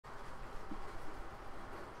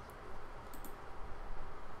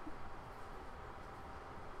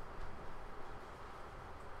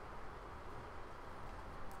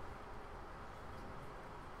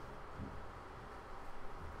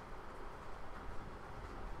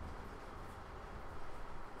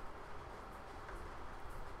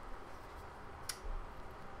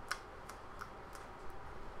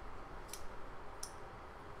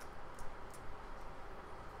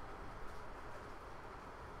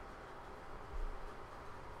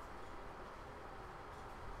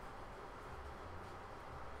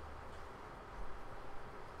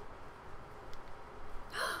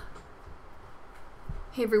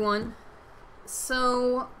Hey everyone.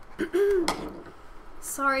 So,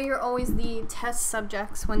 sorry you're always the test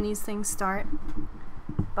subjects when these things start,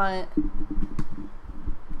 but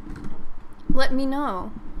let me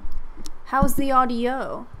know. How's the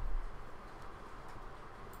audio?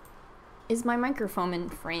 Is my microphone in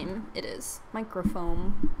frame? It is.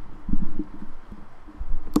 Microphone.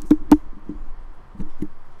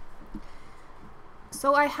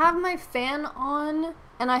 So I have my fan on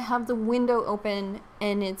and I have the window open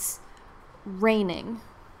and it's raining.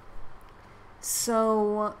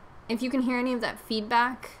 So if you can hear any of that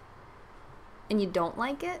feedback and you don't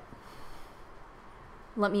like it,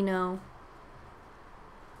 let me know.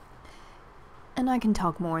 And I can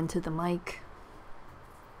talk more into the mic.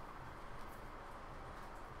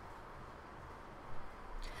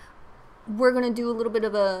 We're gonna do a little bit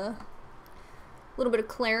of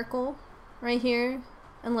clerical right here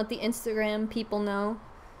and let the Instagram people know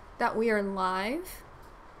that we are live.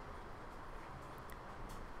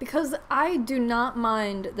 Because I do not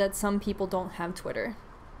mind that some people don't have Twitter.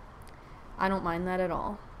 I don't mind that at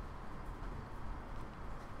all.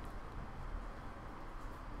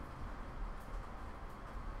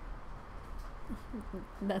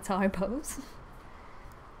 That's how I pose.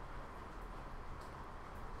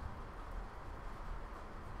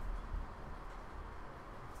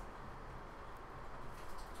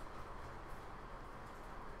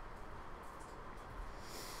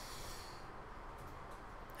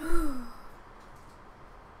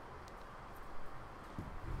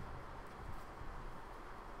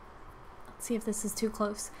 See if this is too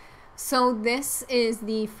close. So this is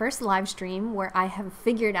the first live stream where I have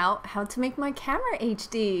figured out how to make my camera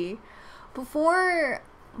HD. Before,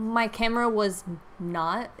 my camera was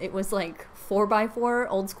not. It was like 4x4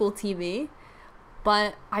 old school TV.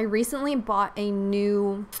 But I recently bought a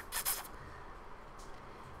new...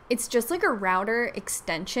 It's just like a router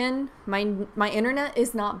extension. My internet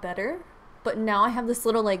is not better. But now I have this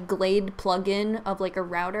little like Glade plug-in of like a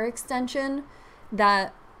router extension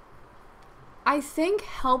that I think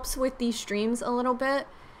helps with these streams a little bit.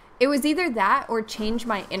 It was either that or change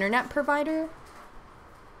my internet provider.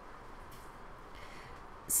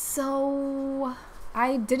 So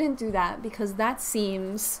I didn't do that because that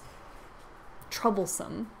seems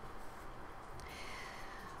troublesome.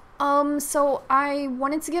 So I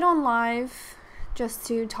wanted to get on live just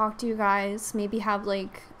to talk to you guys, maybe have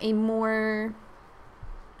like a more,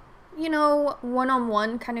 you know,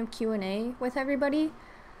 one-on-one kind of Q&A with everybody.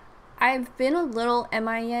 I've been a little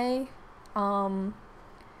MIA.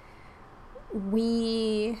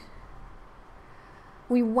 We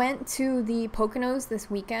went to the Poconos this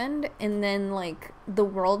weekend and then like the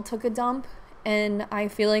world took a dump, and I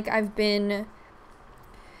feel like I've been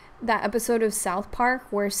that episode of South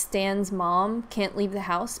Park where Stan's mom can't leave the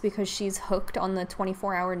house because she's hooked on the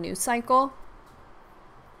 24-hour news cycle.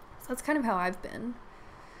 So that's kind of how I've been.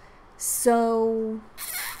 So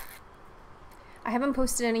I haven't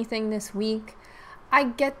posted anything this week. I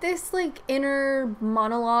get this like inner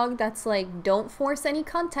monologue that's like, don't force any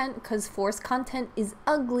content because forced content is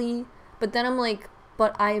ugly. But then I'm like,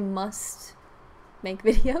 but I must make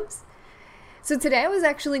videos. So today I was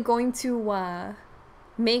actually going to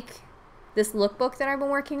make this lookbook that I've been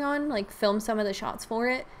working on, like film some of the shots for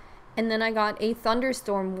it. And then I got a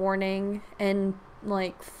thunderstorm warning, and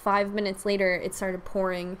like 5 minutes later it started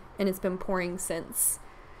pouring, and it's been pouring since.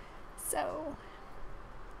 So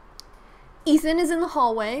Ethan is in the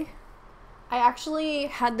hallway. I actually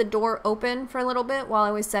had the door open for a little bit while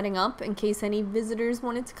I was setting up in case any visitors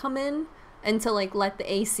wanted to come in, and to like let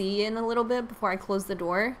the AC in a little bit before I closed the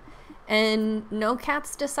door. And no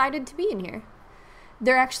cats decided to be in here.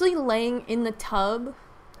 They're actually laying in the tub.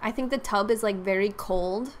 I think the tub is like very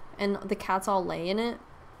cold and the cats all lay in it,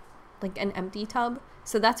 like an empty tub.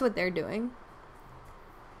 So that's what they're doing.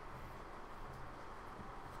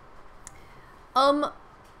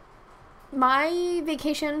 My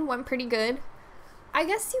vacation went pretty good. I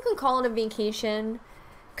guess you can call it a vacation.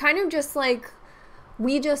 Kind of just like,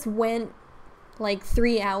 we just went like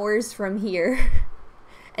 3 hours from here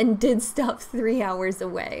and did stuff 3 hours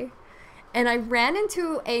away. And I ran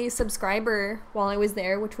into a subscriber while I was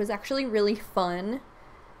there, which was actually really fun.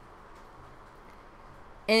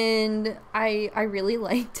 And I really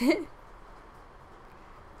liked it.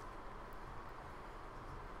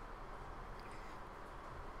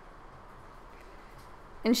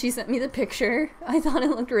 And she sent me the picture. I thought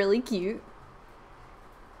it looked really cute.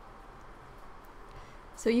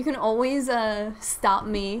 So you can always stop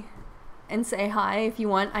me and say hi if you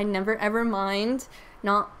want. I never ever mind.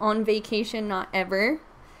 Not on vacation, not ever.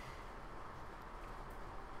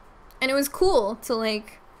 And it was cool to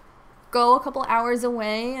like go a couple hours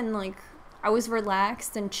away, and like I was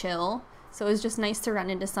relaxed and chill. So it was just nice to run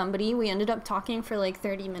into somebody. We ended up talking for like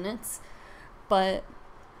 30 minutes, but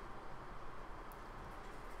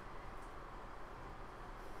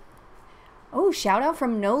oh, shout out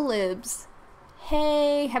from No Libs.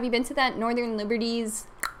 Hey, have you been to that Northern Liberties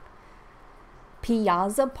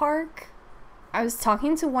Piazza Park? I was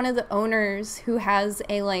talking to one of the owners who has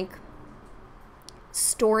a like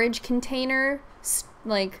storage container,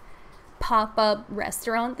 like pop-up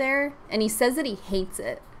restaurant there, and he says that he hates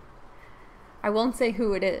it. I won't say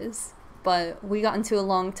who it is, but we got into a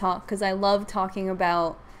long talk because I love talking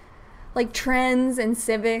about like trends and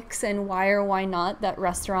civics and why or why not that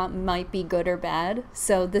restaurant might be good or bad.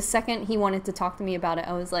 So the second he wanted to talk to me about it,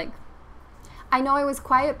 I was like, I know I was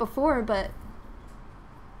quiet before, but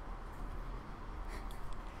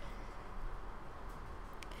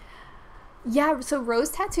yeah, so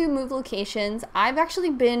Rose Tattoo moved locations. I've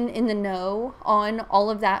actually been in the know on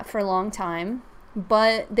all of that for a long time,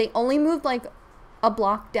 but they only moved like a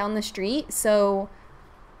block down the street, so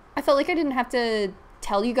I felt like I didn't have to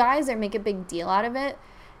tell you guys or make a big deal out of it.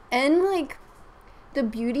 And like the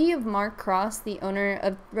beauty of Mark Cross, the owner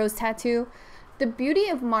of Rose Tattoo, the beauty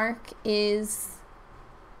of Mark is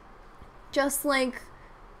just like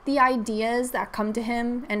the ideas that come to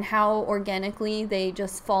him and how organically they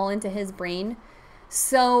just fall into his brain.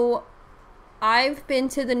 So I've been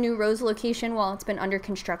to the new Rose location while it's been under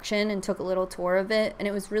construction and took a little tour of it, and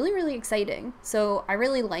it was really, really exciting. So I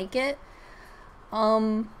really like it.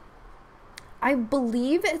 I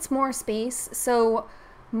believe it's more space. So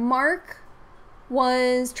Mark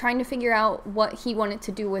was trying to figure out what he wanted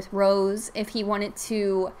to do with Rose, if he wanted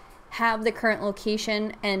to have the current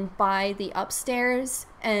location and buy the upstairs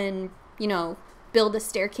and, you know, build a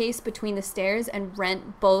staircase between the stairs and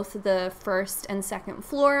rent both the first and second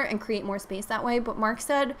floor and create more space that way. But Mark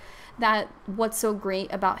said that what's so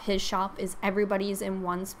great about his shop is everybody's in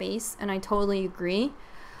one space, and I totally agree.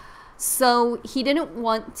 So he didn't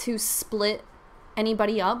want to split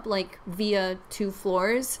anybody up like via 2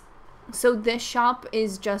 floors. So this shop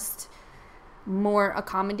is just more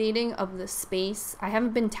accommodating of the space. I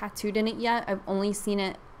haven't been tattooed in it yet. I've only seen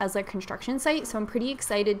it as a construction site, so I'm pretty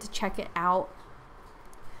excited to check it out.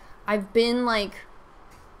 I've been like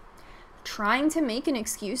trying to make an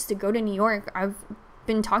excuse to go to New York. I've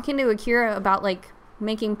been talking to Akira about like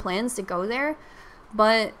making plans to go there,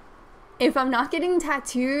 but if I'm not getting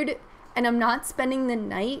tattooed and I'm not spending the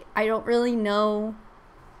night, I don't really know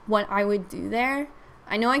what I would do there.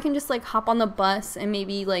 I know I can just like hop on the bus and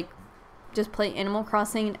maybe like just play Animal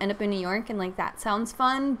Crossing and end up in New York, and like that sounds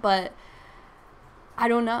fun, but I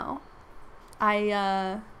don't know.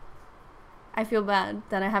 I feel bad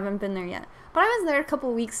that I haven't been there yet. But I was there a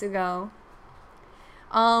couple weeks ago.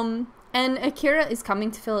 And Akira is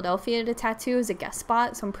coming to Philadelphia to tattoo as a guest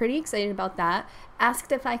spot, so I'm pretty excited about that.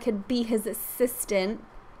 Asked if I could be his assistant,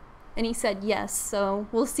 and he said yes, so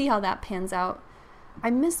we'll see how that pans out. I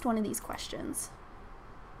missed one of these questions.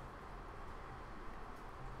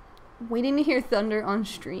 Waiting to hear thunder on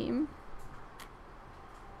stream.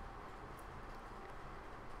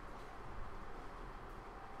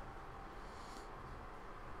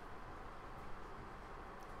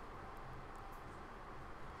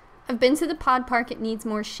 I've been to the pod park, it needs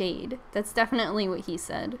more shade. That's definitely what he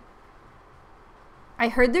said. I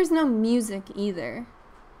heard there's no music either.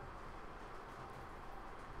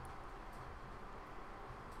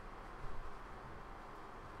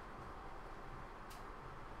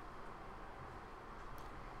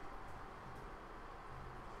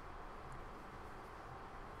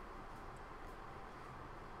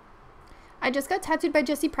 I just got tattooed by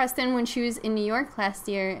Jessie Preston when she was in New York last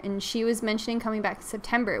year, and she was mentioning coming back in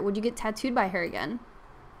September. Would you get tattooed by her again?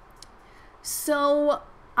 So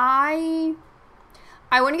I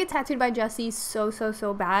want to get tattooed by Jessie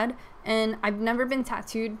so bad, and I've never been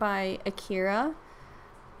tattooed by Akira.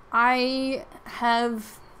 I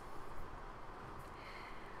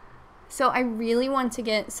really want to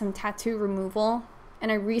get some tattoo removal,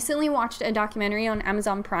 and I recently watched a documentary on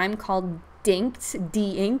Amazon Prime called Dinked,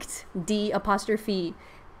 de-inked,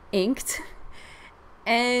 D''inked.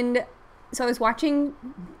 And so I was watching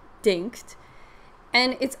Dinked,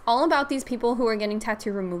 and it's all about these people who are getting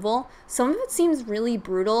tattoo removal. Some of it seems really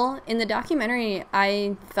brutal. In the documentary,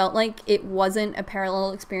 I felt like it wasn't a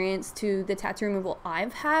parallel experience to the tattoo removal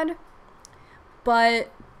I've had,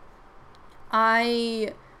 but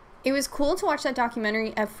it was cool to watch that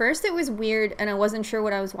documentary. At first it was weird and I wasn't sure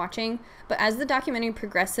what I was watching, but as the documentary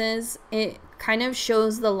progresses, it kind of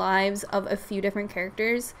shows the lives of a few different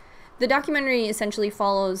characters. The documentary essentially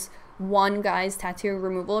follows one guy's tattoo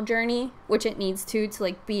removal journey, which it needs to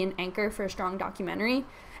like be an anchor for a strong documentary.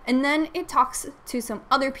 And then it talks to some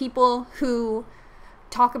other people who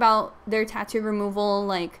talk about their tattoo removal.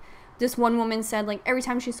 Like, this one woman said, like, every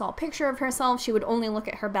time she saw a picture of herself, she would only look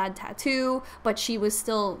at her bad tattoo, but she was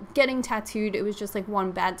still getting tattooed. It was just like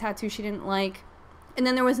one bad tattoo she didn't like. And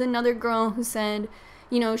then there was another girl who said,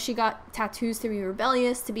 you know, she got tattoos to be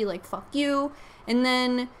rebellious, to be like, fuck you. And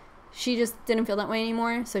then she just didn't feel that way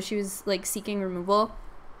anymore, so she was like seeking removal.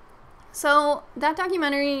 So that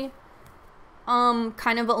documentary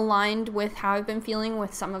kind of aligned with how I've been feeling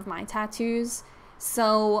with some of my tattoos.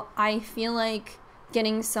 So I feel like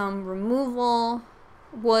getting some removal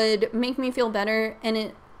would make me feel better. And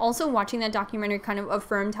it also, watching that documentary kind of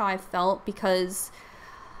affirmed how I felt, because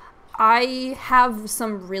I have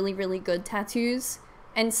some really, really good tattoos.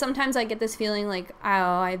 And sometimes I get this feeling like, oh,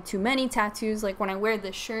 I have too many tattoos. Like when I wear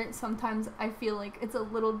this shirt, sometimes I feel like it's a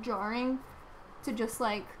little jarring to just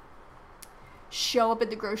like show up at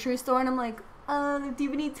the grocery store and I'm like, do you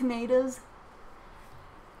have any tomatoes?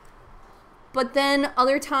 But then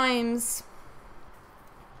other times,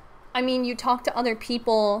 I mean, you talk to other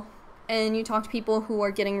people and you talk to people who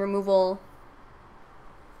are getting removal,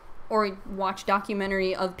 or watch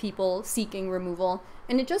documentary of people seeking removal,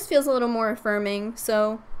 and it just feels a little more affirming.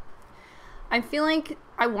 So I feel like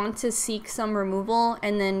I want to seek some removal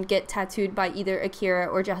and then get tattooed by either Akira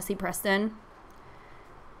or Jessie Preston.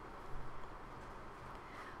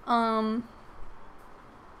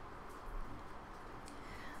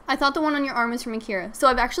 I thought the one on your arm was from Akira. So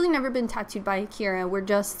I've actually never been tattooed by Akira. We're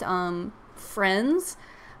just friends.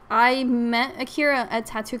 I met Akira at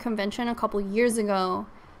Tattoo Convention a couple years ago,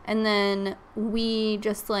 and then we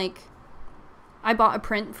just like, I bought a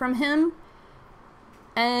print from him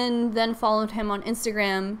and then followed him on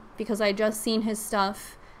Instagram because I just seen his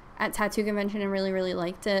stuff at Tattoo Convention and really, really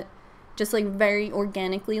liked it. Just like very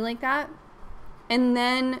organically like that. And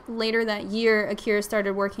then later that year, Akira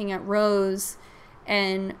started working at Rose,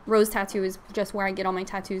 and Rose Tattoo is just where I get all my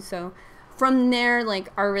tattoos. So from there, like,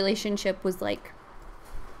 our relationship was like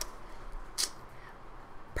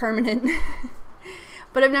permanent.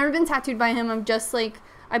 But I've never been tattooed by him. I'm just like,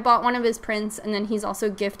 I bought one of his prints, and then he's also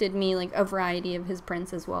gifted me like a variety of his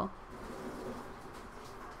prints as well.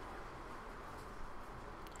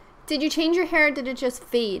 Did you change your hair or did it just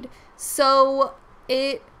fade? So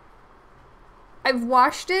I've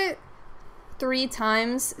washed it 3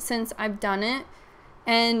 times since I've done it.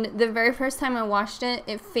 And the very first time I washed it,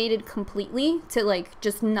 it faded completely to like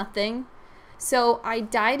just nothing. So I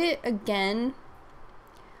dyed it again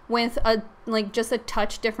with a like just a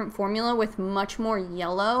touch different formula with much more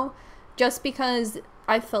yellow, just because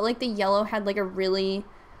I felt like the yellow had like a really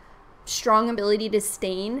strong ability to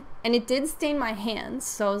stain, and it did stain my hands.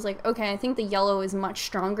 So I was like, okay, I think the yellow is much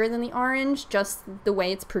stronger than the orange, just the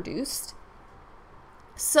way it's produced.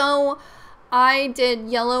 So I did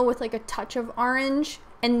yellow with like a touch of orange,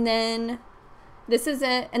 and then this is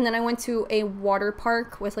it. And then I went to a water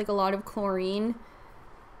park with like a lot of chlorine,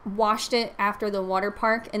 washed it after the water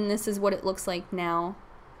park, and this is what it looks like now.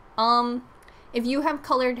 If you have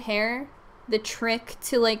colored hair, the trick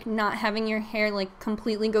to like not having your hair like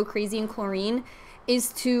completely go crazy in chlorine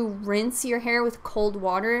is to rinse your hair with cold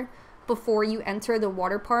water before you enter the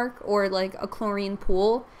water park or like a chlorine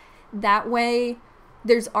pool. That way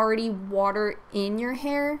there's already water in your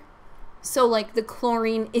hair, so like the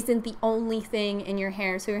chlorine isn't the only thing in your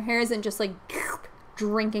hair, so your hair isn't just like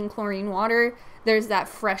drinking chlorine water. There's that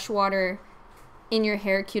fresh water in your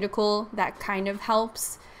hair cuticle that kind of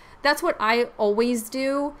helps. That's what I always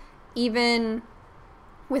do, even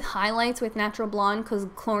with highlights with natural blonde, because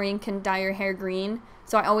chlorine can dye your hair green.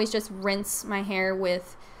 So I always just rinse my hair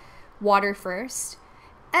with water first.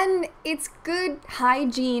 And it's good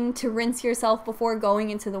hygiene to rinse yourself before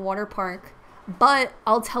going into the water park. But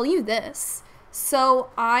I'll tell you this.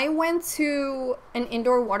 So I went to an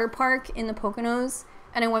indoor water park in the Poconos,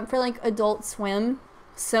 and I went for like adult swim,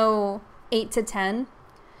 so 8 to 10.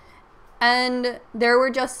 And there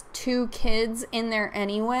were just 2 kids in there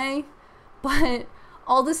anyway, but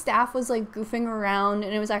all the staff was like goofing around,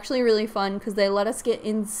 and it was actually really fun because they let us get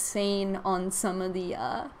insane on some of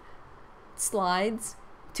the slides,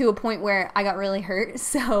 to a point where I got really hurt.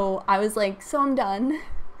 So I was like, so I'm done.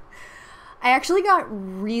 I actually got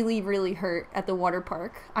really, really hurt at the water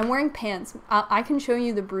park. I'm wearing pants. I can show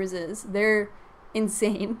you the bruises. They're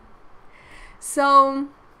insane. So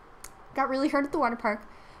got really hurt at the water park.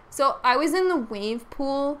 So I was in the wave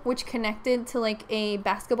pool, which connected to like a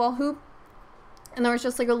basketball hoop. And there was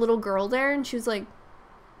just like a little girl there, and she was like,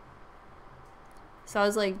 so I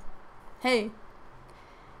was like, hey.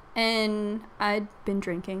 And I'd been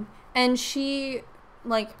drinking. And she,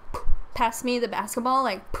 like, passed me the basketball,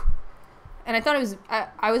 like, and I thought it was,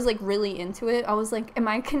 I was, like, really into it. I was like, am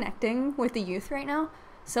I connecting with the youth right now?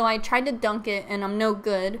 So I tried to dunk it, and I'm no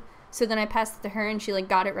good. So then I passed it to her, and she, like,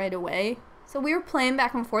 got it right away. So we were playing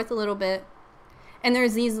back and forth a little bit. And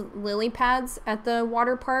there's these lily pads at the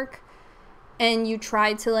water park. And you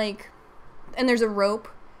try to, like, and there's a rope.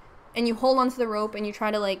 And you hold onto the rope, and you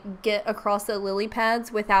try to, like, get across the lily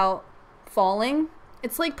pads without falling.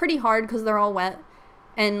 It's, like, pretty hard because they're all wet.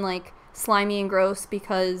 And, like, slimy and gross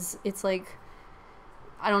because it's, like,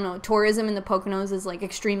 I don't know, tourism in the Poconos is, like,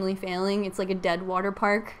 extremely failing. It's, like, a dead water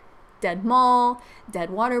park. Dead mall, dead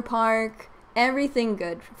water park, everything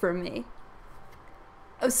good for me.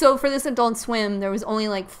 So for this Adult Swim, there was only,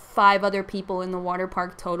 like, 5 other people in the water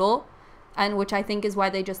park total, and which I think is why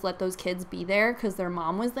they just let those kids be there, because their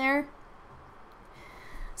mom was there.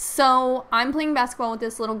 So I'm playing basketball with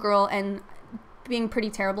this little girl and being pretty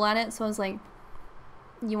terrible at it, so I was like,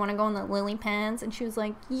 you want to go on the lily pads? And she was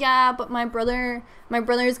like, yeah, but my brother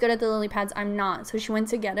is good at the lily pads, I'm not. So she went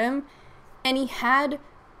to get him, and he had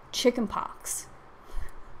chicken pox.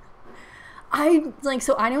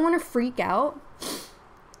 So I didn't want to freak out,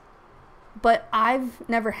 but I've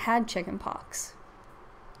never had chicken pox.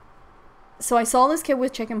 So I saw this kid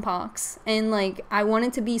with chicken pox, and, like, I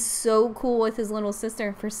wanted to be so cool with his little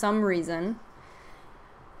sister for some reason.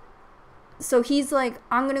 So he's like,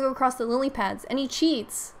 I'm gonna go across the lily pads, and he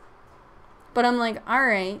cheats. But I'm like,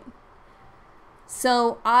 alright.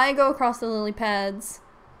 So I go across the lily pads,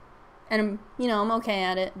 and I'm okay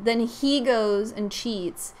at it. Then he goes and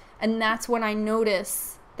cheats, and that's when I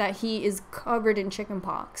notice that he is covered in chicken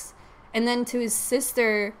pox. And then to his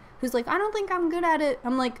sister, who's like, I don't think I'm good at it.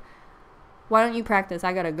 I'm like, why don't you practice?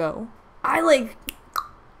 I gotta go. Oh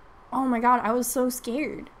my god, I was so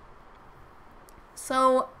scared.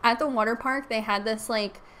 So at the water park, they had this,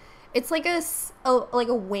 like, it's like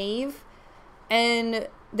a wave, and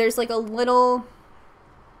there's, like, a little,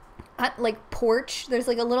 like, porch. There's,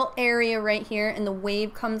 like, a little area right here, and the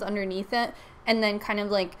wave comes underneath it, and then kind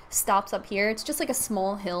of, like, stops up here. It's just, like, a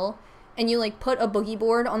small hill, and you, like, put a boogie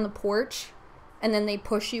board on the porch, and then they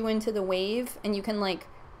push you into the wave, and you can, like,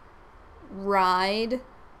 ride,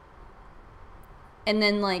 and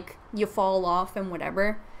then, like, you fall off and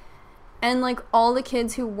whatever. And, like, all the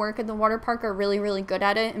kids who work at the water park are really, really good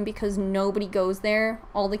at it. And because nobody goes there,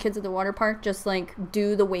 all the kids at the water park just, like,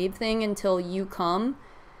 do the wave thing until you come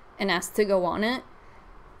and ask to go on it.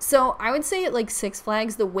 So I would say at, like, Six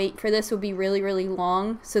Flags, the wait for this would be really, really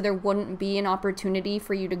long. So there wouldn't be an opportunity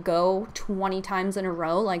for you to go 20 times in a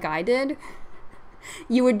row like I did.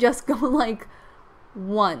 You would just go, like,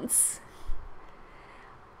 once.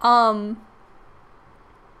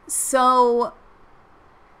 So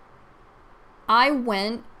I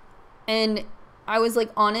went, and I was, like,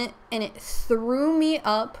 on it, and it threw me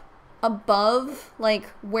up above, like,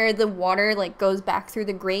 where the water, like, goes back through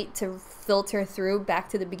the grate to filter through back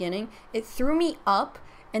to the beginning. It threw me up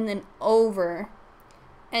and then over.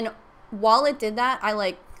 And while it did that, I,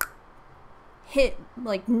 like,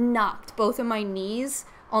 knocked both of my knees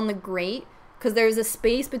on the grate, because there's a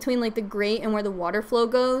space between, like, the grate and where the water flow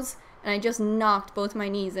goes, and I just knocked both my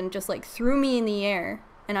knees and just, like, threw me in the air.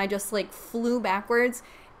 And I just, like, flew backwards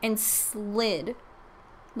and slid,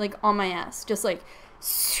 like, on my ass. Just, like,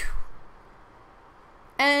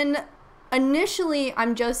 and initially,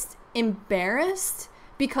 I'm just embarrassed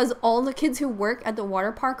because all the kids who work at the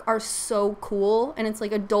water park are so cool. And it's,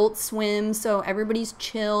 like, Adult Swim, so everybody's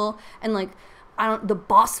chill. And, like, the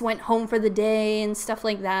boss went home for the day and stuff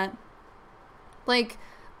like that. Like,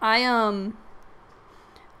 I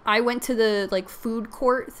went to the, like, food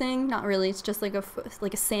court thing. Not really. It's just, like,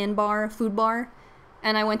 a sandbar, food bar.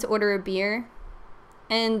 And I went to order a beer.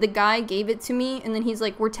 And the guy gave it to me. And then he's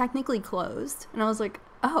like, we're technically closed. And I was like,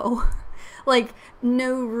 oh. Like,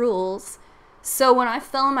 no rules. So when I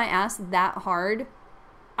fell on my ass that hard,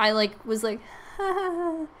 I, like, was like,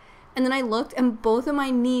 and then I looked, and both of my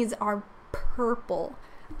knees are purple.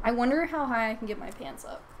 I wonder how high I can get my pants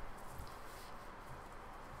up.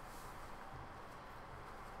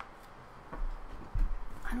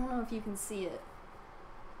 I don't know if you can see it.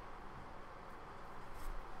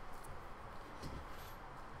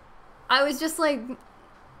 I was just like,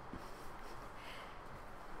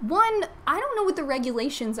 one, I don't know what the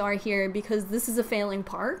regulations are here because this is a failing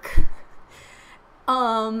park.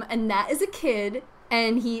 And that is a kid,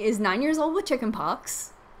 and he is 9 years old with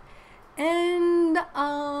chickenpox. And,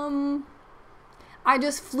 I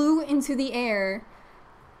just flew into the air.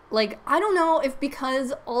 Like, I don't know if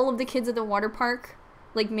because all of the kids at the water park,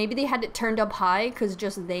 like, maybe they had it turned up high because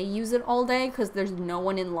just they use it all day because there's no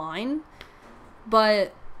one in line.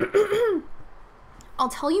 But I'll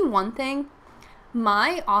tell you one thing.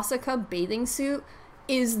 My Osaka bathing suit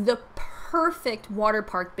is the perfect water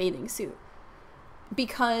park bathing suit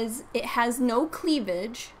because it has no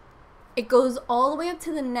cleavage. It goes all the way up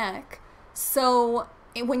to the neck. So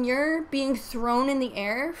when you're being thrown in the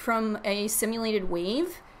air from a simulated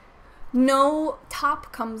wave, no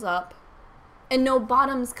top comes up and no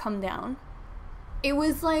bottoms come down. It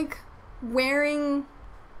was like wearing,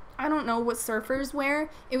 I don't know what surfers wear.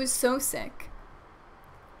 It was so sick.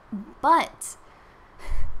 But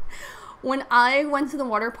when I went to the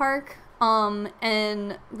water park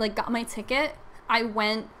and like got my ticket, I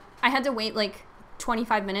had to wait like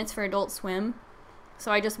 25 minutes for Adult Swim.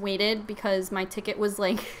 So I just waited because my ticket was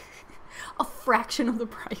like a fraction of the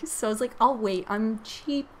price. So I was like, I'll wait, I'm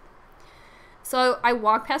cheap. So I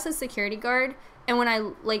walked past a security guard, and when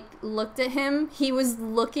I like looked at him, he was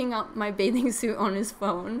looking up my bathing suit on his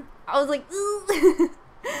phone. I was like, ooh.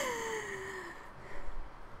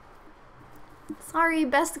 Sorry,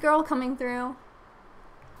 best girl coming through.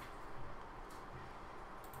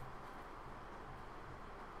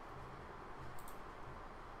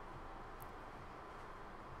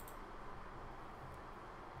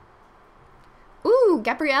 Ooh,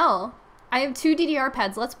 Gabrielle. I have 2 DDR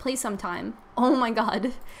pads. Let's play sometime. Oh my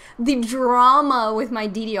god. The drama with my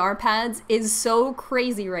DDR pads is so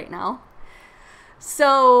crazy right now.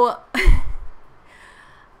 So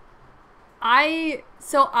I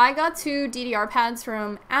got 2 DDR pads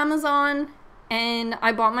from Amazon, and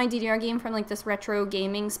I bought my DDR game from like this retro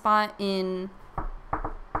gaming spot in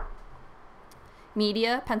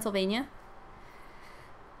Media, Pennsylvania.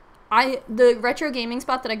 The retro gaming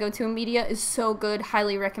spot that I go to in Media is so good.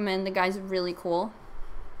 Highly recommend. The guy's really cool.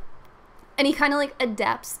 And he kind of like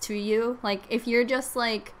adapts to you. Like if you're just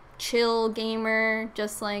like chill gamer,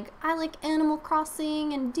 just like I like Animal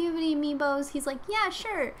Crossing and DVD amiibos, he's like, yeah,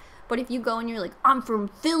 sure. But if you go and you're like, I'm from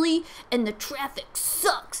Philly and the traffic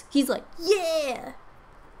sucks, he's like, yeah.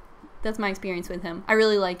 That's my experience with him. I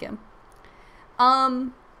really like him.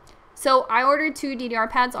 So I ordered 2 DDR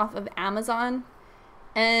pads off of Amazon.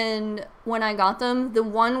 And when I got them, the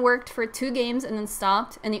one worked for 2 games and then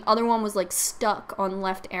stopped, and the other one was like stuck on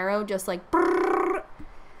left arrow, just like brrr.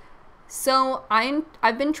 So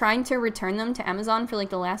I've been trying to return them to Amazon for like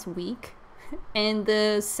the last week, and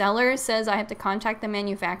the seller says I have to contact the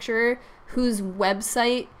manufacturer, whose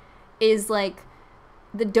website is like,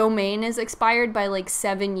 the domain is expired by like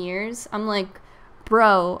 7 years. I'm like,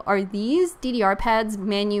 bro, are these DDR pads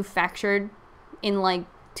manufactured in like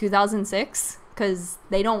 2006? Because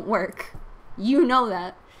they don't work. You know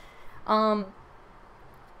that. I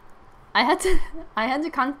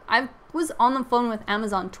was on the phone with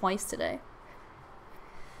Amazon twice today.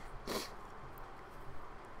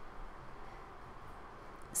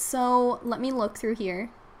 So let me look through here.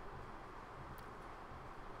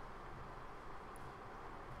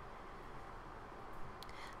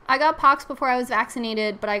 I got pox before I was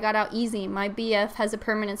vaccinated, but I got out easy. My BF has a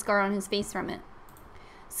permanent scar on his face from it.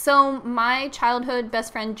 So my childhood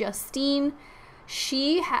best friend Justine,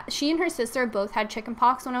 she and her sister both had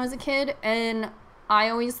chickenpox when I was a kid, and I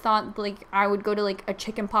always thought like I would go to like a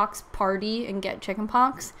chickenpox party and get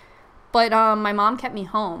chickenpox, but my mom kept me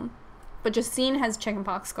home. But Justine has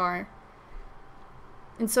chickenpox scar,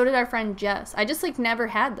 and so did our friend Jess. I just like never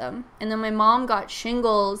had them, and then my mom got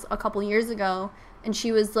shingles a couple years ago, and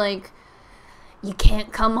she was like, "You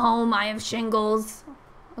can't come home. I have shingles."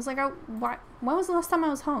 I was like, when was the last time I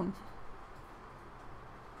was home?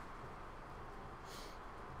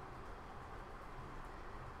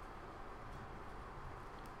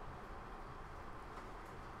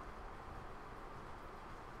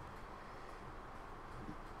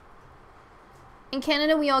 In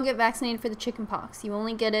Canada, we all get vaccinated for the chickenpox. You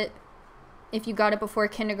only get it if you got it before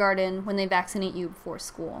kindergarten, when they vaccinate you before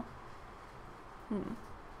school.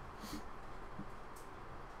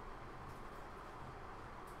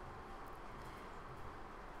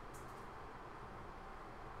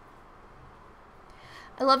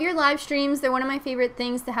 I love your live streams. They're one of my favorite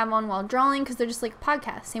things to have on while drawing because they're just like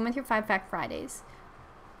podcasts. Same with your 5 Fact Fridays.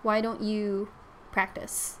 Why don't you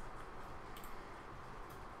practice?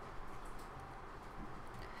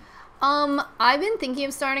 I've been thinking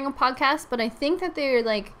of starting a podcast, but I think that they're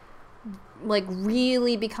like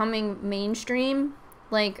really becoming mainstream.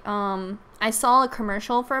 Like, I saw a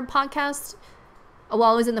commercial for a podcast while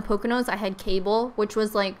I was in the Poconos. I had cable, which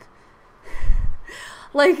was like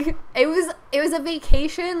it was a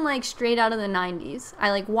vacation like straight out of the 90s.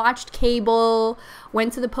 I like watched cable,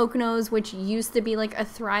 went to the Poconos, which used to be like a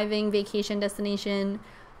thriving vacation destination,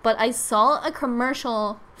 but I saw a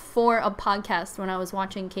commercial for a podcast when I was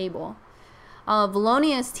watching cable.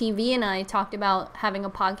 Valonius TV and I talked about having a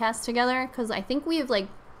podcast together because I think we have like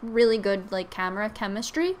really good like camera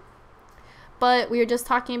chemistry. But we were just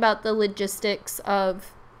talking about the logistics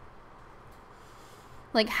of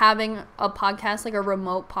like having a podcast, like a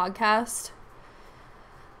remote podcast.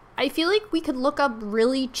 I feel like we could look up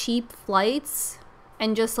really cheap flights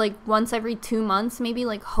and just like once every 2 months maybe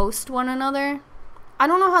like host one another. I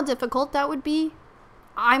don't know how difficult that would be.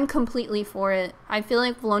 I'm completely for it. I feel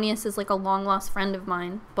like Valonius is like a long lost friend of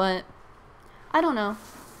mine, but I don't know.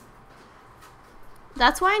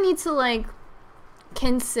 That's why I need to like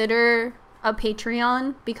consider a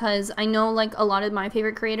Patreon, because I know like a lot of my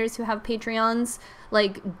favorite creators who have Patreons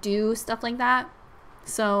like do stuff like that.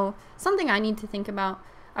 So something I need to think about.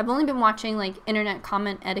 I've only been watching like internet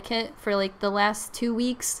comment etiquette for like the last 2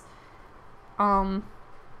 weeks.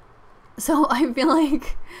 So I feel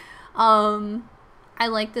like I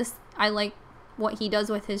like what he does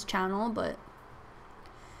with his channel, but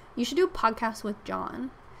you should do a podcast with John.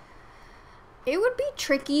 It would be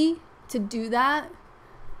tricky to do that,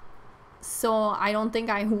 so I don't think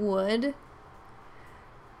I would.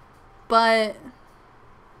 But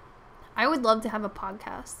I would love to have a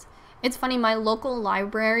podcast. It's funny, my local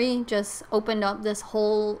library just opened up this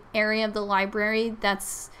whole area of the library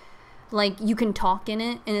that's like you can talk in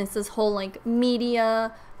it, and it's this whole like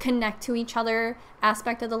media connect to each other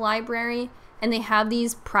aspect of the library, and they have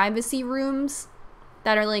these privacy rooms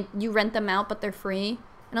that are like you rent them out but they're free.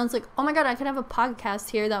 And I was like, oh my god, I could have a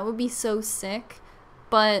podcast here. That would be so sick.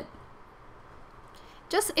 But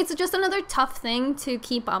it's just another tough thing to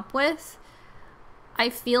keep up with. I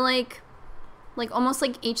feel like almost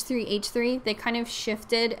like H3H3, they kind of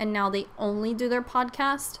shifted and now they only do their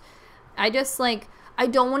podcast. I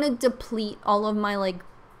don't want to deplete all of my like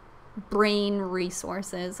brain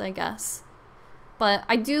resources, I guess. But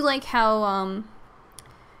I do like how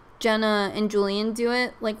Jenna and Julian do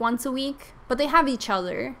it like once a week, but they have each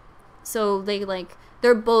other, so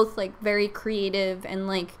they're both like very creative and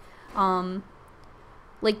like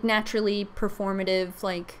naturally performative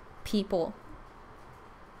like people.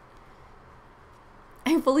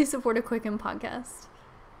 I fully support a Qcknd podcast.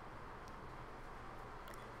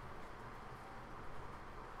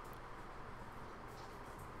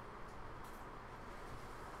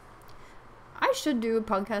 I should do a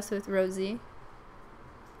podcast with Rosie.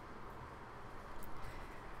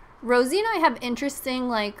 Rosie and I have interesting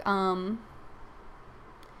like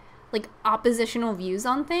oppositional views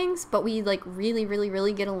on things, but we like really, really,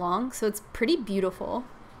 really get along, so it's pretty beautiful.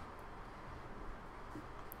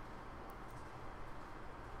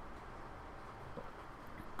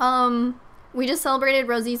 We just celebrated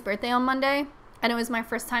Rosie's birthday on Monday, and it was my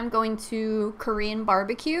first time going to Korean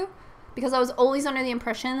barbecue, because I was always under the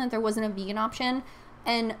impression that there wasn't a vegan option,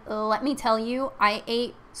 and let me tell you, I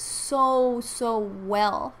ate so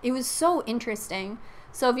well. It was so interesting.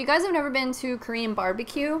 So if you guys have never been to Korean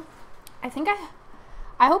barbecue, I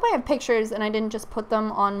hope I have pictures and I didn't just put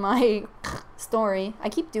them on my story. I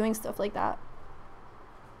keep doing stuff like that.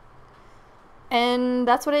 And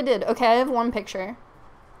that's what I did. Okay, I have one picture.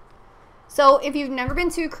 So if you've never been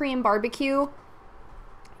to Korean barbecue,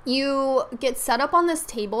 you get set up on this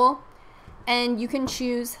table and you can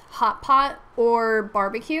choose hot pot or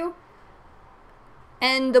barbecue.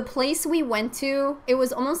 And the place we went to, it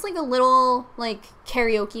was almost like a little like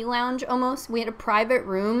karaoke lounge almost. We had a private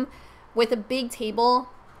room with a big table.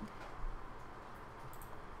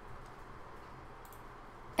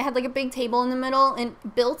 It had like a big table in the middle, and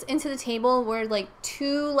built into the table were like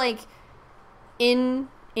two like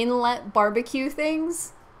inlet barbecue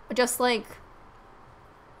things, just like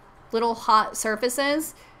little hot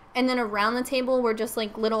surfaces, and then around the table were just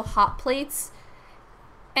like little hot plates,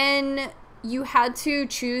 and you had to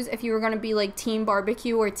choose if you were going to be like team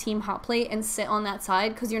barbecue or team hot plate and sit on that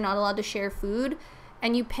side, because you're not allowed to share food.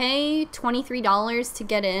 And you pay $23 to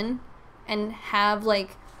get in and have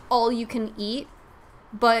like all you can eat,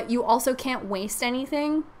 but you also can't waste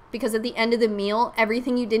anything, because at the end of the meal,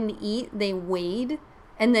 everything you didn't eat, they weighed,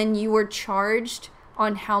 and then you were charged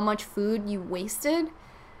on how much food you wasted.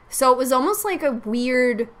 So it was almost like a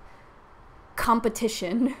weird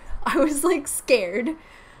competition. I was like scared.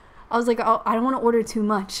 I was like, oh, I don't want to order too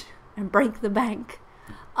much and break the bank.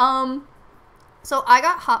 So I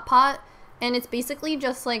got hot pot, and it's basically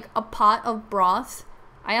just like a pot of broth.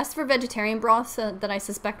 I asked for vegetarian broth that I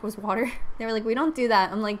suspect was water. They were like, we don't do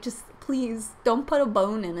that. I'm like, just please don't put a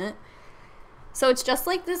bone in it. So it's just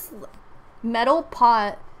like this metal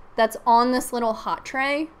pot that's on this little hot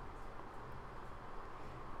tray.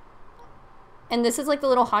 And this is like the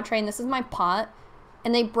little hot tray, and this is my pot.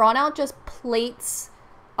 And they brought out just plates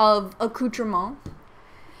of accoutrement.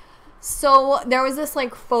 So there was this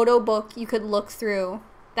like photo book you could look through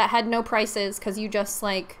that had no prices because you just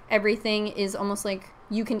like everything is almost like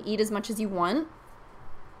you can eat as much as you want.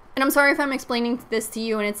 And I'm sorry if I'm explaining this to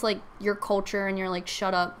you and it's like your culture and you're like,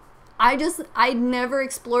 shut up. I never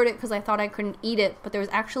explored it because I thought I couldn't eat it, but there was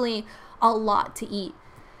actually a lot to eat.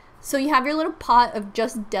 So you have your little pot of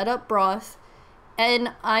just dead up broth,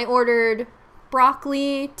 and I ordered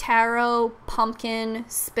broccoli, taro, pumpkin,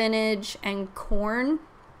 spinach, and corn.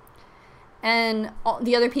 And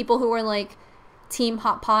the other people who were like team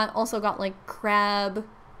hot pot also got like crab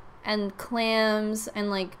and clams and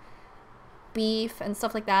like beef and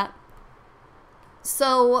stuff like that.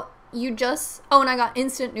 So you just, oh, and I got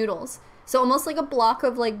instant noodles. So almost like a block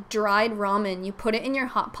of like dried ramen. You put it in your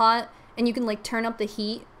hot pot and you can like turn up the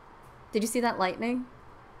heat. Did you see that lightning?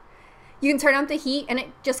 You can turn up the heat and it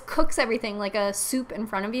just cooks everything like a soup in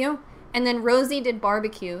front of you. And then Rosie did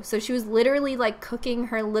barbecue. So she was literally like cooking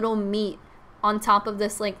her little meat on top of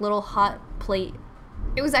this like little hot plate.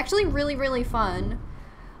 It was actually really, really fun.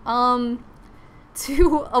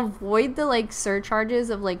 To avoid the like surcharges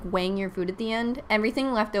of like weighing your food at the end,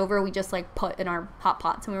 everything left over we just like put in our hot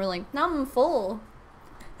pots and we were like, now I'm full.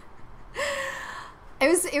 It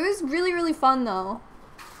was really, really fun though.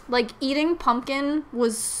 Like eating pumpkin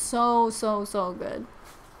was so good.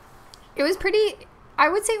 It was pretty, I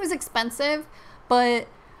would say it was expensive, but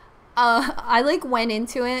I like went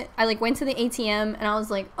into it. I like went to the ATM and I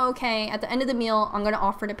was like, okay, at the end of the meal, I'm going to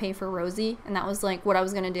offer to pay for Rosie. And that was like what I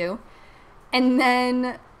was going to do. And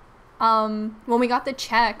then when we got the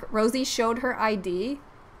check, Rosie showed her ID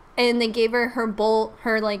and they gave her her bowl,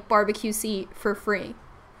 her like barbecue seat for free.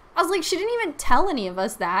 I was like, she didn't even tell any of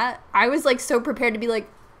us that. I was like so prepared to be like,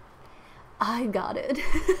 I got it.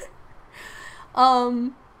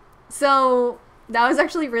 So that was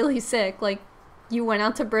actually really sick. Like you went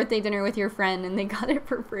out to birthday dinner with your friend and they got it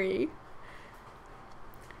for free.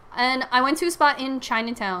 And I went to a spot in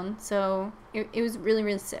Chinatown, so it was really,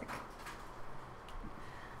 really sick.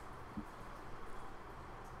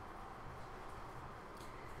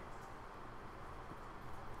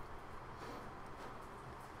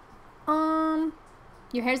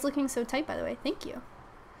 Your hair's looking so tight, by the way. Thank you.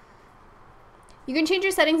 You can change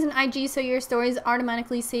your settings in IG so your stories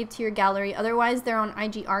automatically save to your gallery. Otherwise, they're on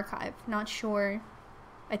IG archive. Not sure.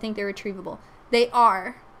 I think they're retrievable. They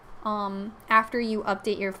are. After you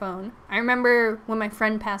update your phone. I remember when my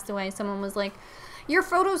friend passed away, someone was like, your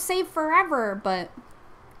photos save forever, but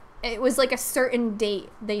it was like a certain date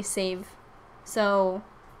they save. So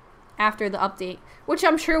after the update, which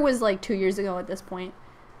I'm sure was like 2 years ago at this point.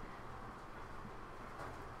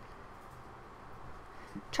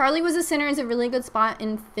 Charlie Was a Sinner is a really good spot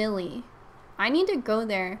in Philly. I need to go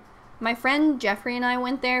there. My friend Jeffrey and I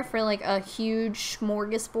went there for like a huge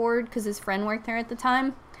smorgasbord because his friend worked there at the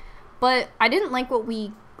time. But I didn't like what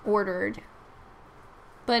we ordered.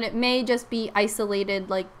 But it may just be isolated,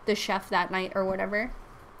 like the chef that night or whatever.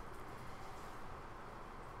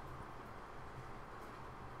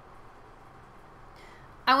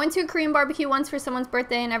 I went to a Korean barbecue once for someone's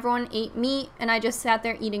birthday and everyone ate meat and I just sat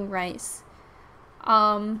there eating rice.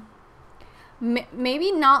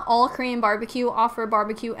 Maybe not all Korean barbecue offer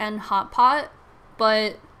barbecue and hot pot,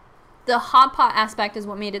 but the hot pot aspect is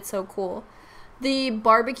what made it so cool. The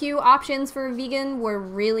barbecue options for vegan were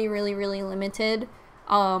really, really, really limited.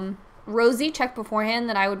 Rosie checked beforehand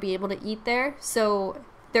that I would be able to eat there, so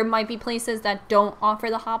there might be places that don't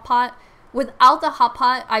offer the hot pot. Without the hot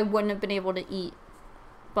pot, I wouldn't have been able to eat,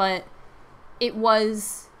 but it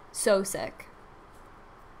was so sick.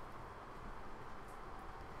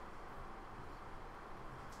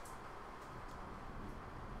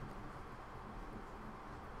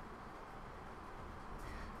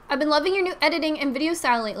 I've been loving your new editing and video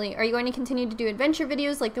style lately. Are you going to continue to do adventure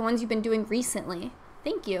videos like the ones you've been doing recently?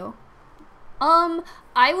 Thank you.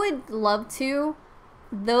 I would love to.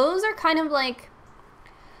 Those are kind of like,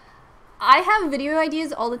 I have video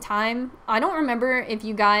ideas all the time. I don't remember if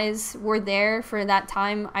you guys were there for that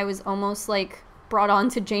time. I was almost like brought on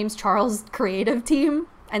to James Charles' creative team.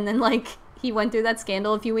 And then like he went through that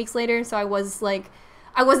scandal a few weeks later. So I wasn't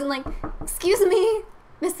like, excuse me,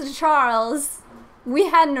 Mr. Charles. We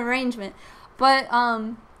had an arrangement. But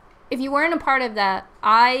if you weren't a part of that,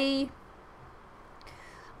 I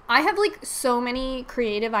have like so many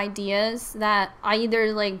creative ideas that I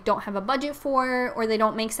either like don't have a budget for, or they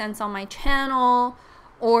don't make sense on my channel,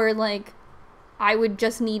 or like I would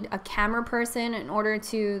just need a camera person in order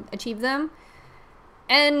to achieve them.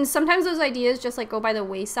 And sometimes those ideas just like go by the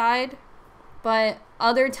wayside, but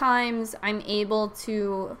other times I'm able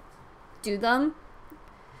to do them.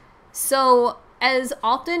 So as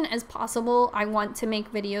often as possible, I want to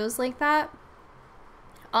make videos like that.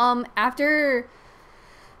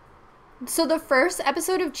 So the first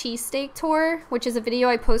episode of Cheesesteak Tour, which is a video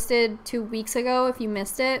I posted 2 weeks ago if you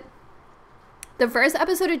missed it, the first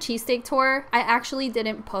episode of Cheesesteak Tour, I actually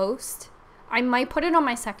didn't post. I might put it on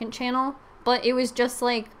my second channel, but it was just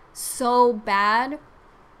like so bad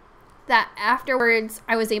that afterwards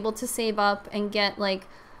I was able to save up and get like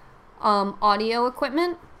audio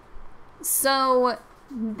equipment. So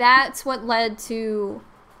that's what led to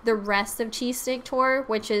the rest of Cheesesteak Tour,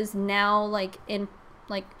 which is now like in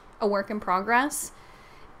like a work in progress.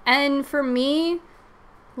 And for me,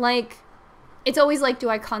 like, it's always like, do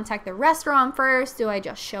I contact the restaurant first? Do I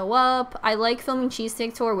just show up? I like filming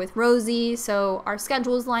Cheesesteak Tour with Rosie, so our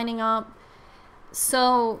schedule's lining up.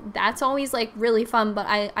 So that's always like really fun, but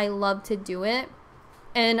I love to do it.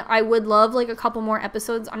 And I would love like a couple more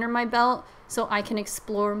episodes under my belt so I can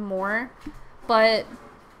explore more. But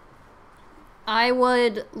I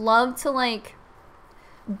would love to like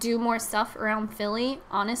do more stuff around Philly,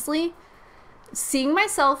 honestly. Seeing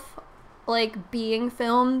myself like being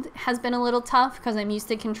filmed has been a little tough because I'm used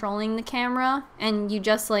to controlling the camera, and you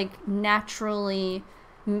just like naturally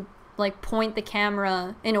like point the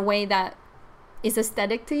camera in a way that is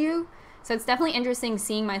aesthetic to you. So it's definitely interesting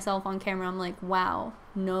seeing myself on camera. I'm like, wow,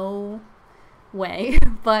 no way.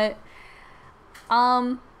 But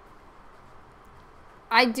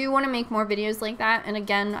I do want to make more videos like that, and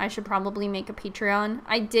again, I should probably make a Patreon.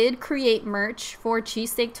 I did create merch for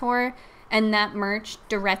Cheesesteak Tour, and that merch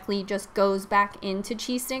directly just goes back into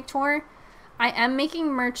Cheesesteak Tour. I am making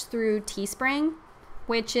merch through Teespring,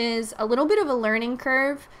 which is a little bit of a learning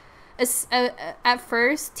curve. At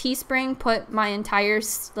first, Teespring put my entire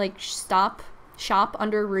like shop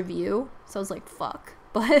under review, so I was like, fuck.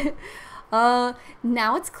 But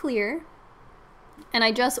now it's clear. And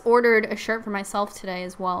I just ordered a shirt for myself today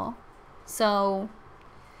as well. So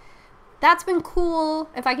that's been cool.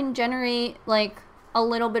 If I can generate like a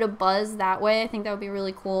little bit of buzz that way, I think that would be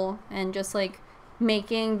really cool. And just like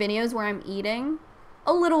making videos where I'm eating,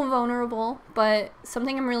 a little vulnerable, but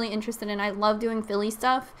something I'm really interested in. I love doing Philly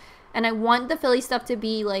stuff, and I want the Philly stuff to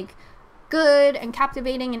be like good and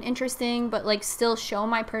captivating and interesting, but like still show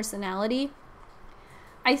my personality.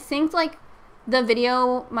 I think like the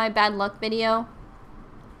video, my bad luck video,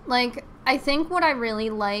 like, I think what I really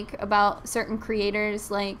like about certain creators,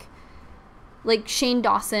 like Shane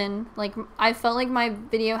Dawson, like, I felt like my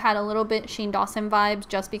video had a little bit Shane Dawson vibes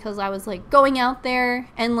just because I was, like, going out there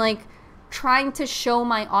and, like, trying to show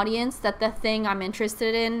my audience that the thing I'm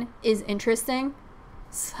interested in is interesting.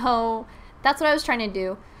 So, that's what I was trying to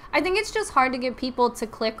do. I think it's just hard to get people to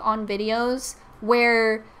click on videos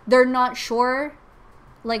where they're not sure,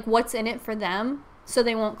 like, what's in it for them, so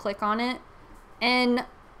they won't click on it. And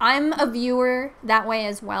I'm a viewer that way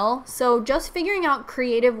as well, so just figuring out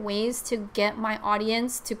creative ways to get my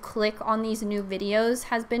audience to click on these new videos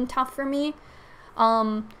has been tough for me.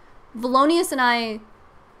 Valonius and I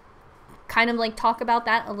kind of like talk about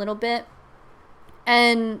that a little bit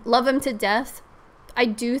and love him to death. I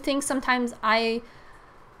do think sometimes I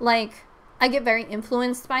get very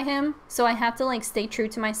influenced by him, so I have to like stay true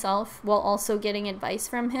to myself while also getting advice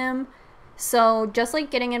from him. So just like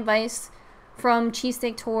getting advice from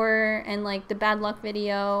Cheesesteak Tour and like the bad luck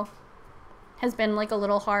video has been like a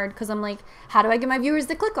little hard because I'm like, how do I get my viewers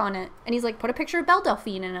to click on it? And he's like, put a picture of Belle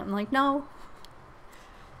Delphine in it. I'm like, no.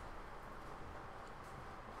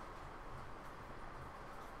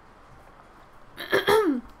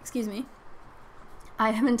 Excuse me.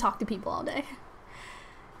 I haven't talked to people all day.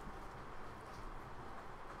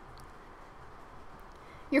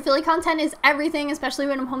 Your Philly content is everything, especially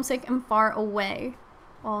when I'm homesick and far away.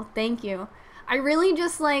 Well, thank you. I really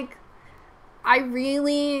just like, I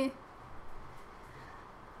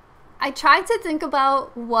try to think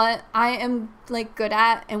about what I am like good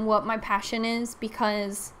at and what my passion is,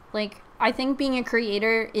 because like I think being a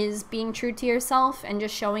creator is being true to yourself and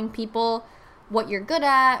just showing people what you're good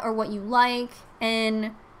at or what you like.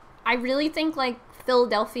 And I really think like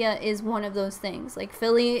Philadelphia is one of those things. Like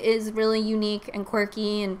Philly is really unique and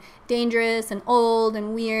quirky and dangerous and old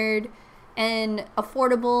and weird and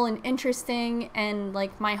affordable and interesting and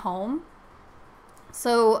like my home.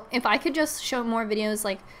 So if I could just show more videos,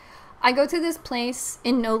 like I go to this place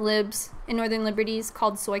in No Libs in Northern Liberties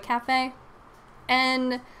called Soy Cafe,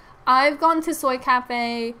 and I've gone to Soy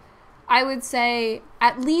Cafe, I would say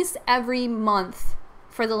at least every month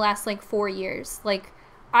for the last like 4 years. Like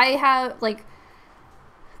I have like,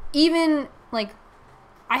 even like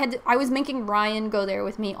I was making Ryan go there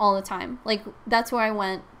with me all the time. Like that's where I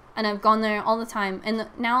went and I've gone there all the time. And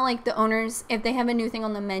now, like, the owners, if they have a new thing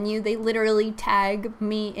on the menu, they literally tag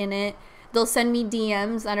me in it. They'll send me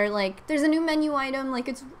DMs that are like, there's a new menu item, like,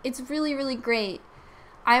 it's really, really great.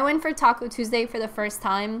 I went for Taco Tuesday for the first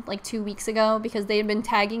time, like, 2 weeks ago, because they had been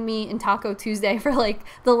tagging me in Taco Tuesday for, like,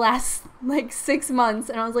 the last, like, 6 months,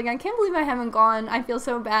 and I was like, I can't believe I haven't gone. I feel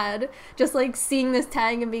so bad. Just, like, seeing this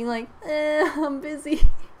tag and being like, I'm busy.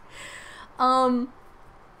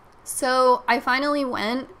 So I finally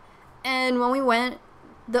went, and when we went,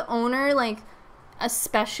 the owner, like,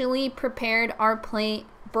 especially prepared our plate,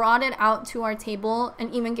 brought it out to our table,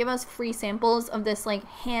 and even give us free samples of this, like,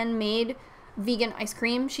 handmade vegan ice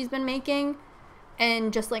cream she's been making,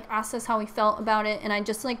 and just, like, asked us how we felt about it. And I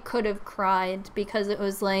just, like, could have cried, because it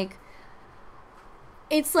was like,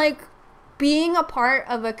 it's like being a part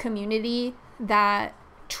of a community that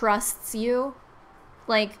trusts you.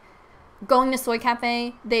 Like, going to Soy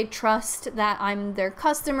Cafe, they trust that I'm their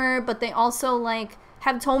customer, but they also, like,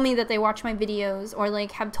 have told me that they watch my videos, or,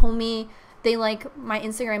 like, have told me they like my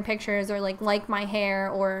Instagram pictures, or like my hair,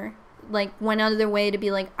 or, like, went out of their way to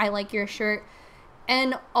be like, I like your shirt.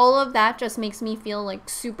 And all of that just makes me feel, like,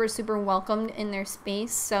 super, super welcomed in their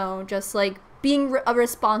space. So just, like, being a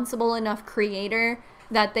responsible enough creator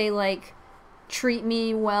that they, like, treat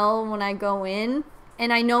me well when I go in.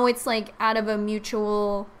 And I know it's, like, out of a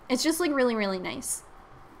mutual, it's just, like, really, really nice.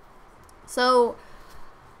 So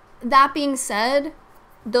that being said,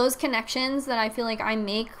 those connections that I feel like I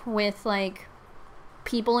make with, like,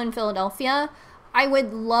 people in Philadelphia, I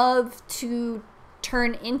would love to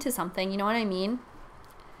turn into something, you know what I mean?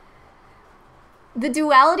 The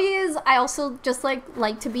duality is, I also just,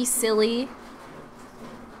 like to be silly.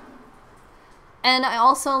 And I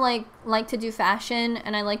also, like to do fashion,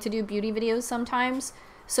 and I like to do beauty videos sometimes.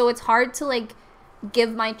 So it's hard to, like,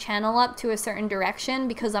 give my channel up to a certain direction,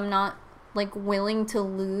 because I'm not, like, willing to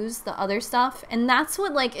lose the other stuff. And that's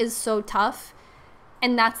what, like, is so tough.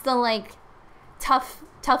 And that's the, like, tough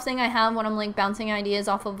thing I have when I'm, like, bouncing ideas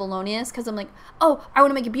off of Valonius, because I'm like, oh, I want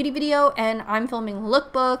to make a beauty video, and I'm filming a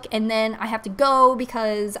lookbook, and then I have to go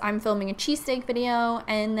because I'm filming a cheesesteak video,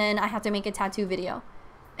 and then I have to make a tattoo video.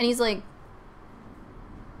 And he's like,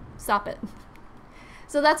 stop it.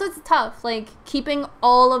 So that's what's tough, like, keeping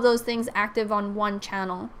all of those things active on one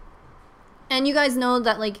channel. And you guys know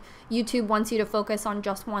that, like, YouTube wants you to focus on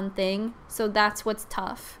just one thing, so that's what's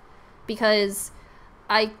tough, because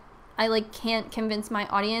I like, can't convince my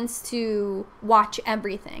audience to watch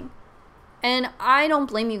everything. And I don't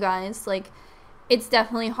blame you guys. Like, it's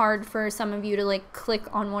definitely hard for some of you to, like, click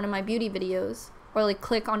on one of my beauty videos, or, like,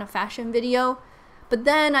 click on a fashion video. But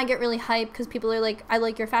then I get really hyped because people are like, I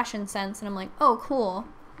like your fashion sense, and I'm like, oh, cool.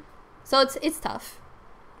 So it's tough.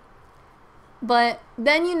 But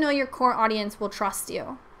then, you know, your core audience will trust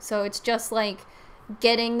you. So it's just, like,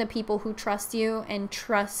 getting the people who trust you and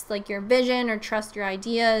trust, like, your vision or trust your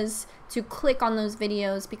ideas to click on those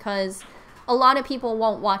videos, because a lot of people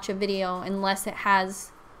won't watch a video unless it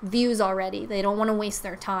has views already. They don't want to waste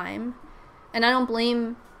their time. And I don't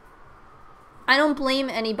blame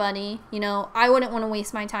anybody, you know. I wouldn't want to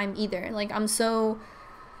waste my time either. Like,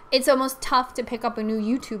 it's almost tough to pick up a new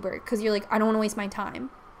YouTuber, because you're like, I don't want to waste my time.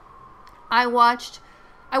 I watched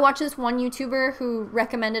this one YouTuber who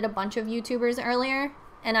recommended a bunch of YouTubers earlier,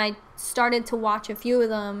 and I started to watch a few of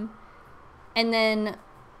them, and then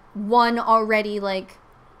one already, like,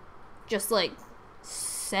 just, like,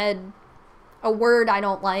 said a word I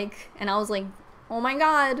don't like, and I was like, oh my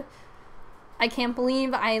god, I can't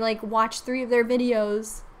believe I, like, watched 3 of their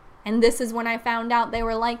videos, and this is when I found out they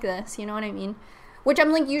were like this, you know what I mean? Which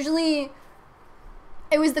I'm like, usually,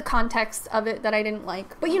 it was the context of it that I didn't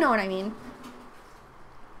like, but you know what I mean.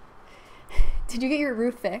 Did you get your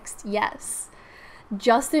roof fixed? Yes.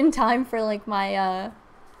 Just in time for, like, my,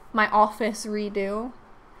 my office redo.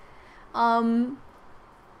 The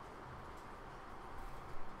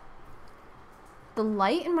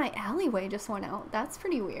light in my alleyway just went out. That's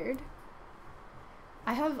pretty weird.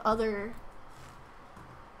 I have other...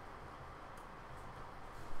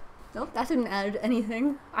 Nope, that didn't add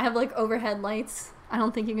anything. I have, like, overhead lights. I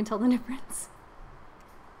don't think you can tell the difference.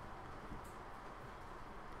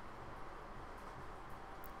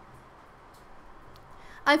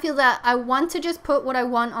 I feel that I want to just put what I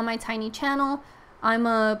want on my tiny channel. I'm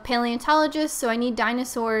a paleontologist, so I need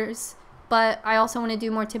dinosaurs, but I also want to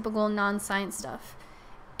do more typical non-science stuff.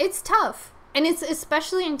 It's tough, and it's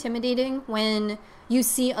especially intimidating when you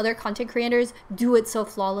see other content creators do it so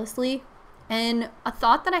flawlessly. And a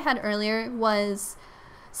thought that I had earlier was,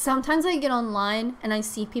 sometimes I get online and I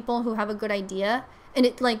see people who have a good idea, and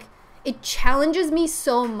it, like, it challenges me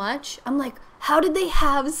so much. I'm like, how did they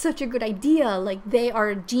have such a good idea? Like, they are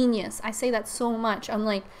a genius. I say that so much. I'm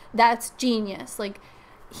like, that's genius. Like,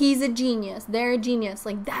 he's a genius. They're a genius.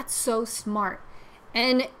 Like, that's so smart.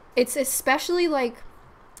 And it's especially like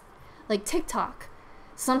TikTok.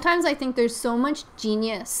 Sometimes I think there's so much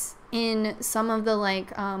genius in some of the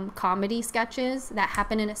like comedy sketches that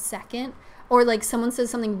happen in a second, or like someone says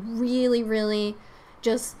something really, really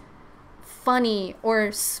just funny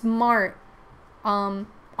or smart on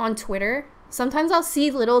Twitter. Sometimes I'll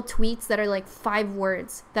see little tweets that are like 5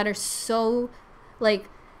 words that are so like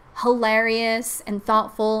hilarious and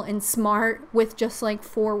thoughtful and smart with just like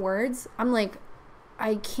 4 words. I'm like,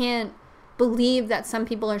 I can't believe that some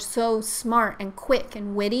people are so smart and quick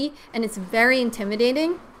and witty, and it's very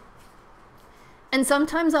intimidating. And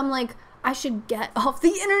sometimes I'm like, I should get off the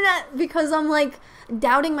internet, because I'm like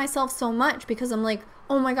doubting myself so much, because I'm like,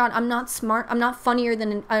 oh my god, I'm not smart, I'm not funnier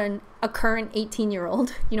than a current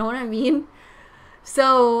 18-year-old. You know what I mean?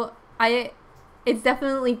 So it's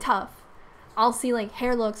definitely tough. I'll see like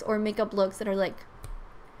hair looks or makeup looks that are like,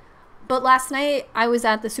 but last night I was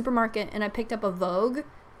at the supermarket and I picked up a Vogue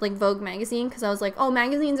magazine, because I was like, oh,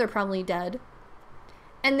 magazines are probably dead.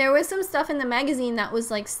 And there was some stuff in the magazine that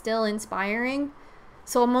was like still inspiring.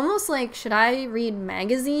 So I'm almost like, should I read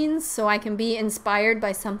magazines so I can be inspired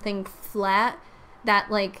by something flat that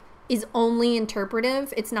like is only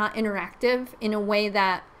interpretive? It's not interactive in a way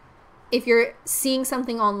that if you're seeing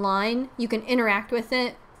something online, you can interact with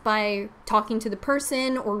it by talking to the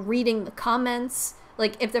person or reading the comments.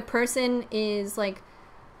 Like if the person is like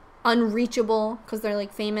unreachable because they're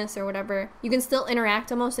like famous or whatever, you can still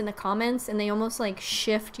interact almost in the comments, and they almost like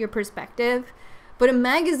shift your perspective. But a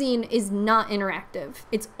magazine is not interactive.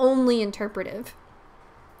 It's only interpretive.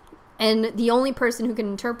 And the only person who can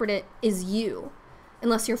interpret it is you,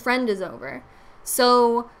 unless your friend is over.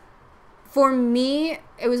 So for me,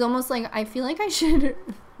 it was almost like, I feel like I should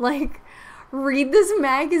like read this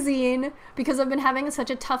magazine, because I've been having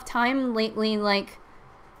such a tough time lately, like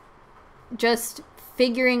just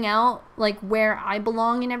figuring out like where I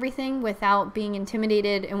belong and everything without being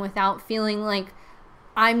intimidated and without feeling like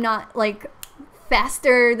I'm not like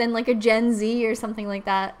faster than like a Gen Z or something like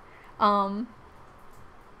that. But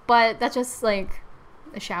that's just like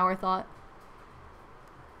a shower thought.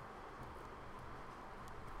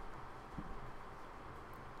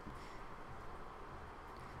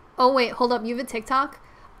 Oh wait, hold up, you have a TikTok?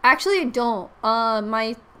 Actually, I don't.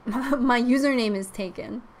 My username is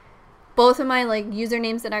taken. Both of my like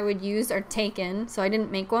usernames that I would use are taken, so I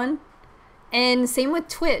didn't make one. And same with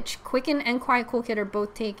Twitch. Qcknd and Qcknd are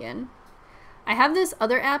both taken. I have this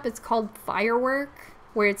other app, it's called Firework,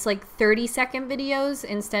 where it's like 30-second videos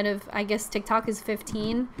instead of, I guess TikTok is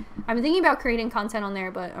 15. I'm thinking about creating content on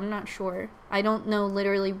there, but I'm not sure. I don't know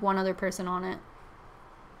literally one other person on it.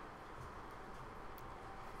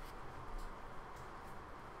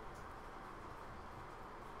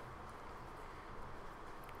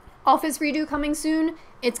 Office redo coming soon.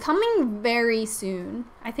 It's coming very soon.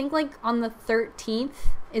 I think like on the 13th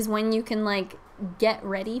is when you can like get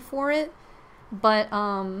ready for it. But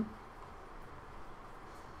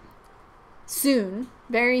soon,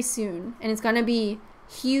 very soon. And it's gonna be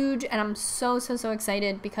huge, and I'm so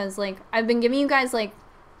excited, because like I've been giving you guys like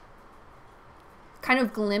kind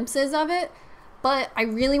of glimpses of it, but I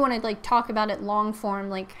really want to like talk about it long form,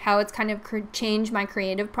 like how it's kind of changed my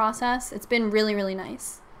creative process. It's been really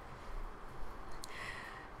nice.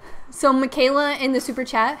 So Michaela in the super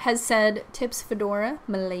chat has said, tips Fedora,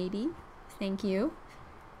 milady. Thank you.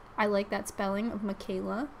 I like that spelling of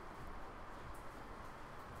Michaela.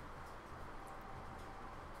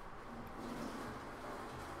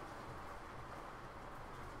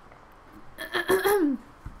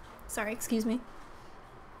 Sorry, excuse me.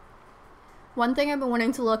 One thing I've been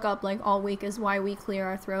wanting to look up like all week is why we clear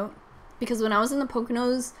our throat. Because when I was in the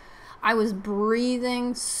Poconos, I was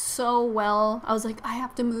breathing so well. I was like, I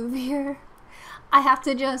have to move here. I have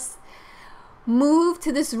to just move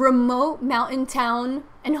to this remote mountain town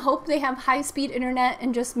and hope they have high-speed internet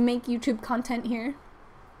and just make YouTube content here.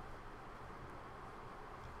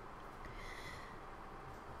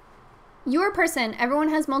 You're a person. Everyone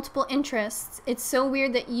has multiple interests. It's so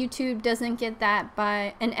weird that YouTube doesn't get that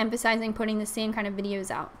by emphasizing putting the same kind of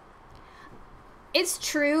videos out. It's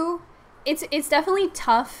true. It's definitely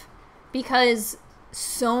tough, because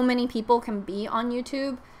so many people can be on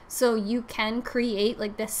YouTube, so you can create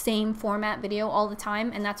like the same format video all the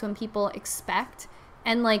time, and that's when people expect.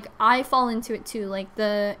 And like I fall into it too, like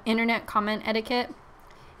the internet comment etiquette,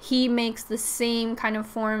 he makes the same kind of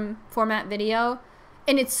format video.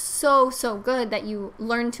 And it's so, so good that you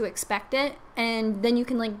learn to expect it, and then you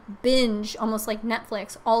can like binge, almost like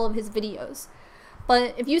Netflix, all of his videos.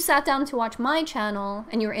 But if you sat down to watch my channel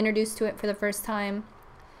and you were introduced to it for the first time,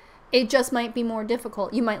 it just might be more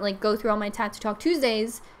difficult. You might like go through all my Tattoo Talk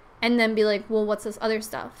Tuesdays and then be like, well, what's this other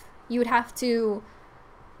stuff? You would have to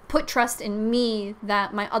put trust in me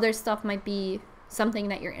that my other stuff might be something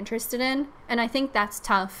that you're interested in. And I think that's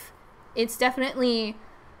tough. It's definitely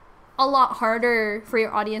a lot harder for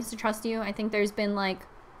your audience to trust you. I think there's been like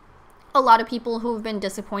a lot of people who have been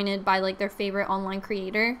disappointed by like their favorite online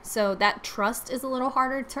creator. So that trust is a little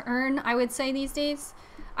harder to earn, I would say, these days.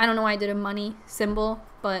 I don't know why I did a money symbol,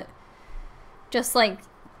 but just like,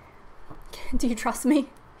 do you trust me?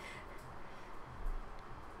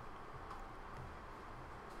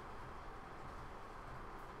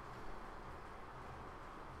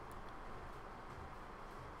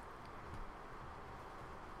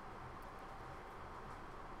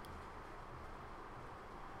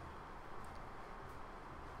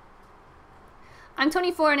 I'm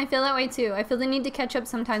 24 and I feel that way too. I feel the need to catch up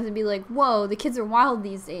sometimes and be like, whoa, the kids are wild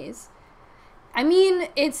these days. I mean,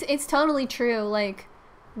 it's totally true. Like,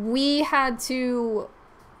 we had to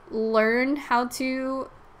learn how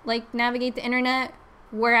to like navigate the internet,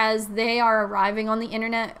 whereas they are arriving on the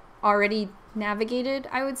internet already navigated,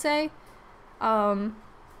 I would say.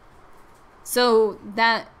 So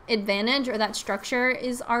that advantage or that structure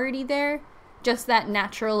is already there. Just that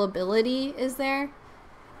natural ability is there.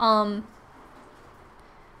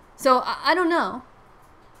 So I don't know.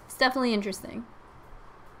 It's definitely interesting.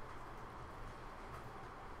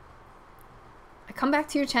 I come back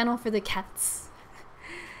to your channel for the cats.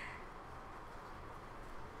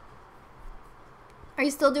 Are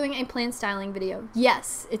you still doing a plant styling video?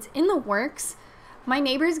 Yes, it's in the works. My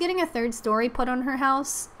neighbor's getting a third story put on her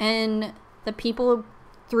house, and the people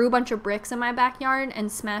threw a bunch of bricks in my backyard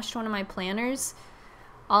and smashed one of my planters.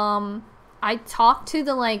 I talked to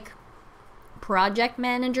the like project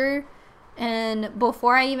manager, and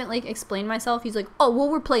before I even like explained myself, he's like, oh,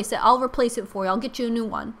 we'll replace it. I'll replace it for you. I'll get you a new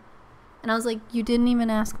one. And I was like, you didn't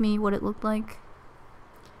even ask me what it looked like.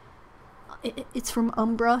 It's from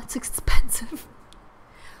Umbra. It's expensive.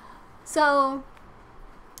 So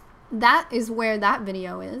that is where that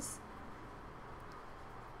video is.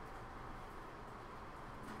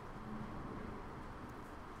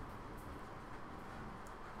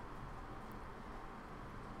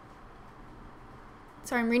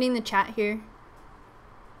 Sorry, I'm reading the chat here.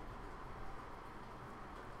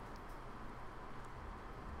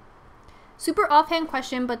 Super offhand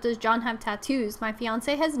question, but does John have tattoos? My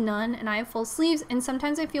fiance has none and I have full sleeves, and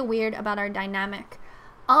sometimes I feel weird about our dynamic.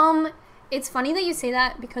 It's funny that you say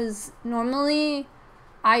that because normally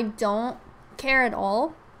I don't care at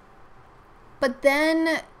all. But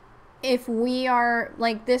then if we are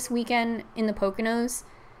like this weekend in the Poconos,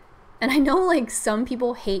 and I know like some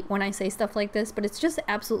people hate when I say stuff like this, but it's just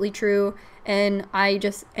absolutely true, and I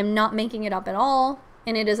just am not making it up at all,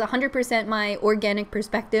 and it is 100% my organic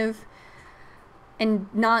perspective and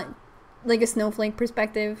not like a snowflake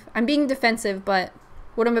perspective. I'm being defensive, but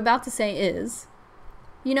what I'm about to say is,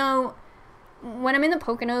 you know, when I'm in the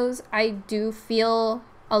Poconos, I do feel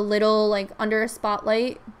a little like under a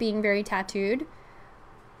spotlight being very tattooed.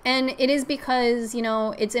 And it is because, you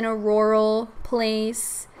know, it's in a rural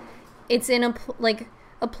place. It's in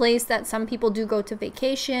a place that some people do go to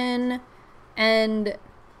vacation, and,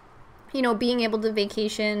 you know, being able to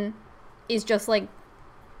vacation is just like,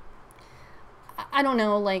 I don't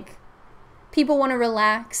know, like, people want to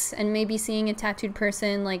relax, and maybe seeing a tattooed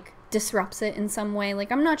person like disrupts it in some way.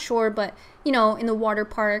 Like, I'm not sure, but, you know, in the water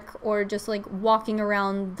park or just like walking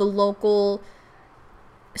around the local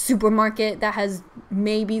supermarket that has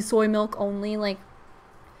maybe soy milk only, like,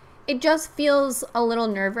 it just feels a little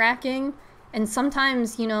nerve-wracking. And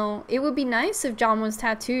sometimes, you know, it would be nice if John was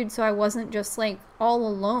tattooed so I wasn't just like all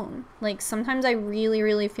alone. Like, sometimes I really,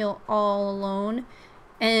 really feel all alone,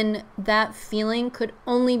 and that feeling could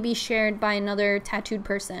only be shared by another tattooed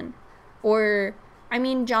person. Or, I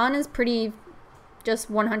mean, John is pretty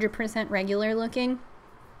just 100% regular looking,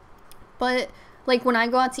 but like when I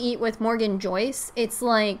go out to eat with Morgan Joyce, it's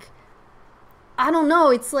like, I don't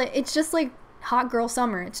know, it's like, it's just like hot girl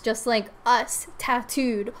summer. It's just like us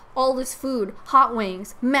tattooed, all this food, hot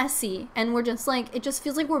wings, messy, and we're just like, it just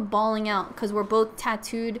feels like we're bawling out because we're both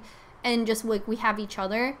tattooed and just like we have each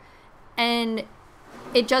other. And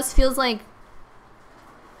it just feels like,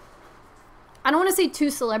 I don't want to say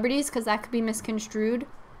two celebrities because that could be misconstrued,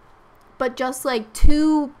 but just like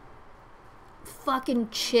two fucking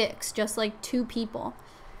chicks, just like two people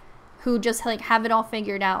who just like have it all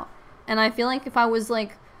figured out. And I feel like if I was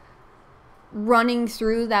like running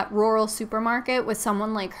through that rural supermarket with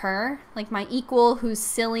someone like her, like my equal, who's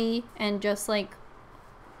silly and just like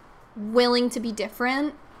willing to be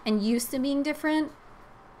different and used to being different,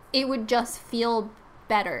 it would just feel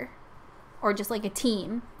better, or just like a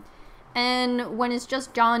team. And when it's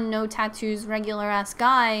just John, no tattoos, regular ass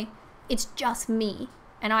guy, it's just me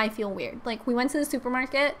and I feel weird. Like, we went to the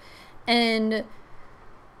supermarket and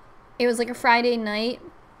it was like a Friday night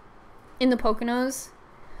in the Poconos.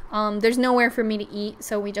 There's nowhere for me to eat,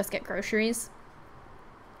 so we just get groceries.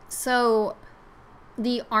 So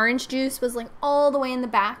the orange juice was like all the way in the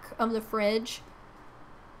back of the fridge,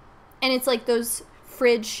 and it's like those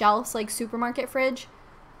fridge shelves, like supermarket fridge.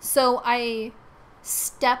 So I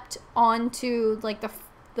stepped onto like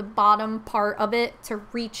the bottom part of it to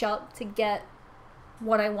reach up to get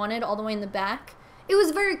what I wanted all the way in the back. It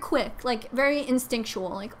was very quick, like very instinctual,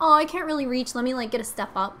 like, oh, I can't really reach, let me like get a step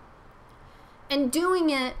up. And doing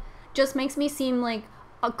it just makes me seem like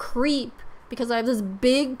a creep because I have this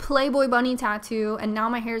big Playboy bunny tattoo and now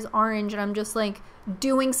my hair's orange and I'm just like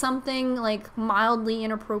doing something like mildly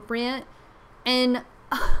inappropriate. And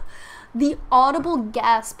the audible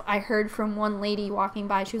gasp I heard from one lady walking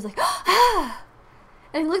by, she was like, ah!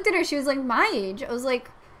 And I looked at her, she was like my age. I was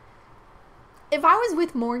like, if I was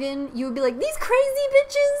with Morgan, you would be like, these crazy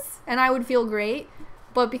bitches, and I would feel great.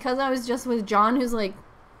 But because I was just with John, who's like,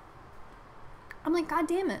 I'm like, God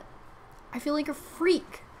damn it, I feel like a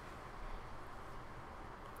freak.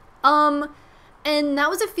 And that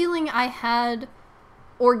was a feeling I had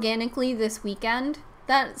organically this weekend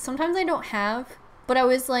that sometimes I don't have. But I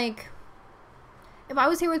was like, if I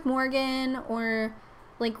was here with Morgan, or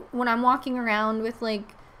like when I'm walking around with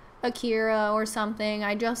like Akira or something,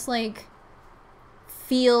 I just like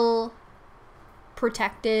feel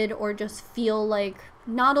protected or just feel like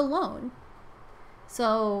not alone.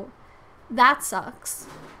 So that sucks.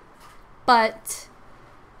 But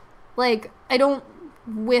like, I don't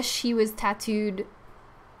wish he was tattooed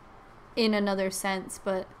in another sense,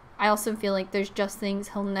 but I also feel like there's just things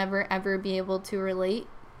he'll never ever be able to relate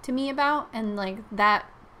to me about, and like that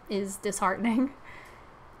is disheartening.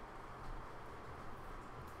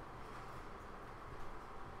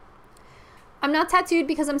 I'm not tattooed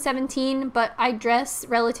because I'm 17, but I dress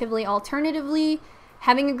relatively alternatively.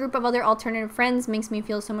 Having a group of other alternative friends makes me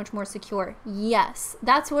feel so much more secure. Yes,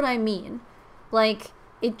 that's what I mean. Like,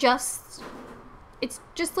 it's just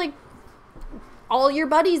like all your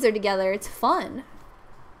buddies are together. It's fun.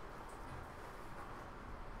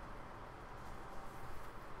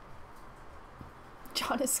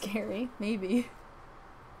 John is scary, maybe.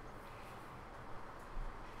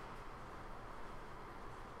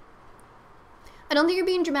 I don't think you're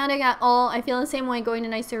being dramatic at all. I feel the same way going to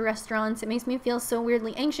nicer restaurants. It makes me feel so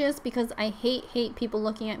weirdly anxious because I hate people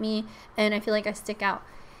looking at me and I feel like I stick out.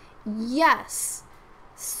 Yes.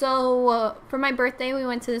 So for my birthday, we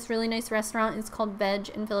went to this really nice restaurant. It's called Veg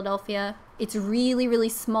in Philadelphia. It's really, really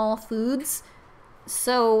small foods.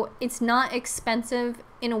 So it's not expensive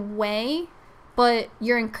in a way, but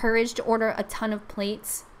you're encouraged to order a ton of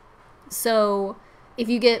plates. So if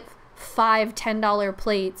you get 5 $10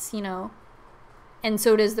 plates, you know, and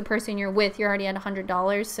so does the person you're with, you're already at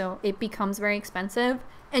 $100, so it becomes very expensive,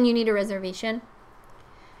 and you need a reservation.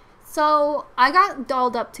 So I got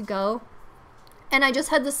dolled up to go, and I just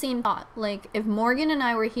had the same thought. Like, if Morgan and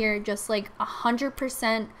I were here just like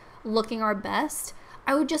 100% looking our best,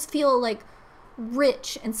 I would just feel like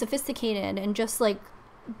rich and sophisticated and just like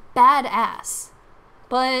badass.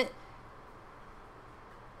 But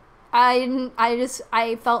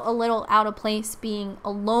I felt a little out of place being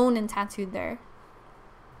alone and tattooed there.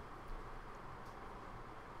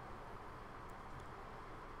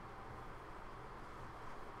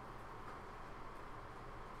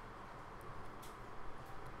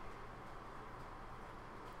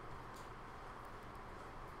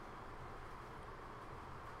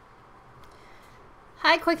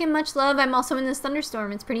 Hi, Qcknd, much love. I'm also in this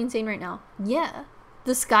thunderstorm. It's pretty insane right now. Yeah.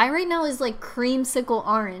 The sky right now is like creamsicle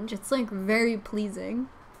orange. It's like very pleasing.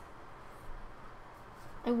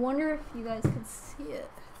 I wonder if you guys could see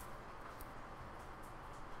it.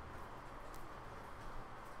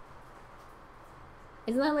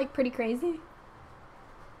 Isn't that like pretty crazy?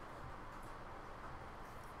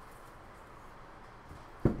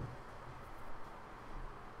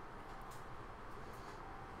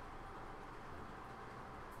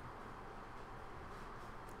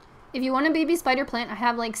 If you want a baby spider plant, I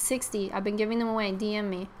have like 60. I've been giving them away. DM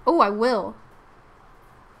me. Oh, I will.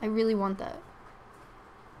 I really want that.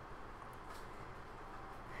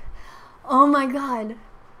 Oh my god.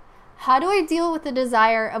 How do I deal with the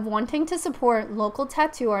desire of wanting to support local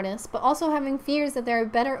tattoo artists, but also having fears that there are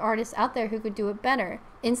better artists out there who could do it better?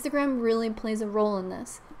 Instagram really plays a role in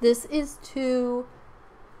this. This is too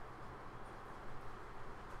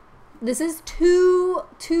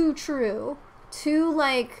true. To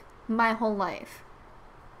like my whole life.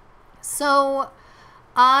 So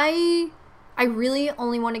I really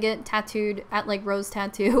only want to get tattooed at like Rose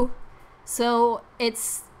Tattoo. So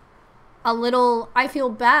it's a little, I feel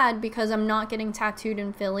bad because I'm not getting tattooed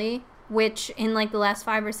in Philly, which in like the last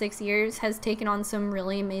 5 or 6 years has taken on some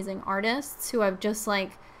really amazing artists who I've just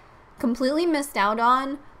like completely missed out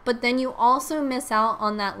on. But then you also miss out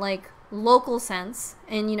on that like local sense.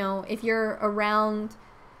 And you know, if you're around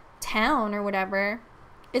town or whatever,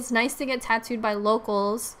 it's nice to get tattooed by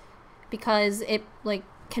locals because it like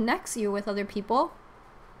connects you with other people.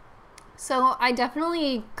 So I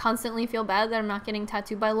definitely constantly feel bad that I'm not getting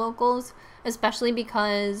tattooed by locals, especially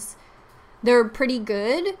because they're pretty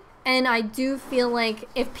good. And I do feel like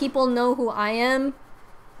if people know who I am,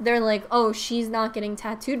 they're like, oh, she's not getting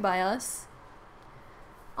tattooed by us.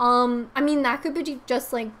 I mean, that could be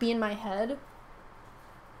just like be in my head.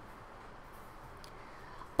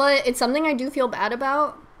 But it's something I do feel bad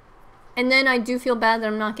about. And then I do feel bad that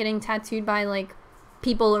I'm not getting tattooed by like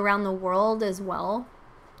people around the world as well.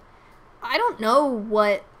 I don't know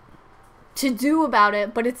what to do about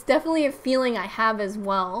it, but it's definitely a feeling I have as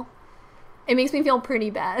well. It makes me feel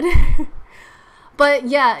pretty bad. But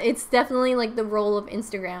yeah, it's definitely like the role of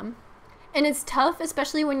Instagram. And it's tough,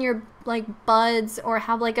 especially when you're like buds or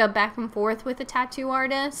have like a back and forth with a tattoo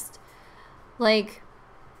artist. Like,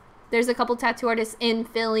 there's a couple tattoo artists in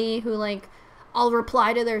Philly who like, I'll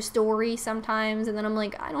reply to their story sometimes, and then I'm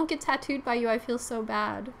like, I don't get tattooed by you, I feel so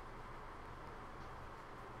bad.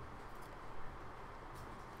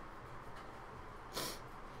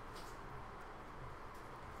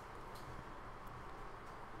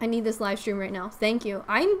 I need this live stream right now. Thank you.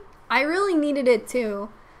 I really needed it too.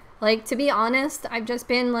 Like, to be honest, I've just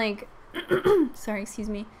been like, sorry, excuse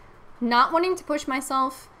me, not wanting to push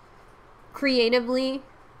myself creatively,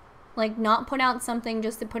 like not put out something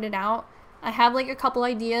just to put it out. I have like a couple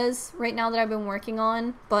ideas right now that I've been working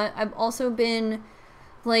on, but I've also been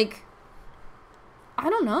like, I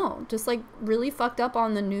don't know, just like really fucked up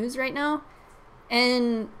on the news right now.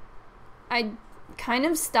 And I kind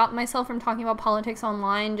of stopped myself from talking about politics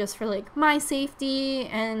online just for like my safety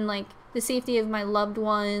and like the safety of my loved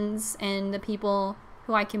ones and the people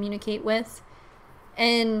who I communicate with.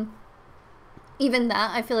 And even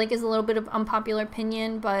that I feel like is a little bit of unpopular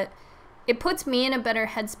opinion, but it puts me in a better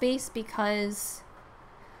headspace because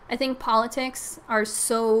I think politics are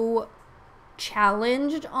so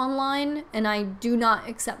challenged online and I do not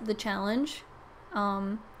accept the challenge.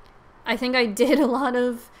 I think I did a lot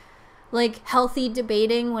of like healthy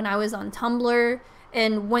debating when I was on Tumblr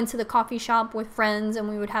and went to the coffee shop with friends and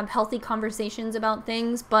we would have healthy conversations about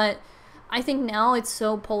things, but I think now it's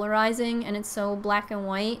so polarizing and it's so black and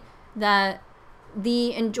white that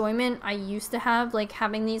the enjoyment I used to have, like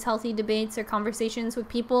having these healthy debates or conversations with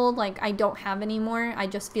people, like I don't have anymore. I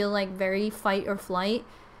just feel like very fight or flight,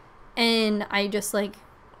 and I just like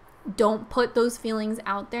don't put those feelings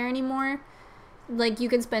out there anymore. Like, you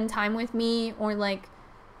can spend time with me or like,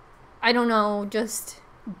 I don't know, just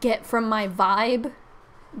get from my vibe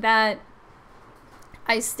that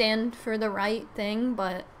I stand for the right thing,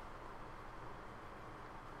 but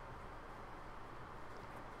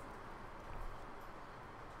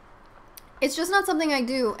it's just not something I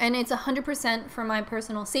do, and it's 100% for my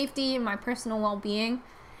personal safety and my personal well-being.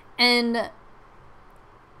 And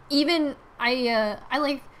even I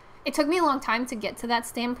like, it took me a long time to get to that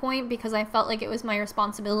standpoint because I felt like it was my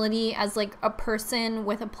responsibility as like a person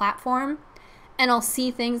with a platform. And I'll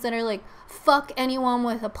see things that are like, fuck anyone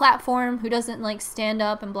with a platform who doesn't like stand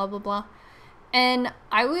up and blah blah blah. And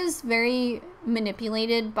I was very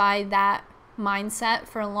manipulated by that mindset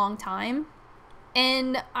for a long time.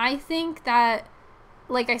 And I think that,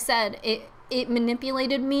 like I said, it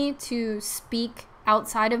manipulated me to speak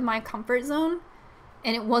outside of my comfort zone.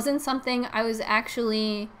 And it wasn't something I was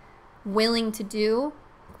actually willing to do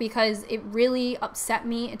because it really upset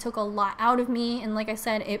me. It took a lot out of me. And like I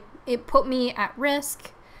said, it put me at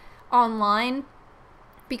risk online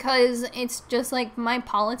because it's just like my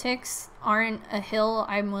politics aren't a hill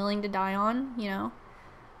I'm willing to die on, you know?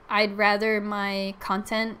 I'd rather my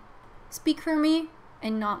content speak for me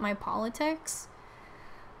and not my politics.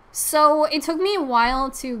 So it took me a while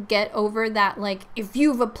to get over that, like, if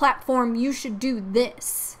you have a platform, you should do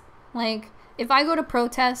this. Like, if I go to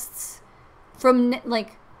protests from,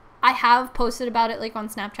 like, I have posted about it, like, on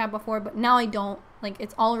Snapchat before, but now I don't. Like,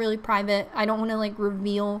 it's all really private. I don't want to, like,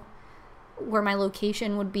 reveal where my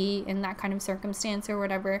location would be in that kind of circumstance or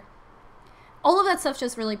whatever. All of that stuff's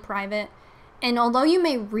just really private. And although you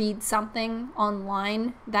may read something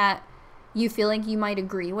online that you feel like you might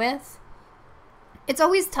agree with, it's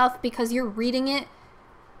always tough because you're reading it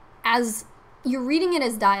as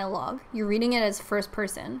dialogue. You're reading it as first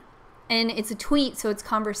person. And it's a tweet, so it's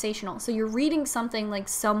conversational. So you're reading something like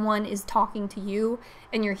someone is talking to you,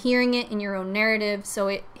 and you're hearing it in your own narrative, so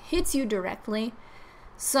it hits you directly.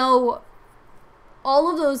 So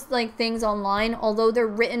all of those like things online, although they're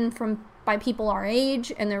written by people our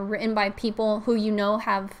age, and they're written by people who you know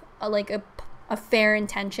have a fair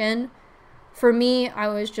intention, for me, I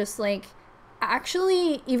was just like,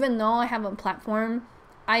 actually, even though I have a platform,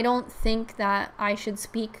 I don't think that I should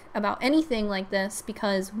speak about anything like this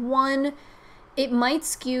because, one, it might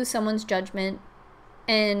skew someone's judgment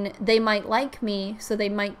and they might like me, so they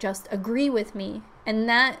might just agree with me. And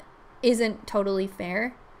that isn't totally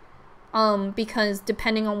fair because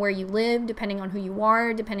depending on where you live, depending on who you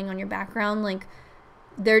are, depending on your background, like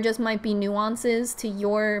there just might be nuances to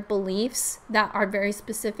your beliefs that are very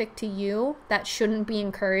specific to you that shouldn't be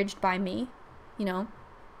encouraged by me, you know?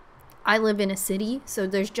 I live in a city, so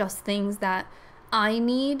there's just things that I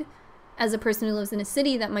need as a person who lives in a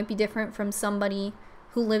city that might be different from somebody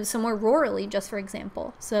who lives somewhere rurally, just for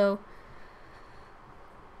example. So,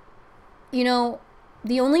 you know,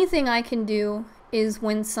 the only thing I can do is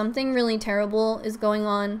when something really terrible is going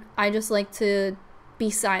on, I just like to be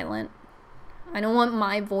silent. I don't want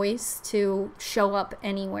my voice to show up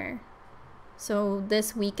anywhere. So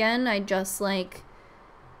this weekend, I just like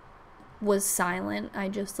was silent. I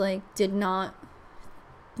just like did not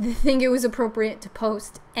think it was appropriate to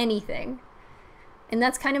post anything. And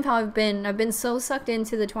that's kind of how I've been so sucked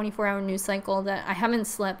into the 24-hour news cycle that I haven't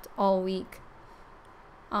slept all week.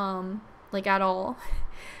 Like at all.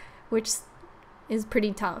 Which is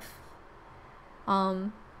pretty tough.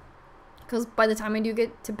 Because by the time I do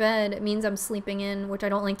get to bed, it means I'm sleeping in, which I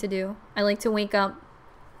don't like to do. I like to wake up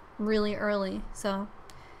really early. So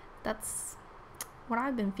that's what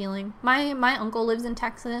I've been feeling. My uncle lives in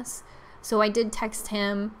Texas, so I did text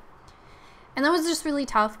him, and that was just really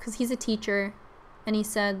tough because he's a teacher, and he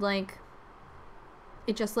said like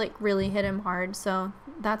it just like really hit him hard, so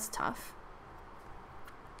that's tough.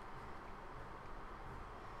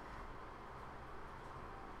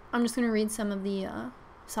 I'm just gonna read some of the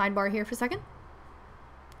sidebar here for a second.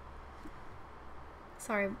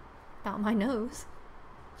 Sorry about my nose.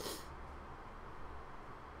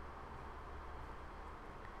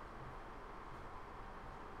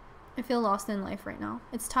 I feel lost in life right now.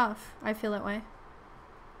 It's tough. I feel that way.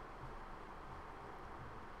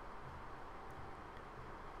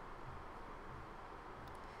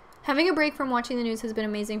 Having a break from watching the news has been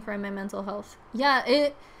amazing for my mental health. Yeah,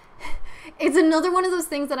 it's another one of those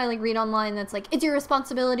things that I like read online that's like, it's your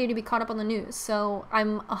responsibility to be caught up on the news. So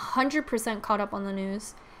I'm 100% caught up on the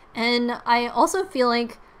news. And I also feel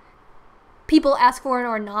like people ask for it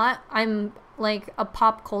or not, I'm like a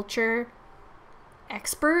pop culture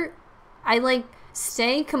expert. I like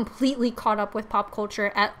stay completely caught up with pop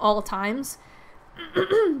culture at all times,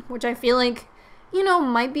 which I feel like, you know,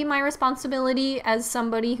 might be my responsibility as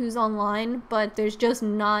somebody who's online, but there's just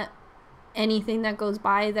not anything that goes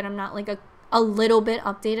by that I'm not like a little bit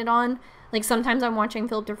updated on. Like sometimes I'm watching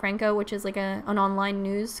Philip DeFranco, which is like an online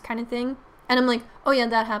news kind of thing, and I'm like, oh yeah,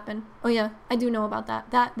 that happened. Oh yeah, I do know about that.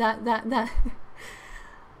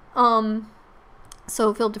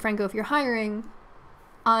 So Philip DeFranco, if you're hiring,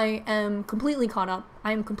 I am completely caught up.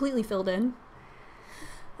 I am completely filled in.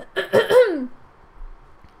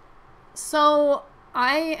 So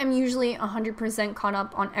I am usually 100% caught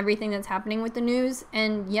up on everything that's happening with the news.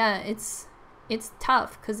 And yeah, it's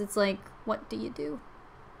tough because it's like, what do you do?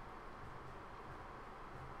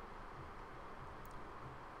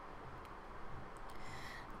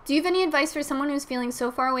 Do you have any advice for someone who's feeling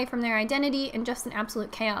so far away from their identity and just in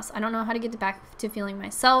absolute chaos? I don't know how to get back to feeling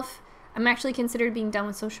myself. I'm actually considered being done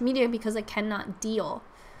with social media because I cannot deal.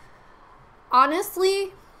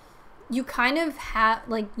 Honestly, you kind of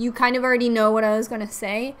already know what I was going to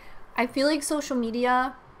say. I feel like social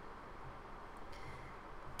media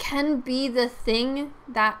can be the thing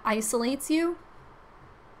that isolates you.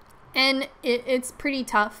 And it's pretty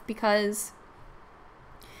tough because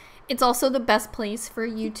it's also the best place for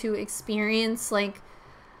you to experience like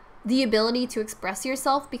the ability to express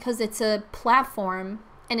yourself because it's a platform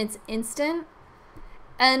and it's instant.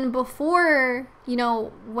 And before, you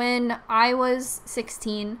know, when I was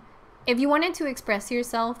 16, if you wanted to express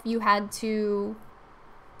yourself, you had to,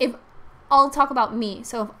 I'll talk about me.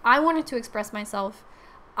 So if I wanted to express myself,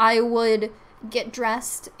 I would get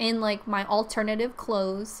dressed in like my alternative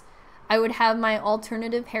clothes. I would have my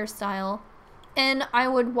alternative hairstyle, and I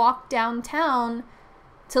would walk downtown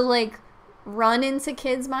to like run into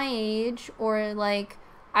kids my age, or like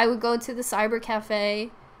I would go to the cyber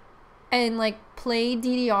cafe and like play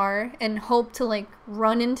DDR and hope to like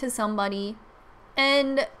run into somebody.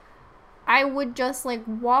 And I would just like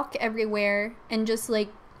walk everywhere and just like,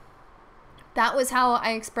 that was how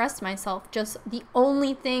I expressed myself. Just the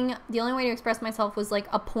only way to express myself was like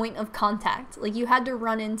a point of contact. Like you had to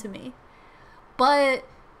run into me. But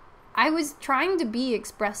I was trying to be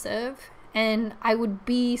expressive, and I would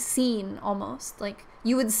be seen almost. Like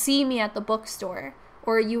you would see me at the bookstore,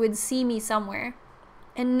 or you would see me somewhere.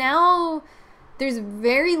 And now there's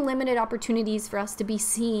very limited opportunities for us to be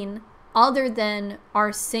seen other than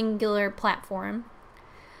our singular platform.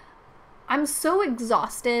 I'm so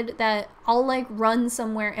exhausted that I'll like run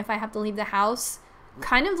somewhere if I have to leave the house,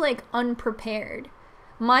 kind of like unprepared.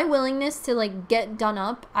 My willingness to like get done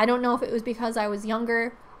up, I don't know if it was because I was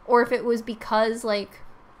younger or if it was because like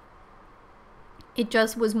it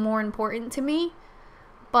just was more important to me.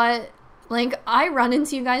 But like I run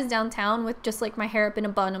into you guys downtown with just like my hair up in a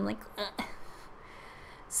bun. I'm like, ugh.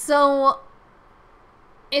 So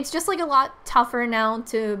it's just like a lot tougher now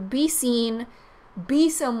to be seen, be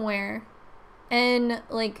somewhere, and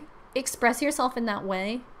like express yourself in that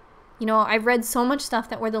way. You know, I've read so much stuff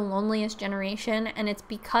that we're the loneliest generation, and it's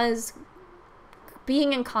because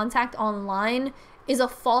being in contact online is a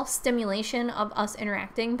false stimulation of us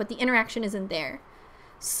interacting, but the interaction isn't there.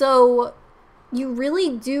 So you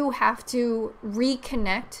really do have to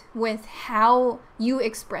reconnect with how you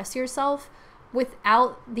express yourself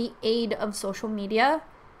without the aid of social media,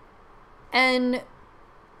 and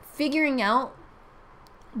figuring out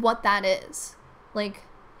what that is, like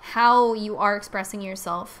how you are expressing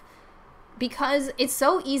yourself, because it's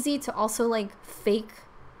so easy to also like fake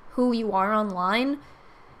who you are online,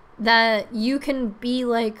 that you can be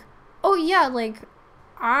like, oh yeah, like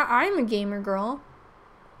I'm a gamer girl,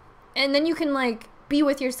 and then you can like be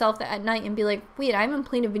with yourself at night and be like, wait, I haven't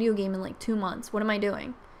played a video game in like 2 months, what am I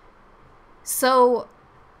doing? So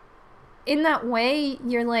in that way,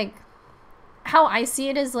 you're like, how I see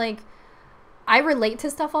it is like, I relate to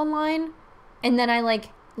stuff online, and then I like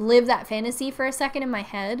live that fantasy for a second in my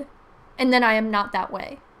head, and then I am not that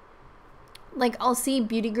way. Like I'll see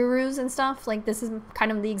beauty gurus and stuff, like this is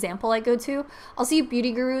kind of the example I go to. I'll see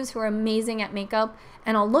beauty gurus who are amazing at makeup,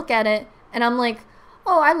 and I'll look at it and I'm like,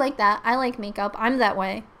 oh, I like that, I like makeup, I'm that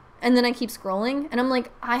way. And then I keep scrolling and I'm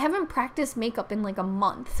like, I haven't practiced makeup in like a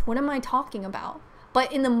month, what am I talking about?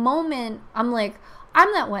 But in the moment I'm like,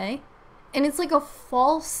 I'm that way. And it's like a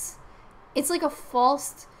false,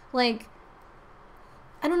 like,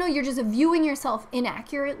 I don't know, you're just viewing yourself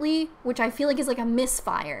inaccurately, which I feel like is like a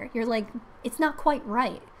misfire. You're like, it's not quite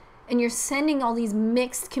right. And you're sending all these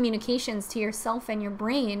mixed communications to yourself and your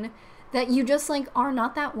brain that you just like are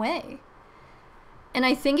not that way. And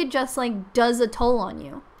I think it just like does a toll on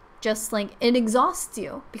you. Just like it exhausts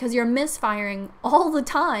you because you're misfiring all the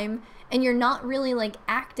time and you're not really like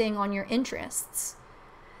acting on your interests.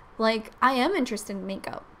 Like I am interested in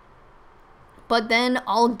makeup, but then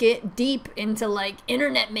I'll get deep into like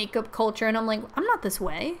internet makeup culture and I'm like, I'm not this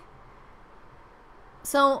way.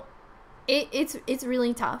 So it's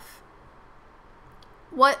really tough.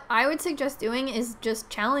 What I would suggest doing is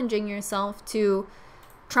just challenging yourself to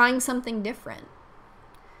trying something different.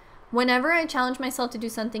 Whenever I challenge myself to do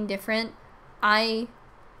something different, I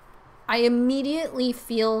immediately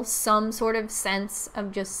feel some sort of sense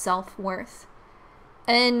of just self-worth.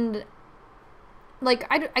 And like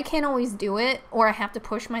I can't always do it, or I have to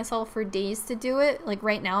push myself for days to do it. Like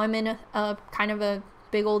right now I'm in a kind of a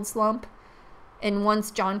big old slump, and once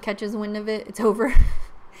John catches wind of it, it's over.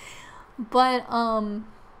 But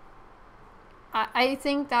I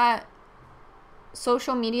think that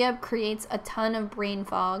social media creates a ton of brain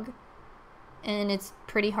fog, and it's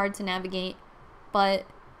pretty hard to navigate, but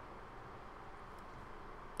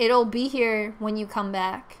it'll be here when you come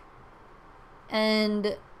back.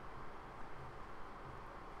 And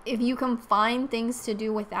if you can find things to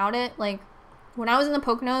do without it, like when I was in the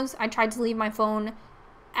Poconos, I tried to leave my phone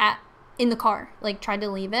in the car, like tried to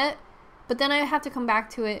leave it, but then I have to come back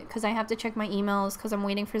to it because I have to check my emails because I'm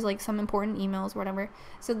waiting for like some important emails or whatever.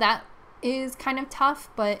 So that is kind of tough,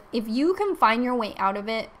 but if you can find your way out of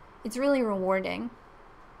it, it's really rewarding.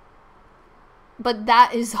 But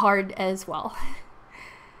that is hard as well.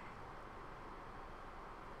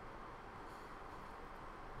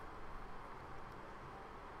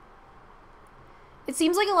 It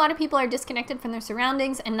seems like a lot of people are disconnected from their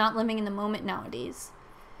surroundings and not living in the moment nowadays.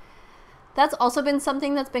 That's also been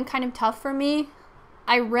something that's been kind of tough for me.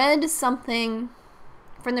 I read something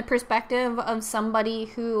from the perspective of somebody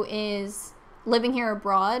who is living here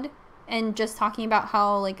abroad and just talking about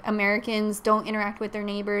how, like, Americans don't interact with their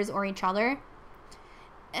neighbors or each other.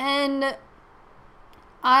 And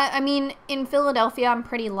I mean, in Philadelphia, I'm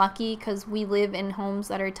pretty lucky because we live in homes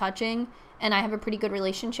that are touching, and I have a pretty good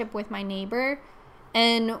relationship with my neighbor.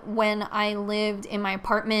 And when I lived in my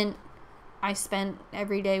apartment, I spent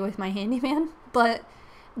every day with my handyman. But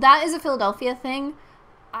that is a Philadelphia thing.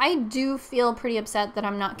 I do feel pretty upset that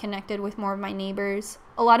I'm not connected with more of my neighbors.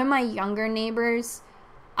 A lot of my younger neighbors,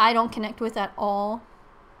 I don't connect with at all.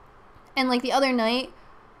 And, like, the other night,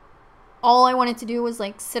 all I wanted to do was,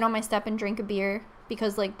 like, sit on my step and drink a beer.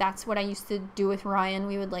 Because, like, that's what I used to do with Ryan.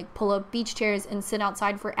 We would, like, pull up beach chairs and sit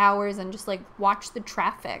outside for hours and just, like, watch the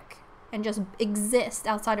traffic and just exist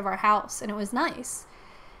outside of our house. And it was nice.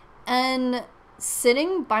 And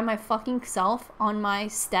sitting by my fucking self on my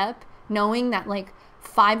step, knowing that, like,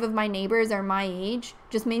 5 of my neighbors are my age,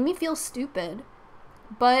 just made me feel stupid.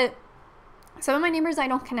 But some of my neighbors I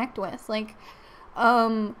don't connect with. Like,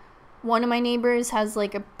 one of my neighbors has,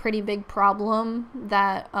 like, a pretty big problem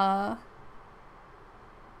that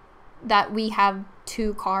we have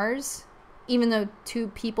 2 cars, even though 2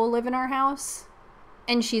 people live in our house,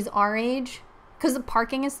 and she's our age, because the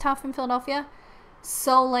parking is tough in Philadelphia.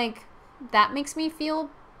 So, like, that makes me feel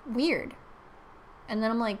weird. And then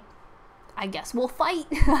I'm like, I guess we'll fight.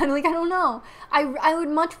 Like, I don't know. I would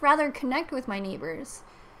much rather connect with my neighbors.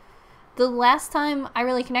 The last time I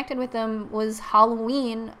really connected with them was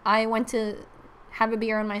Halloween. I went to have a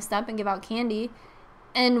beer on my step and give out candy,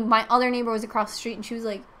 and my other neighbor was across the street, and she was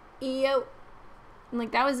like, yo. And,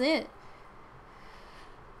 like, that was it.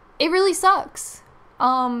 It really sucks.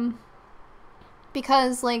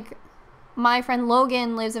 Because, like, my friend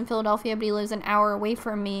Logan lives in Philadelphia, but he lives an hour away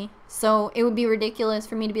from me. So it would be ridiculous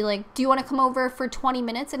for me to be like, do you want to come over for 20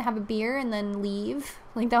 minutes and have a beer and then leave?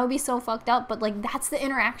 Like, that would be so fucked up. But, like, that's the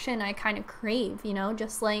interaction I kind of crave, you know?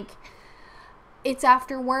 Just, like, it's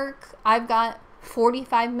after work. I've got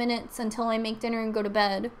 45 minutes until I make dinner and go to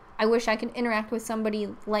bed. I wish I could interact with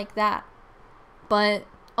somebody like that. But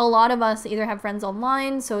a lot of us either have friends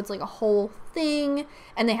online, so it's like a whole thing,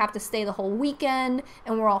 and they have to stay the whole weekend,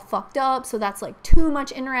 and we're all fucked up, so that's like too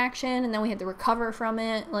much interaction, and then we have to recover from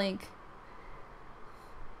it. Like,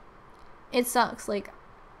 it sucks. Like,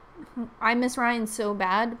 I miss Ryan so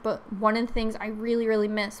bad, but one of the things I really, really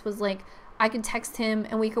miss was, like, I could text him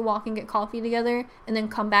and we could walk and get coffee together and then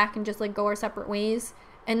come back and just, like, go our separate ways.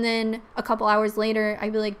 And then a couple hours later,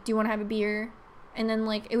 I'd be like, do you want to have a beer? And then,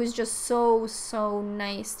 like, it was just so, so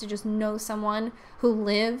nice to just know someone who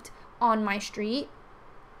lived on my street.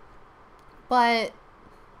 But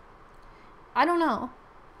I don't know.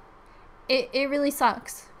 It really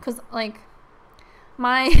sucks. Because, like,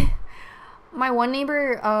 my one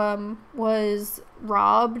neighbor was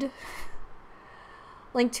robbed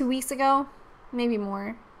like 2 weeks ago. Maybe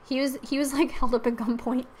more. He was like held up at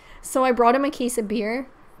gunpoint. So I brought him a case of beer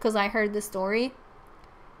because I heard the story.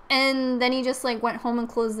 And then he just, like, went home and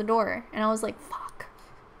closed the door. And I was like, fuck.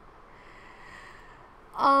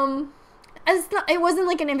 It wasn't,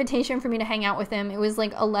 like, an invitation for me to hang out with him. It was,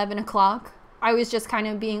 like, 11 o'clock. I was just kind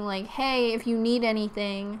of being like, hey, if you need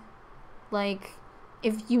anything, like,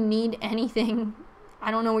 if you need anything,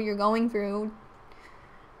 I don't know what you're going through.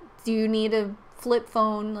 Do you need a flip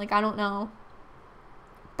phone? Like, I don't know.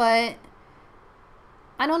 But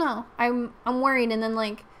I don't know. I'm worried. And then,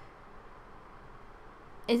 like,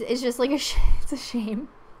 it's just like it's a shame.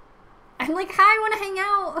 I'm like, hi, I want to hang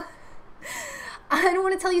out. I don't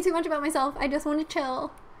want to tell you too much about myself. I just want to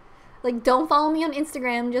chill. Like, don't follow me on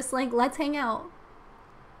Instagram. Just, like, let's hang out.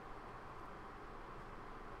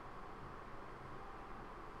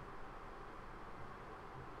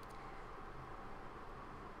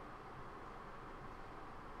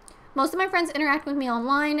 Most of my friends interact with me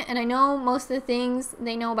online, and I know most of the things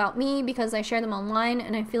they know about me because I share them online,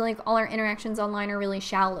 and I feel like all our interactions online are really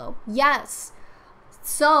shallow. Yes.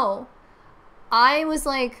 So, I was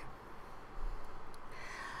like,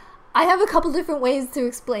 I have a couple different ways to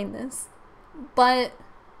explain this, but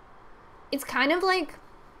it's kind of like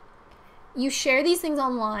you share these things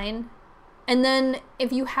online, and then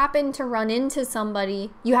if you happen to run into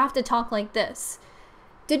somebody, you have to talk like this.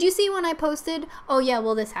 Did you see when I posted, oh yeah,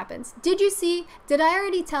 well, this happens. Did you see? Did I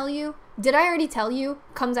already tell you? Did I already tell you?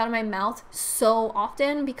 Comes out of my mouth so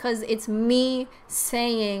often because it's me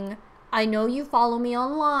saying, I know you follow me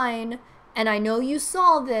online and I know you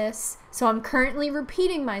saw this, so I'm currently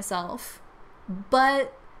repeating myself,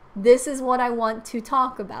 but this is what I want to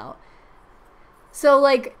talk about. So,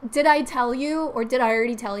 like, did I tell you or did I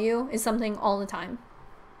already tell you is something all the time.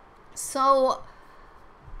 So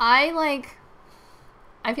I, like,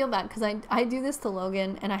 I feel bad because I do this to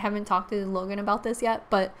Logan, and I haven't talked to Logan about this yet,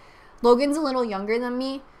 but Logan's a little younger than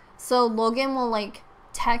me, so Logan will like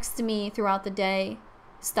text me throughout the day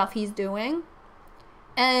stuff he's doing,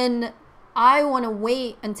 and I want to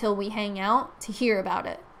wait until we hang out to hear about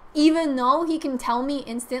it. Even though he can tell me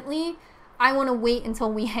instantly, I want to wait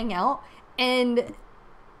until we hang out. And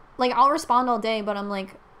like, I'll respond all day, but I'm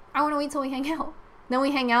like, I want to wait till we hang out. Then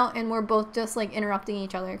we hang out and we're both just like interrupting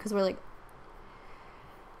each other because we're like,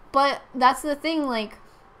 but that's the thing, like,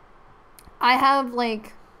 I have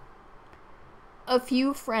like a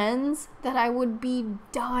few friends that I would be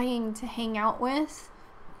dying to hang out with,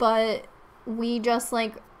 but we just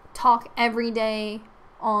like talk every day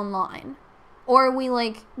online, or we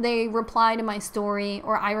like, they reply to my story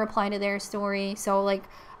or I reply to their story. So like,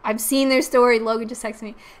 I've seen their story. Logan just texted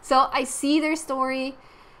me, so I see their story,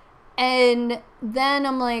 and then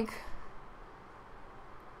I'm like,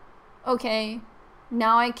 okay,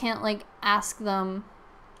 now I can't like ask them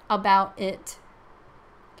about it.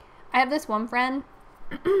 I have this one friend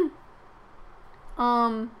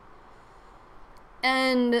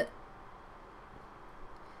and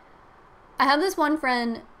I have this one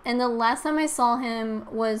friend, and the last time I saw him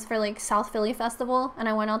was for like South Philly Festival, and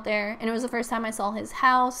I went out there, and it was the first time I saw his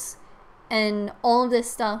house and all of this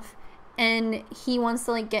stuff, and he wants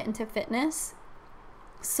to like get into fitness.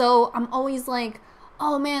 So I'm always like,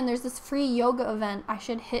 oh man, there's this free yoga event, I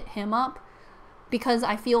should hit him up, because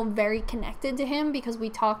I feel very connected to him because we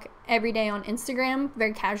talk every day on Instagram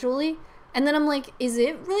very casually. And then I'm like, is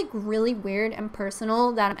it like really weird and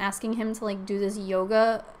personal that I'm asking him to like do this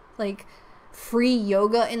yoga, like free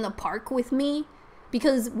yoga in the park with me?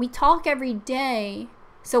 Because we talk every day,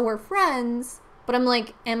 so we're friends, but I'm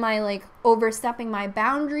like, am I like overstepping my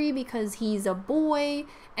boundary because he's a boy?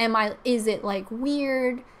 Is it like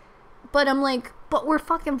weird? But I'm like, but we're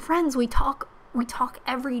fucking friends. We talk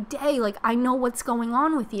every day. Like, I know what's going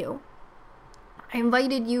on with you. I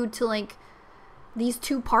invited you to like these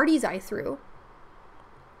 2 parties I threw.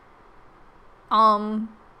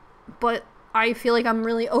 But I feel like I'm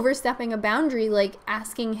really overstepping a boundary, like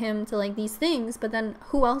asking him to like these things, but then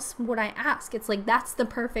who else would I ask? It's like, that's the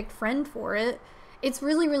perfect friend for it. It's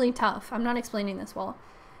really, really tough. I'm not explaining this well.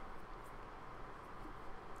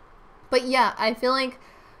 But yeah, I feel like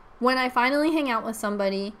when I finally hang out with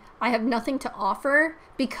somebody, I have nothing to offer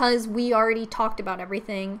because we already talked about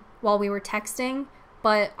everything while we were texting,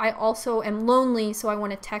 but I also am lonely, so I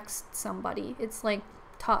want to text somebody. It's like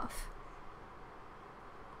tough.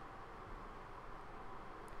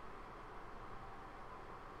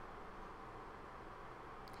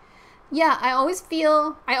 Yeah, I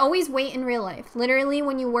always wait in real life. Literally,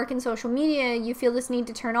 when you work in social media, you feel this need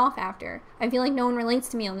to turn off after. I feel like no one relates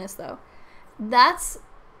to me on this, though. That's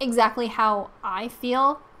exactly how I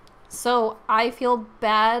feel. So I feel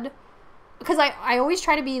bad because I always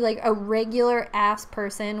try to be like a regular ass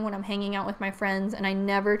person when I'm hanging out with my friends, and I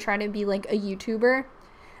never try to be like a YouTuber.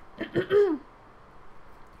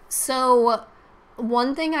 So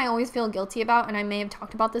one thing I always feel guilty about, and I may have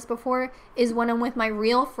talked about this before, is when I'm with my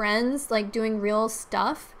real friends, like doing real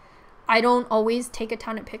stuff, I don't always take a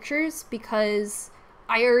ton of pictures because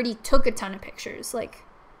I already took a ton of pictures, like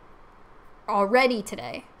already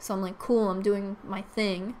today. So I'm like, cool, I'm doing my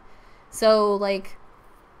thing. So like,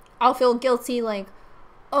 I'll feel guilty like,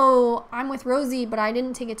 oh, I'm with Rosie, but I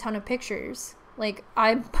didn't take a ton of pictures. Like,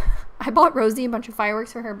 I bought Rosie a bunch of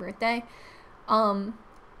fireworks for her birthday.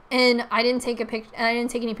 And I didn't take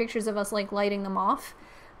any pictures of us like lighting them off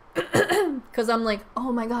because I'm like,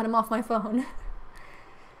 oh my god, I'm off my phone.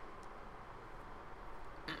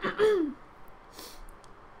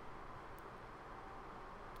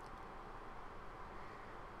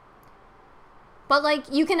 But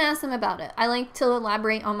like, you can ask them about it. I like to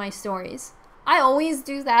elaborate on my stories. I always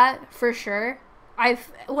do that for sure.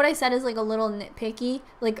 What I said is like a little nitpicky.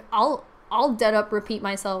 Like, I'll dead up repeat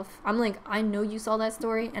myself. I'm like, I know you saw that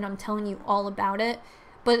story and I'm telling you all about it.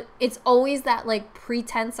 But it's always that like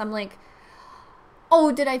pretense. I'm like,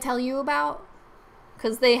 oh, did I tell you about?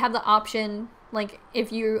 Because they have the option, like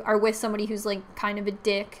if you are with somebody who's like kind of a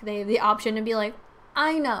dick, they have the option to be like,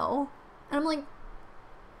 I know. And I'm like,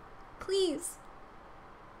 please.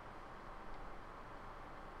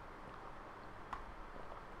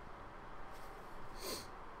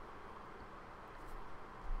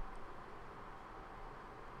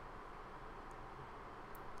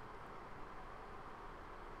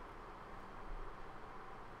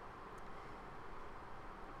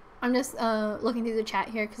 I'm just looking through the chat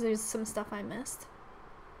here because there's some stuff I missed.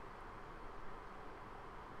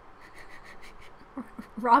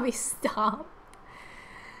 Robbie, stop.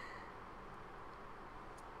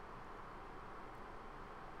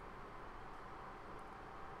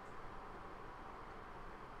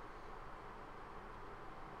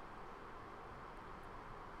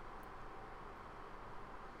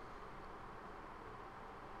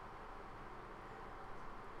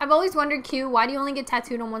 I've always wondered, Q, why do you only get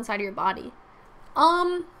tattooed on one side of your body?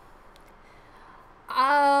 I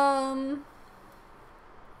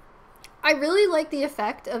really like the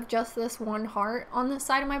effect of just this one heart on this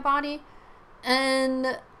side of my body,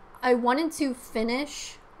 and I wanted to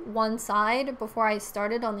finish one side before I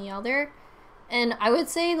started on the other, and I would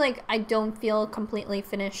say, like, I don't feel completely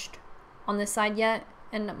finished on this side yet,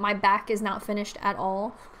 and my back is not finished at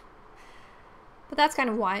all. But that's kind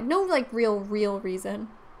of why. No, like, real reason.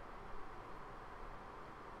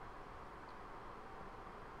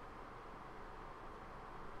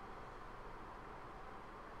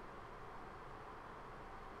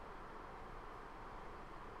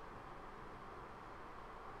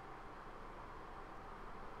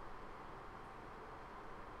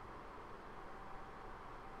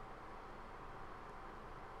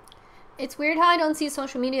 It's weird how I don't see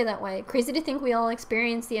social media that way. Crazy to think we all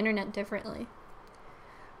experience the internet differently.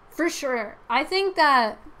 For sure. I think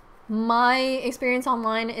that my experience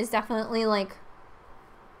online is definitely, like,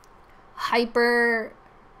 hyper,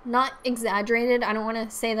 not exaggerated. I don't want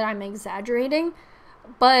to say that I'm exaggerating,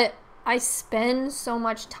 but I spend so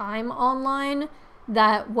much time online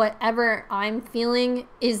that whatever I'm feeling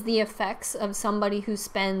is the effects of somebody who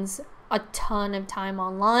spends a ton of time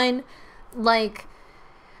online. Like,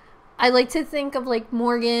 I like to think of, like,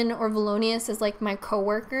 Morgan or Valonius as, like, my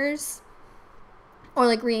coworkers, or,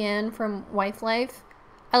 like, Rianne from Wife Life.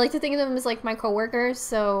 I like to think of them as, like, my coworkers,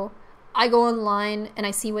 so I go online and I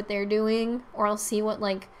see what they're doing, or I'll see what,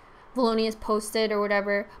 like, Valonius posted or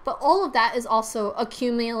whatever, but all of that is also a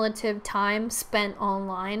cumulative time spent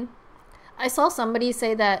online. I saw somebody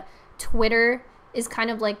say that Twitter is kind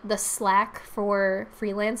of like the Slack for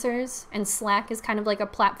freelancers, and Slack is kind of like a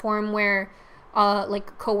platform where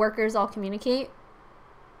like coworkers all communicate.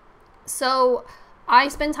 So I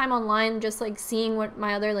spend time online just like seeing what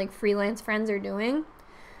my other like freelance friends are doing.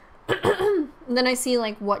 Then I see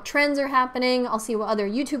like what trends are happening. I'll see what other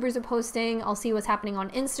YouTubers are posting. I'll see what's happening on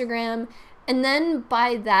Instagram. And then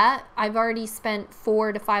by that, I've already spent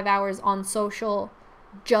 4 to 5 hours on social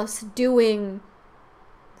just doing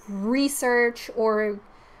research or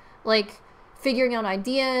like figuring out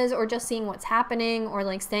ideas or just seeing what's happening or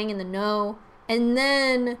like staying in the know. And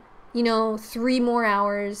then, you know, 3 more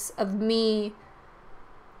hours of me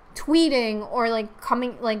tweeting or like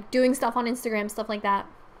coming, like doing stuff on Instagram, stuff like that.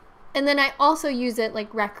 And then I also use it like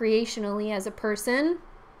recreationally as a person.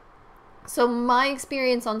 So my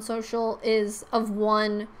experience on social is of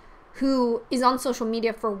one who is on social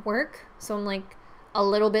media for work. So I'm like a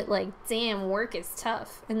little bit like, damn, work is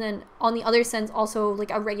tough. And then on the other sense, also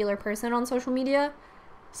like a regular person on social media.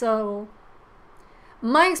 So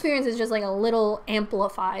my experience is just like a little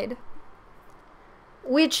amplified,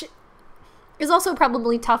 which is also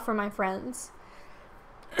probably tough for my friends.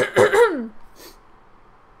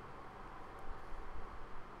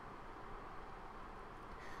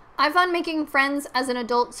 I found making friends as an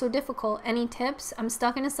adult so difficult. Any tips? I'm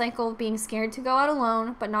stuck in a cycle of being scared to go out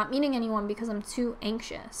alone, but not meeting anyone because I'm too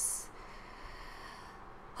anxious.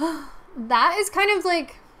 That is kind of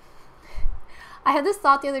like, I had this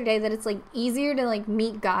thought the other day that it's like easier to like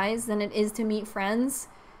meet guys than it is to meet friends.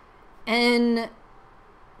 And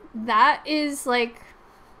that is like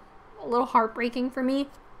a little heartbreaking for me,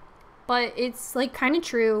 but it's like kind of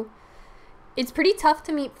true. It's pretty tough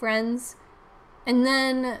to meet friends. And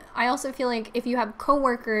then I also feel like if you have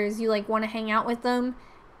coworkers, you like want to hang out with them,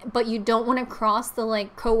 but you don't want to cross the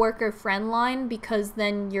like coworker friend line because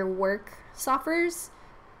then your work suffers.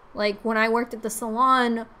 Like when I worked at the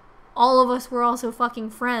salon, all of us were also fucking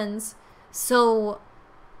friends. So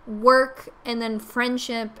work and then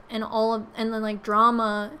friendship and and then like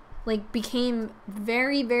drama like became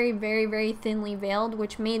very, very, very, very thinly veiled,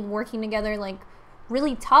 which made working together like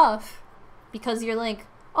really tough because you're like,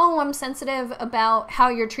 oh, I'm sensitive about how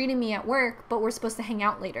you're treating me at work, but we're supposed to hang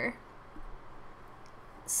out later.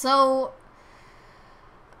 So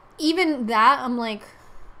even that, I'm like,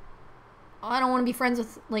 I don't want to be friends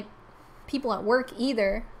with like people at work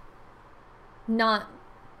either. Not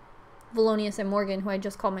Valonius and Morgan, who I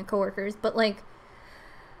just called my coworkers, but like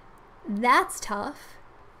that's tough.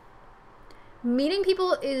 Meeting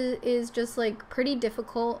people is just like pretty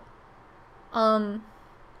difficult.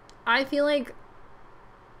 I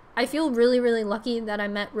feel really, really lucky that I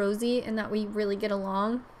met Rosie and that we really get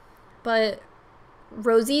along. But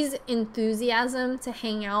Rosie's enthusiasm to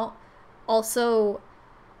hang out also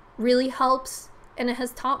really helps, and it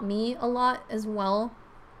has taught me a lot as well.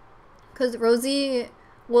 Because Rosie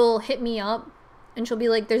will hit me up and she'll be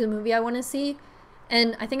like, there's a movie I want to see.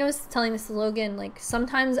 And I think I was telling this to Logan, like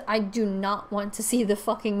sometimes I do not want to see the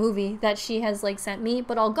fucking movie that she has like sent me,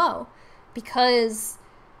 but I'll go because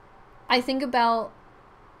I think about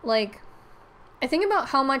like I think about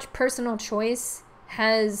how much personal choice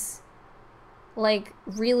has like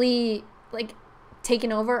really like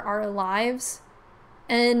taken over our lives,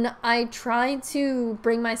 and I try to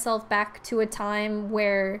bring myself back to a time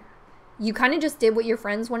where you kind of just did what your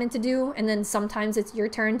friends wanted to do, and then sometimes it's your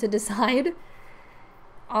turn to decide.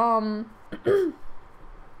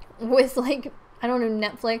 With like, I don't know,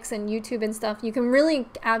 Netflix and YouTube and stuff, you can really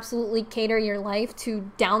absolutely cater your life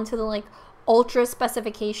to down to the like ultra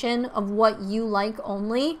specification of what you like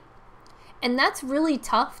only. And that's really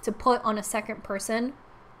tough to put on a second person.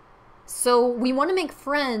 So we want to make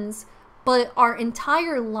friends, but our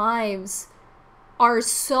entire lives are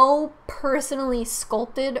so personally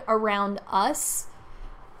sculpted around us.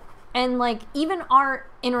 And like even our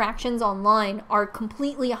interactions online are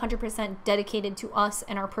completely 100% dedicated to us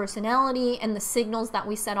and our personality and the signals that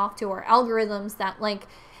we set off to our algorithms that like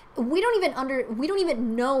we don't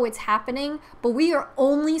even know it's happening, but we are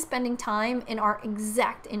only spending time in our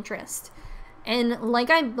exact interest. And like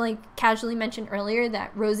I like casually mentioned earlier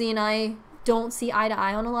that Rosie and I don't see eye to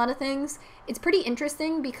eye on a lot of things. It's pretty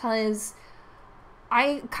interesting because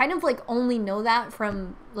I kind of like only know that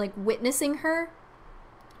from like witnessing her.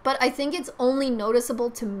 But I think it's only noticeable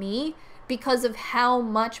to me because of how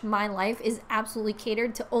much my life is absolutely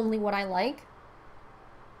catered to only what I like.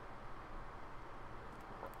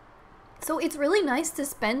 So it's really nice to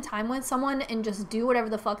spend time with someone and just do whatever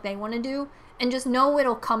the fuck they want to do, and just know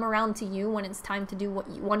it'll come around to you when it's time to do what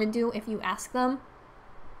you want to do if you ask them.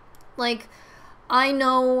 Like, I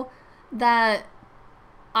know that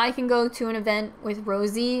I can go to an event with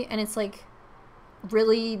Rosie and it's like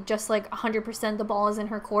really just like 100% the ball is in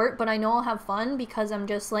her court, but I know I'll have fun because I'm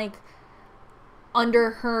just like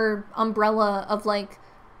under her umbrella of like,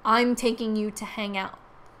 I'm taking you to hang out.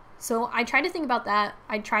 So I try to think about that.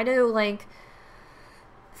 I try to like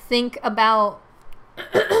think about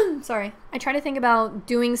I try to think about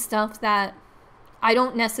doing stuff that I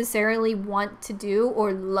don't necessarily want to do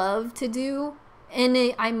or love to do, and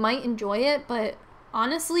I might enjoy it, but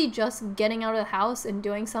honestly just getting out of the house and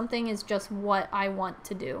doing something is just what I want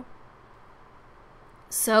to do.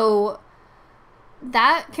 So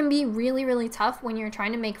that can be really, really tough when you're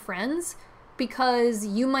trying to make friends, because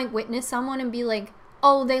you might witness someone and be like,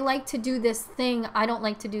 oh, they like to do this thing, I don't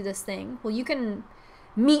like to do this thing. Well, you can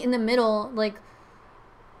meet in the middle. Like,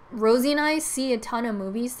 Rosie and I see a ton of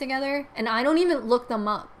movies together, and I don't even look them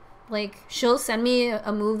up. Like, she'll send me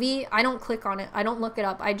a movie, I don't click on it, I don't look it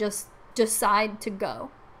up, I just decide to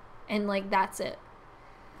go, and like that's it.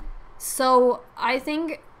 So I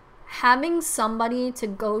think having somebody to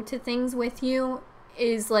go to things with you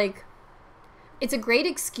is like, it's a great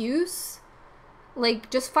excuse.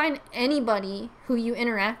 Like, just find anybody who you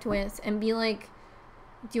interact with and be like,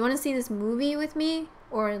 do you want to see this movie with me?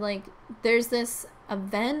 Or like, there's this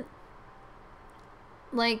event,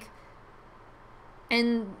 like,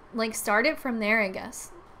 and like start it from there, I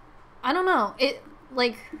guess. I don't know. It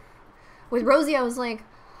like with Rosie, I was like,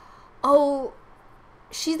 oh,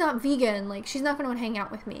 she's not vegan, like she's not gonna hang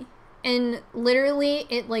out with me. And literally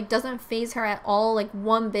it like doesn't faze her at all, like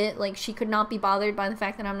one bit. Like, she could not be bothered by the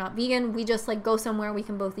fact that I'm not vegan. We just like go somewhere we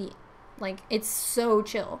can both eat. Like, it's so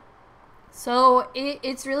chill. So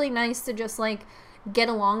it's really nice to just like get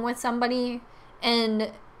along with somebody,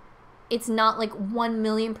 and it's not like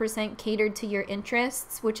 1,000,000% catered to your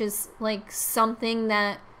interests, which is like something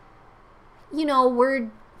that, you know, we're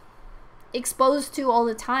exposed to all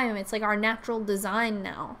the time. It's like our natural design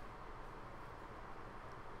now.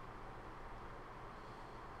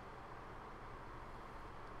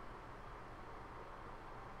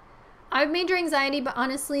 I have major anxiety, but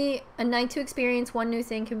honestly, a night to experience one new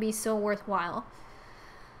thing can be so worthwhile.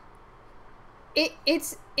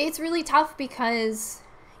 It's really tough because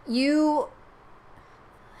you,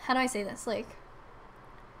 how do I say this? Like,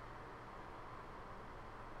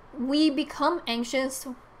 we become anxious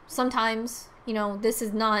sometimes. You know, this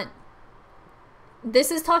is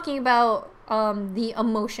talking about the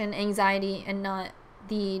emotion anxiety and not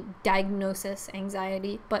the diagnosis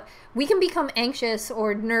anxiety, but we can become anxious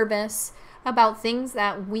or nervous about things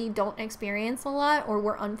that we don't experience a lot or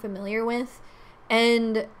we're unfamiliar with.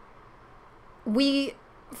 And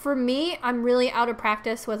for me, I'm really out of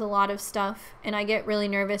practice with a lot of stuff, and I get really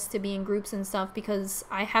nervous to be in groups and stuff because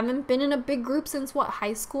I haven't been in a big group since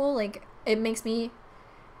high school. Like, it makes me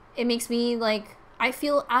like, I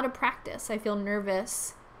feel out of practice. I feel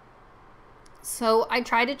nervous. So I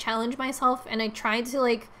try to challenge myself, and I try to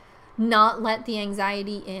like not let the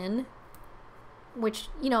anxiety in, which,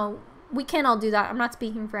 you know, we can't all do that. I'm not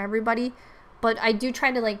speaking for everybody, but I do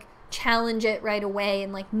try to like challenge it right away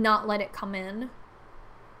and like not let it come in.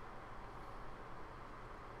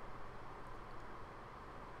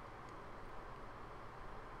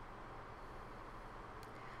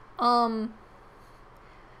 Um,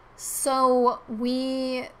 so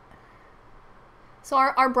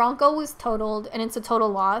our Bronco was totaled, and it's a total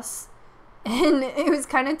loss. And it was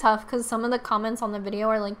kind of tough because some of the comments on the video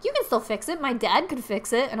are like, you can still fix it. My dad could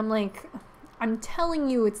fix it. And I'm like, I'm telling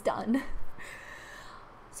you it's done.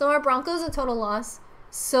 So our Bronco's a total loss.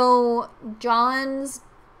 So John's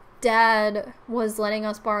dad was letting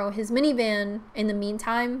us borrow his minivan in the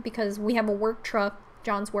meantime because we have a work truck,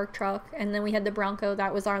 John's work truck, and then we had the Bronco.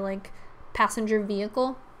 That was our like passenger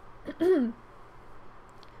vehicle.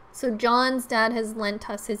 So John's dad has lent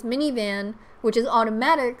us his minivan, which is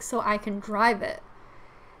automatic, so I can drive it.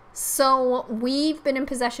 So we've been in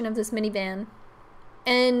possession of this minivan,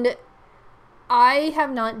 and I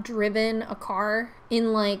have not driven a car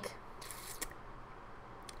in like,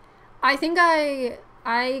 I think I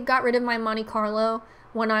got rid of my Monte Carlo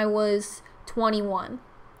when I was 21,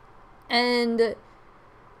 and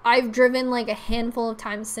I've driven like a handful of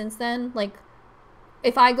times since then. Like,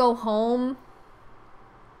 if I go home,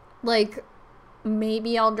 like,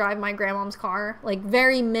 maybe I'll drive my grandmom's car, like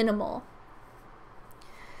very minimal.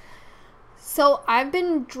 So I've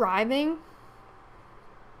been driving,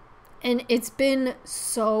 and it's been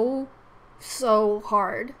so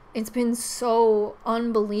hard. It's been so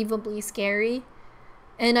unbelievably scary.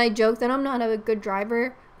 And I joke that I'm not a good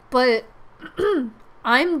driver, but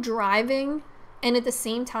I'm driving, and at the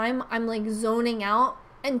same time I'm like zoning out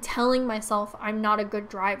and telling myself I'm not a good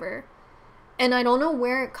driver. And I don't know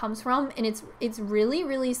where it comes from, and it's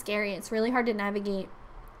really scary. It's really hard to navigate.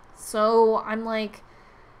 So I'm like,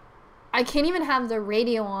 I can't even have the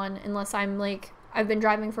radio on unless I'm like, I've been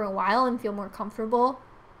driving for a while and feel more comfortable.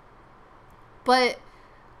 But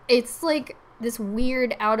it's like this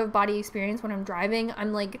weird out-of-body experience when I'm driving.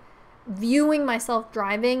 I'm like viewing myself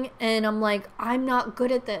driving, and I'm like, I'm not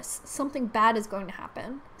good at this. Something bad is going to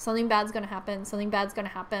happen. Something bad's going to happen. Something bad's going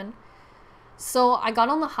to happen. So I got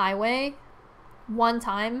on the highway one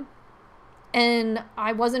time, and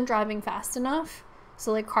I wasn't driving fast enough,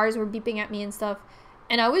 so like cars were beeping at me and stuff,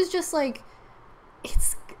 and I was just like,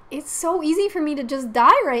 it's so easy for me to just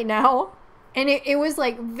die right now. And it was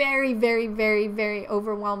like very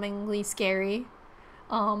overwhelmingly scary.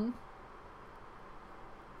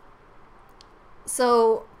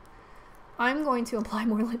 So I'm going to apply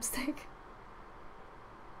more lipstick.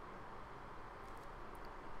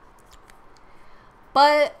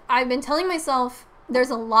 But I've been telling myself there's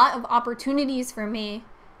a lot of opportunities for me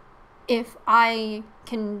if I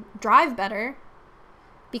can drive better,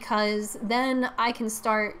 because then I can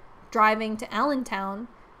start driving to Allentown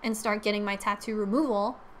and start getting my tattoo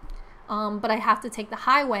removal. But I have to take the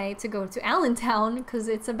highway to go to Allentown because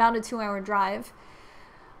it's about a 2-hour drive.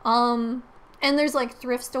 And there's like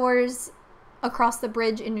thrift stores across the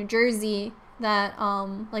bridge in New Jersey that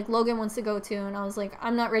like Logan wants to go to, and I was like,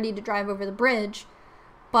 I'm not ready to drive over the bridge.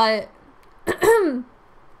 But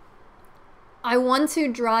I want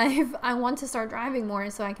to start driving more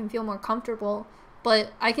so I can feel more comfortable.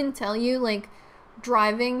 But I can tell you, like,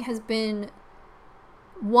 driving has been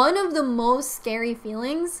one of the most scary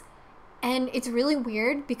feelings. And it's really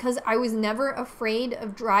weird because I was never afraid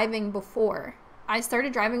of driving before. I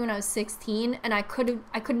started driving when I was 16, and I could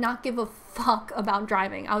not give a fuck about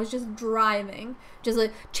driving. I was just driving, just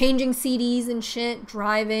like changing CDs and shit,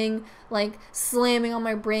 driving, like slamming on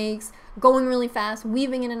my brakes, going really fast,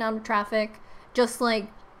 weaving in and out of traffic, just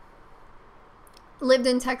like lived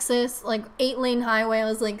in Texas, like 8-lane highway. I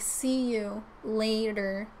was like, see you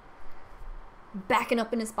later, backing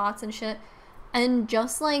up into spots and shit. And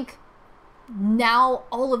just like now,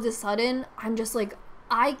 all of a sudden, I'm just like,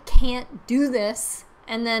 I can't do this,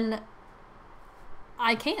 and then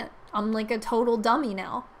I can't. I'm like a total dummy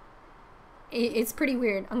now. It's pretty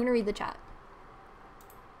weird. I'm gonna read the chat.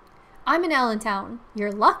 I'm in Allentown.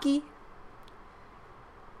 You're lucky.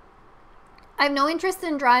 I have no interest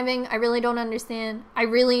in driving. I really don't understand. I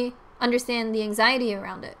really understand the anxiety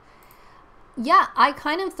around it. Yeah, I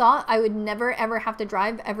kind of thought I would never ever have to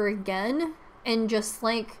drive ever again, and just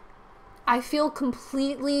like, I feel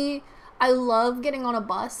completely... I love getting on a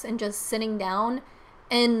bus and just sitting down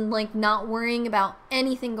and like not worrying about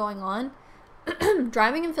anything going on.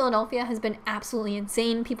 Driving in Philadelphia has been absolutely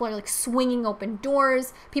insane. People are like swinging open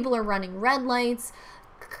doors. People are running red lights.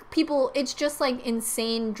 It's just like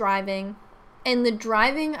insane driving. And the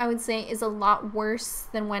driving, I would say, is a lot worse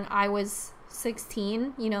than when I was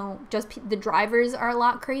 16. You know, just the drivers are a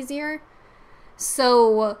lot crazier.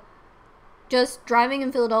 So just driving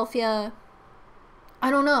in Philadelphia,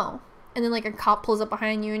 I don't know. And then like a cop pulls up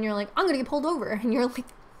behind you and you're like, I'm gonna get pulled over. And you're like,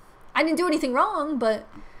 I didn't do anything wrong. But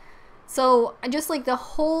so I just like, the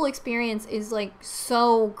whole experience is like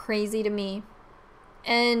so crazy to me.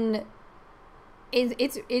 And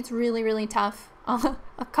it's really, really tough.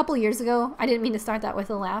 A couple years ago, I didn't mean to start that with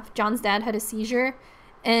a laugh. John's dad had a seizure,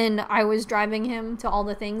 and I was driving him to all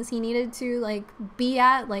the things he needed to, like, be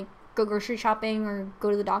at, like, go grocery shopping or go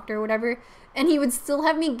to the doctor or whatever. And he would still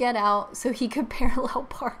have me get out so he could parallel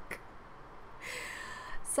park.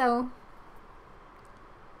 So,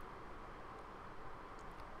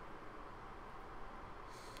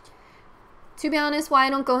 to be honest, why I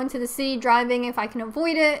don't go into the city driving if I can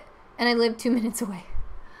avoid it, and I live 2 minutes away.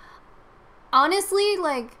 Honestly,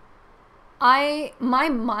 like, my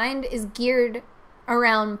mind is geared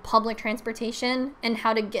around public transportation and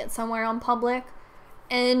how to get somewhere on public,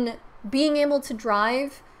 and being able to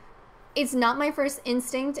drive, it's not my first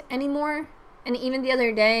instinct anymore. And even the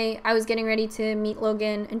other day, I was getting ready to meet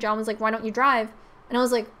Logan, and John was like, why don't you drive? And I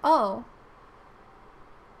was like, oh,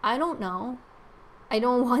 I don't know. I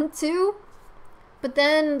don't want to. But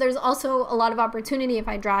then there's also a lot of opportunity if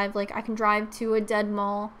I drive. Like, I can drive to a dead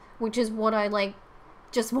mall, which is what I, like,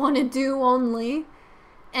 just want to do only.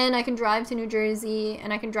 And I can drive to New Jersey,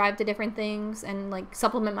 and I can drive to different things and, like,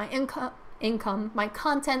 supplement my income, my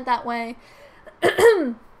content that way.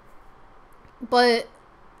 But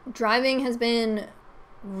driving has been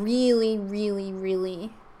really, really,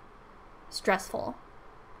 really stressful.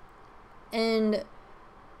 And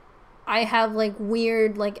I have, like,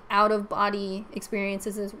 weird, like, out-of-body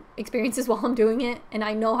experiences while I'm doing it, and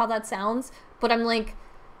I know how that sounds, but I'm, like,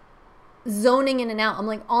 zoning in and out. I'm,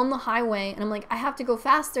 like, on the highway, and I'm, like, I have to go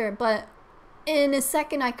faster, but in a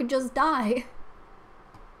second I could just die.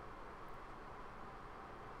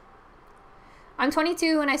 I'm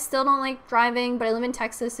 22, and I still don't like driving, but I live in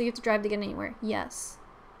Texas, so you have to drive to get anywhere. Yes.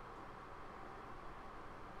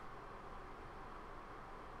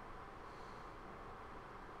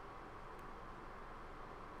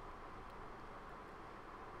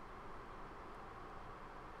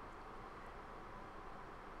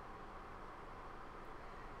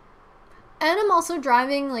 And I'm also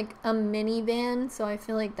driving, like, a minivan, so I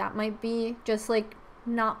feel like that might be just, like,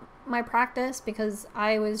 not my practice, because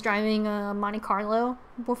I was driving a Monte Carlo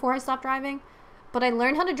before I stopped driving. But I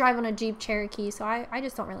learned how to drive on a Jeep Cherokee, so I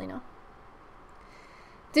just don't really know.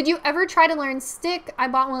 Did you ever try to learn stick? I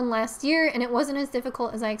bought one last year, and it wasn't as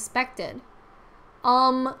difficult as I expected.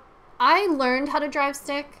 I learned how to drive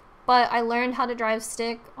stick, but I learned how to drive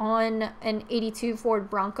stick on an 82 Ford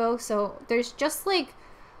Bronco, so there's just, like,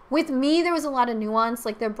 with me, there was a lot of nuance.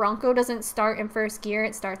 Like, the Bronco doesn't start in first gear,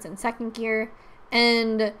 it starts in second gear.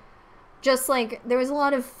 And just, like, there was a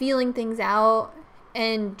lot of feeling things out,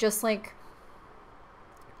 and just, like,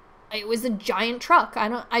 it was a giant truck.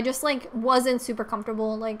 I just, like, wasn't super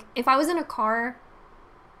comfortable. Like, if I was in a car,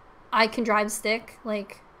 I can drive stick.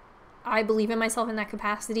 Like, I believe in myself in that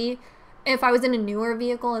capacity. If I was in a newer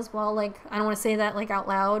vehicle as well, like, I don't want to say that, like, out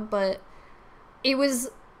loud, but it was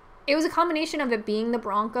a combination of it being the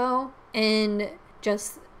Bronco and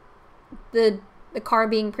just the car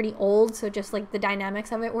being pretty old, so just, like, the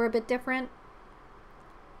dynamics of it were a bit different.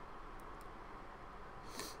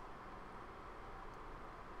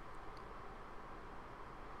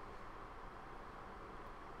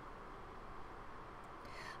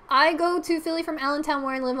 I go to Philly from Allentown,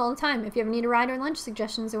 where I live, all the time. If you ever need a ride or lunch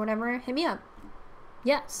suggestions or whatever, hit me up.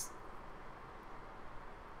 Yes.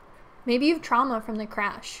 Maybe you have trauma from the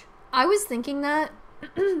crash. I was thinking that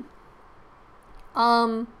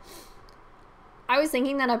I was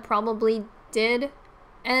thinking that I probably did.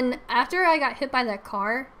 And after I got hit by that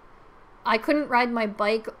car, I couldn't ride my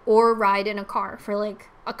bike or ride in a car for, like,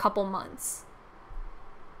 a couple months.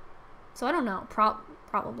 So I don't know.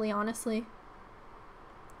 Probably, honestly.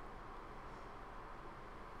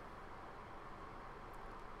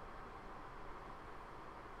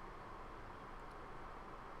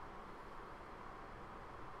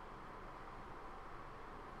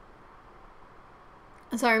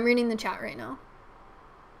 Sorry, I'm reading the chat right now.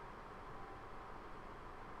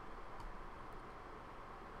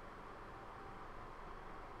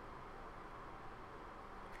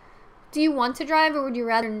 Do you want to drive, or would you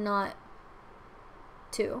rather not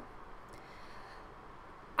to?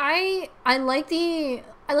 I like the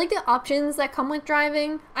options that come with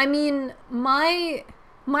driving. I mean, my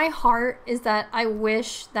heart is that I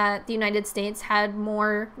wish that the United States had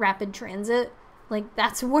more rapid transit. Like,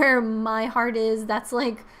 that's where my heart is. That's,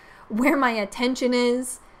 like, where my attention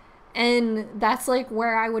is. And that's, like,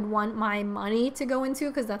 where I would want my money to go into,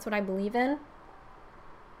 because that's what I believe in.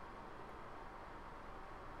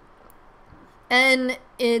 And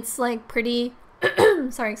it's, like, pretty...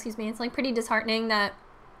 sorry, excuse me. It's, like, pretty disheartening that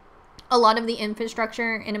a lot of the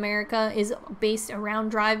infrastructure in America is based around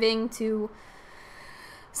driving to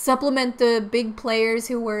supplement the big players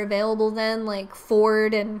who were available then, like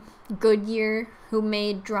Ford and Goodyear, who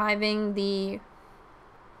made driving the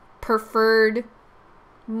preferred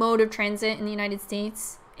mode of transit in the United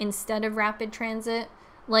States instead of rapid transit.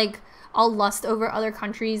 Like, I'll lust over other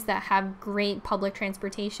countries that have great public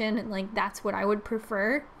transportation, and like that's what I would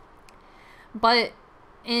prefer. But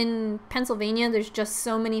in Pennsylvania, there's just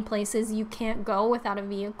so many places you can't go without a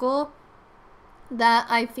vehicle that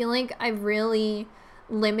I feel like I've really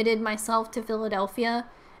limited myself to Philadelphia.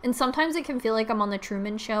 And sometimes it can feel like I'm on the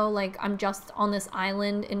Truman Show, like I'm just on this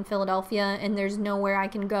island in Philadelphia and there's nowhere I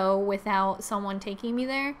can go without someone taking me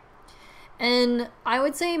there. And I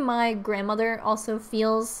would say my grandmother also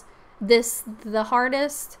feels this the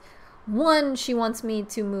hardest. One, she wants me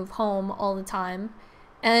to move home all the time.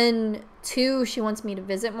 And two, she wants me to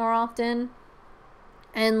visit more often.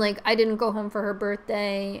 And like, I didn't go home for her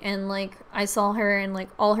birthday, and like I saw her and like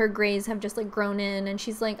all her grays have just like grown in, and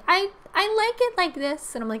she's like, I like it like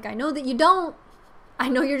this. And I'm like, I know that you don't. I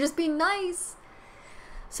know you're just being nice.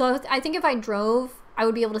 So I think if I drove, I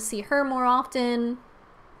would be able to see her more often.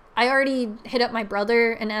 I already hit up my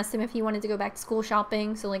brother and asked him if he wanted to go back to school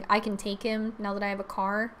shopping, so like I can take him now that I have a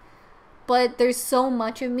car. But there's so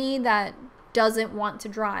much of me that doesn't want to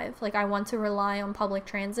drive. Like, I want to rely on public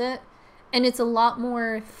transit. And it's a lot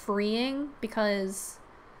more freeing because,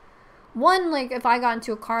 one, like, if I got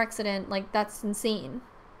into a car accident, like, that's insane.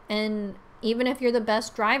 And even if you're the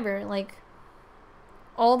best driver, like,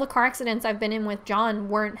 all the car accidents I've been in with John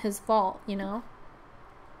weren't his fault, you know?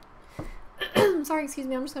 Sorry, excuse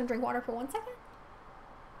me, I'm just gonna drink water for 1 second.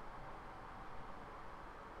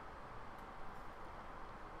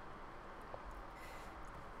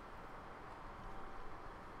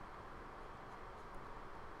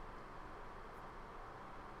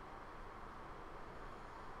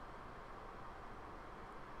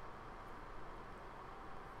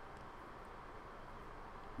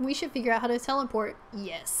 We should figure out how to teleport.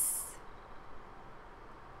 Yes.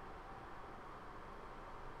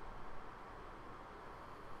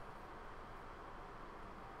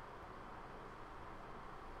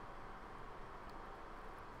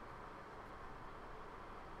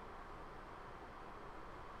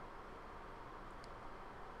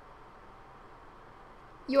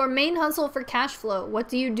 Your main hustle for cash flow. What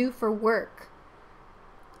do you do for work?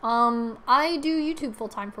 I do YouTube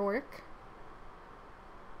full-time for work.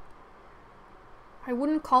 I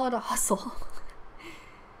wouldn't call it a hustle.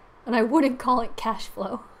 And I wouldn't call it cash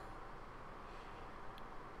flow.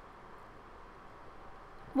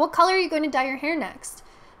 What color are you going to dye your hair next?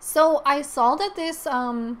 So I saw that this,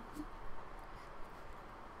 let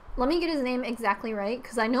me get his name exactly right,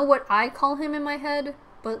 because I know what I call him in my head,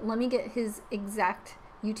 but let me get his exact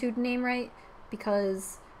YouTube name right,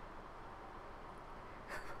 because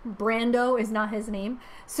Brando is not his name.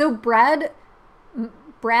 So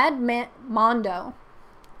Mondo,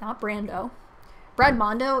 not Brando. Brad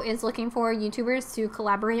Mondo is looking for YouTubers to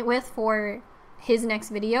collaborate with for his next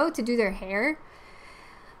video to do their hair.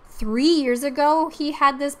 3 years ago, he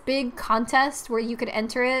had this big contest where you could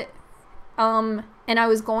enter it. And I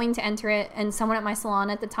was going to enter it, and someone at my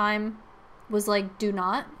salon at the time was like, do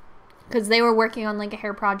not. Because they were working on like a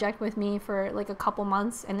hair project with me for like a couple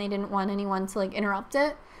months, and they didn't want anyone to like interrupt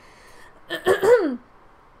it.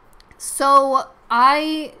 So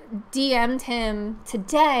I DM'd him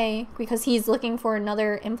today because he's looking for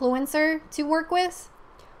another influencer to work with.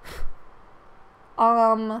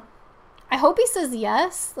 I hope he says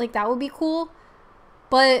yes. Like, that would be cool.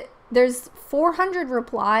 But there's 400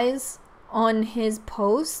 replies on his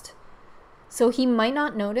post, so he might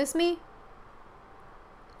not notice me.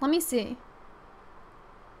 Let me see.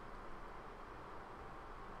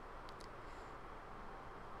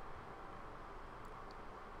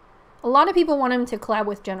 A lot of people want him to collab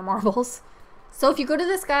with Jenna Marbles. So if you go to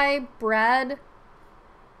this guy, Brad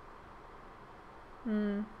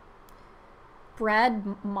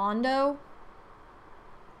Mondo.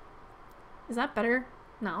 Is that better?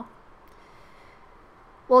 No.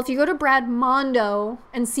 Well, if you go to Brad Mondo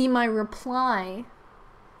and see my reply,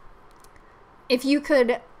 if you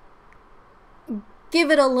could give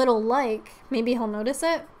it a little like, maybe he'll notice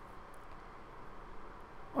it.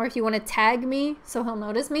 Or if you want to tag me so he'll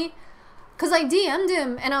notice me. Because I DM'd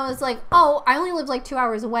him and I was like, oh, I only live like 2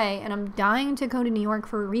 hours away and I'm dying to go to New York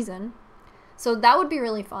for a reason. So that would be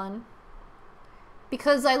really fun.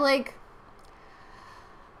 Because I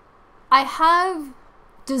have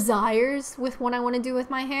desires with what I want to do with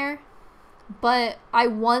my hair. But I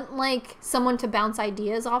want like someone to bounce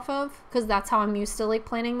ideas off of. Because that's how I'm used to like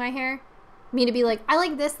planning my hair. Me to be like, I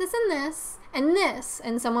like this, this, and this. And this.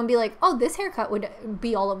 And someone be like, oh, this haircut would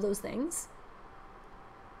be all of those things.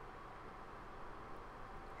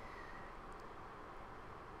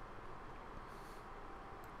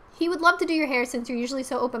 He would love to do your hair since you're usually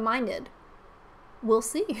so open-minded. We'll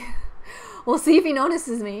see. We'll see if he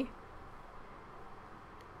notices me.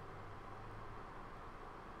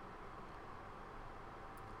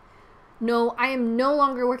 No, I am no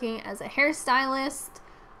longer working as a hairstylist.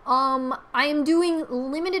 I am doing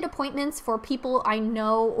limited appointments for people I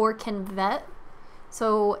know or can vet.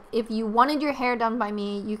 So if you wanted your hair done by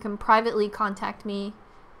me, you can privately contact me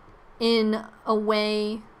in a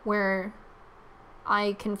way where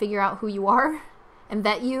I can figure out who you are and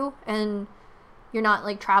vet you, and you're not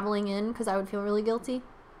like traveling in, because I would feel really guilty.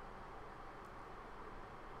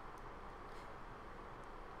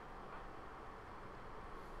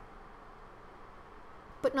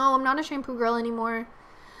 But no, I'm not a shampoo girl anymore.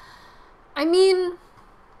 I mean,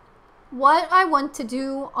 what I want to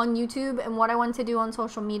do on YouTube and what I want to do on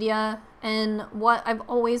social media and what I've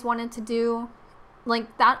always wanted to do,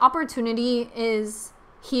 like, that opportunity is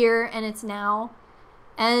here and it's now.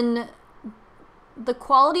 And the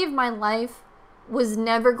quality of my life was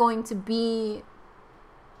never going to be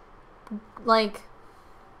like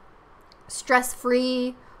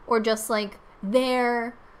stress-free or just like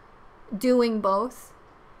there doing both.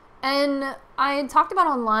 And I had talked about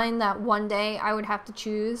online that one day I would have to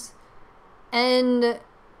choose, and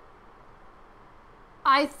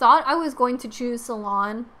I thought I was going to choose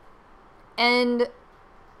salon, and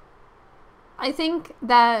I think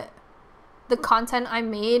that the content I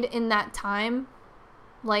made in that time,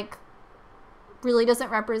 like, really doesn't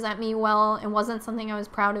represent me well and wasn't something I was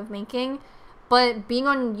proud of making. But being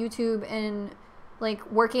on YouTube and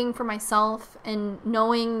like working for myself and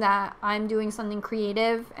knowing that I'm doing something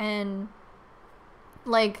creative and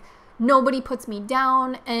like nobody puts me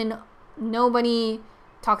down and nobody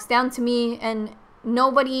talks down to me and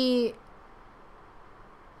nobody,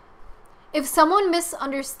 if someone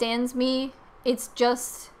misunderstands me, it's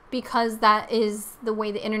just because that is the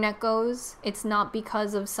way the internet goes. It's not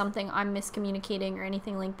because of something I'm miscommunicating or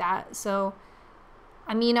anything like that. So,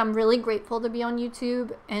 I mean, I'm really grateful to be on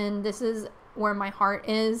YouTube, and this is where my heart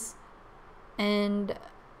is. And,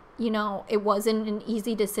 you know, it wasn't an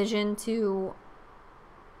easy decision to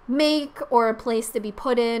make or a place to be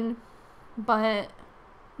put in, but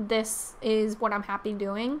this is what I'm happy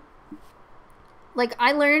doing. Like,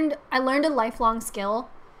 I learned a lifelong skill,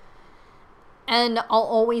 and I'll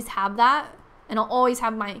always have that, and I'll always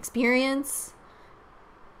have my experience.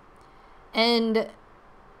 And,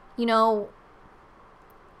 you know,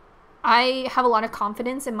 I have a lot of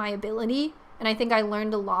confidence in my ability, and I think I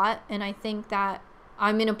learned a lot, and I think that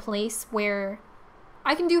I'm in a place where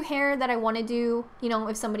I can do hair that I want to do. You know,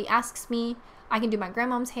 if somebody asks me, I can do my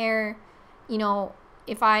grandmom's hair. You know,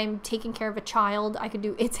 if I'm taking care of a child, I could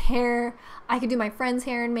do its hair. I could do my friend's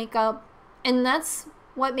hair and makeup. And that's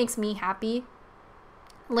what makes me happy.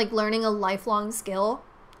 Like, learning a lifelong skill.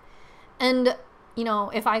 And, you know,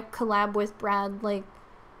 if I collab with Brad, like,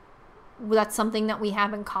 that's something that we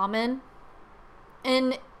have in common.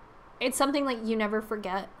 And it's something like you never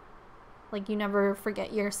forget. Like, you never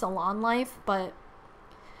forget your salon life, but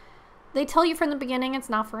they tell you from the beginning it's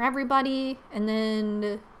not for everybody, and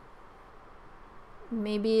then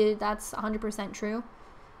maybe that's 100% true.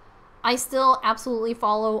 I still absolutely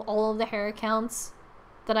follow all of the hair accounts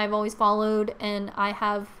that I've always followed, and I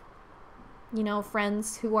have, you know,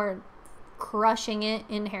 friends who are crushing it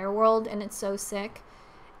in hair world, and it's so sick.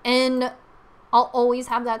 And I'll always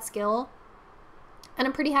have that skill, and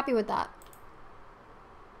I'm pretty happy with that.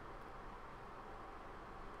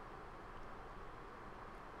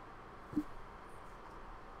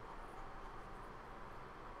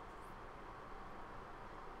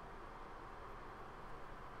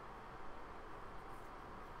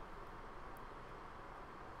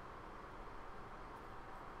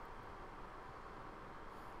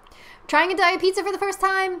 Trying a diet pizza for the first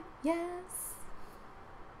time? Yes.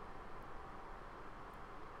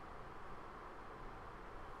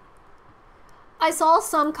 I saw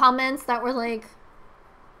some comments that were like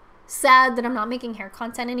sad that I'm not making hair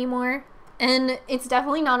content anymore. And it's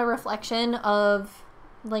definitely not a reflection of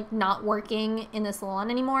like not working in the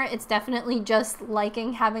salon anymore. It's definitely just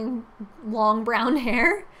liking having long brown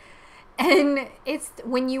hair. And it's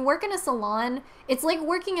when you work in a salon, it's like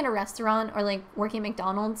working in a restaurant or like working at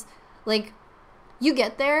McDonald's. Like, you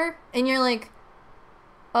get there and you're like,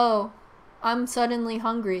 oh, I'm suddenly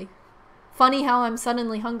hungry. Funny how I'm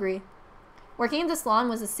suddenly hungry. Working in the salon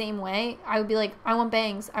was the same way. I would be like, I want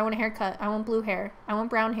bangs, I want a haircut, I want blue hair, I want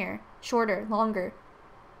brown hair, shorter, longer.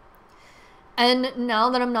 And now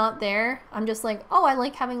that I'm not there, I'm just like, oh, I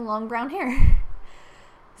like having long brown hair.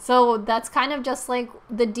 So that's kind of just like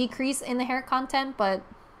the decrease in the hair content, but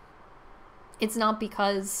it's not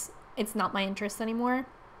because it's not my interest anymore.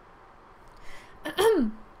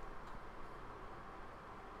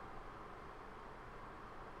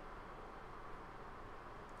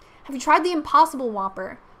 Have you tried the Impossible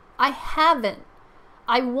Whopper? I haven't.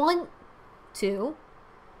 I want to.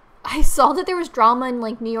 I saw that there was drama in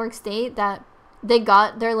like New York State that they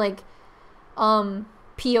got their like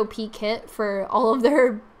POP kit for all of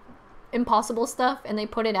their Impossible stuff, and they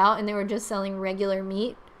put it out and they were just selling regular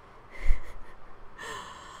meat.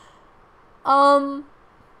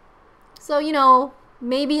 So, you know,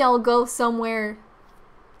 maybe I'll go somewhere,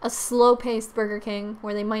 a slow-paced Burger King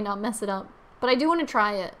where they might not mess it up. But I do want to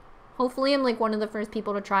try it. Hopefully I'm like one of the first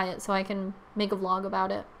people to try it so I can make a vlog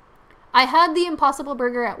about it. I had the Impossible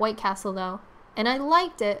Burger at White Castle though, and I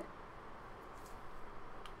liked it.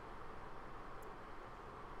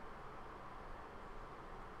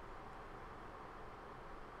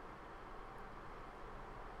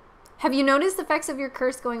 Have you noticed the effects of your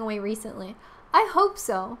curse going away recently? I hope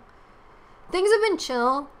so. Things have been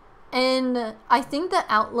chill, and I think the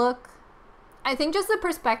outlook, I think just the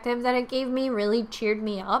perspective that it gave me really cheered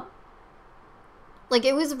me up. Like,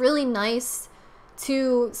 it was really nice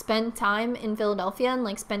to spend time in Philadelphia and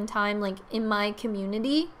like spend time like in my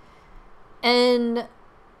community. And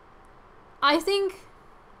I think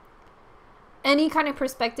any kind of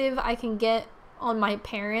perspective I can get on my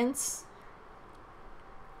parents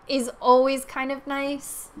is always kind of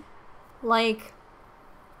nice. Like,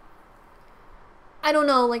 I don't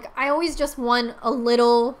know, like I always just want a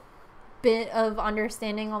little bit of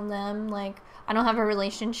understanding on them. Like, I don't have a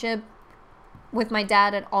relationship with my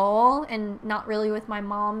dad at all, and not really with my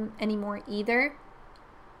mom anymore either.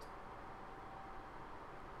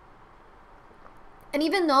 And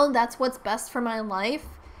even though that's what's best for my life,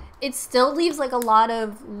 it still leaves like a lot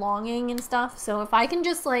of longing and stuff. So if I can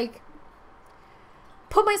just like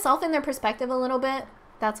put myself in their perspective a little bit,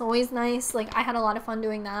 that's always nice. Like, I had a lot of fun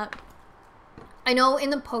doing that. I know in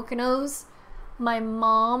the Poconos, my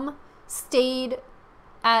mom stayed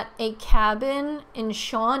at a cabin in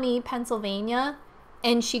Shawnee, Pennsylvania,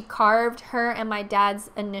 and she carved her and my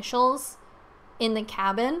dad's initials in the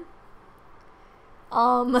cabin.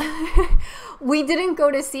 We didn't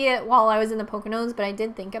go to see it while I was in the Poconos, but I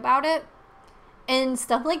did think about it. And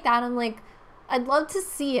stuff like that, I'm like, I'd love to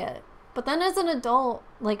see it. But then as an adult,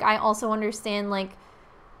 like, I also understand, like,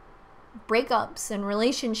 breakups and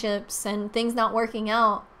relationships and things not working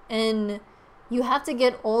out. And you have to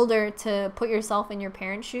get older to put yourself in your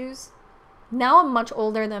parents' shoes. Now I'm much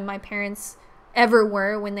older than my parents ever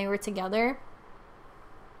were when they were together.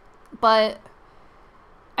 But,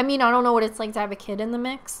 I mean, I don't know what it's like to have a kid in the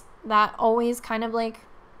mix. That always kind of, like,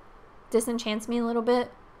 disenchants me a little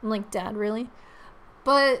bit. I'm like, Dad, really?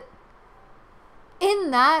 But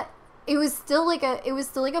in that, it was still like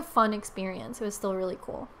a fun experience. It was still really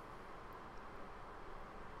cool.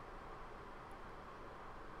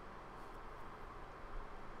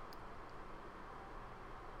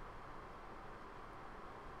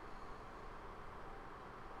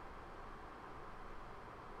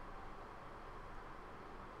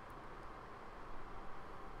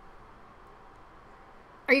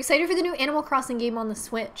 Are you excited for the new Animal Crossing game on the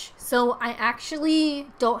Switch? So I actually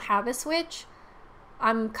don't have a Switch.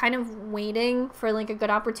 I'm kind of waiting for like a good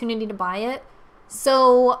opportunity to buy it.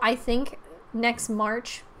 So I think next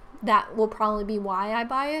March, that will probably be why I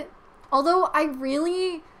buy it. Although I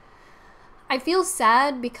feel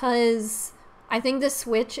sad because I think the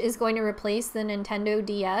Switch is going to replace the Nintendo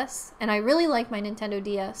DS. And I really like my Nintendo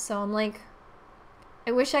DS. So I'm like,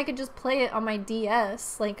 I wish I could just play it on my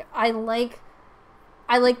DS. Like, I like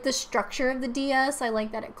the structure of the DS. I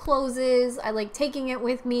like that it closes. I like taking it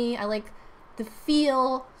with me. I like the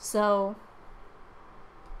feel. So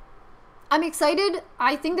I'm excited.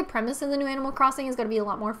 I think the premise of the new Animal Crossing is going to be a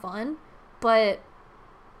lot more fun. But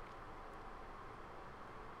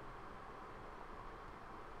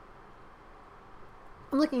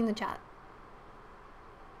I'm looking in the chat.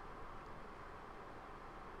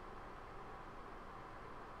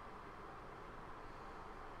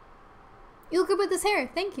 You look good with this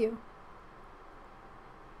hair. Thank you.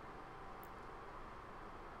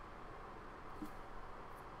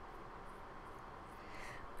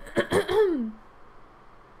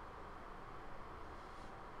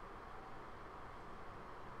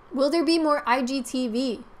 Will there be more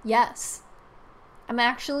IGTV? Yes. I'm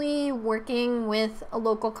actually working with a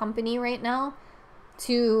local company right now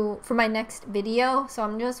for my next video, so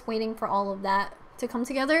I'm just waiting for all of that to come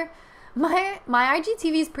together. My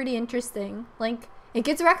IGTV is pretty interesting. Like, it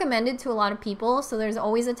gets recommended to a lot of people, so there's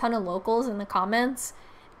always a ton of locals in the comments.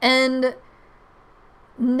 And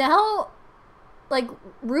now, like,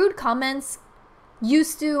 rude comments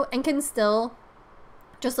used to and can still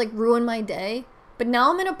just like ruin my day. But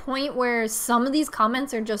now I'm at a point where some of these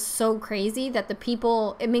comments are just so crazy that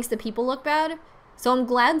it makes the people look bad. So I'm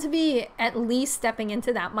glad to be at least stepping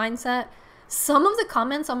into that mindset. Some of the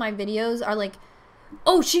comments on my videos are like,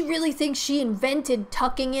 oh, she really thinks she invented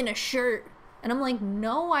tucking in a shirt. And I'm like,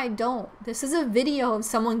 no, I don't. This is a video of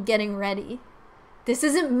someone getting ready. This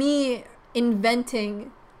isn't me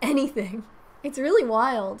inventing anything. It's really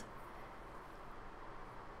wild.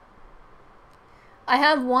 I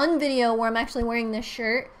have one video where I'm actually wearing this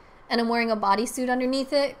shirt and I'm wearing a bodysuit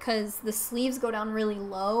underneath it because the sleeves go down really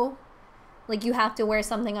low. Like, you have to wear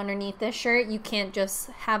something underneath this shirt. You can't just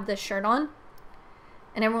have this shirt on.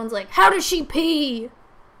 And everyone's like, how does she pee?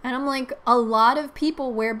 And I'm like, a lot of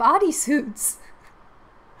people wear bodysuits.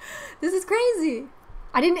 This is crazy.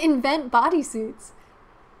 I didn't invent bodysuits.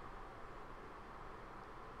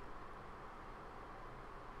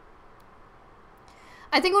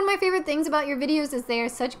 I think one of my favorite things about your videos is they are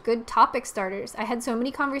such good topic starters. I had so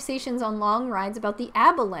many conversations on long rides about the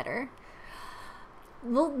ABBA letter.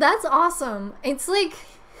 Well, that's awesome. It's like,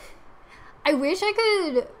 I wish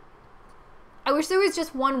there was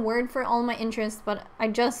just one word for all my interests, but I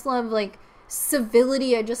just love, like,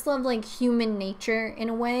 civility. I just love, like, human nature in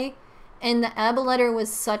a way. And the ABBA letter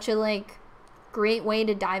was such a, like, great way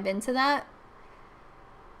to dive into that.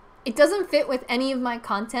 It doesn't fit with any of my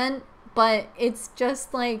content, but it's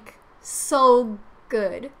just, like, so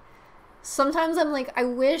good. Sometimes I'm like, I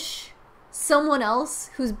wish someone else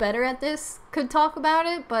who's better at this could talk about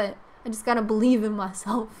it, but I just gotta believe in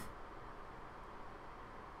myself.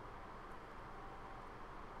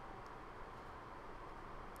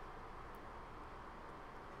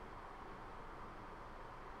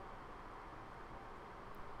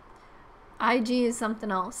 IG is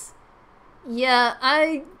something else. Yeah,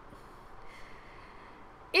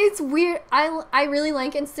 it's weird. I really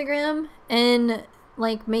like Instagram, and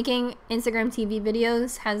like making Instagram TV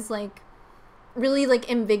videos has like really like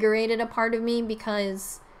invigorated a part of me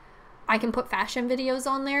because I can put fashion videos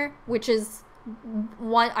on there, which is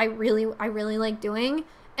what I really like doing.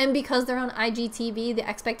 And because they're on IGTV, the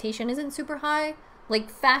expectation isn't super high. Like,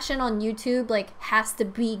 fashion on YouTube like has to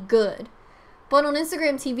be good. But on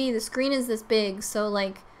Instagram TV, the screen is this big, so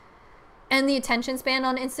like, and the attention span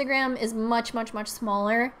on Instagram is much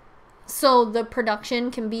smaller. So the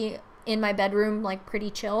production can be in my bedroom, like, pretty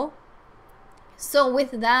chill. So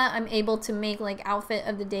with that, I'm able to make like outfit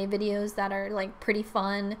of the day videos that are like pretty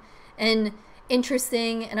fun and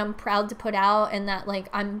interesting, and I'm proud to put out, and that like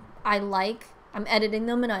I'm editing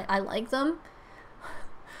them and I like them.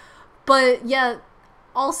 But yeah,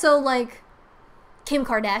 also like Kim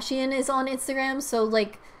Kardashian is on Instagram, so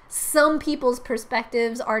like some people's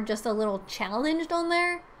perspectives are just a little challenged on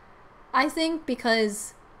there, I think,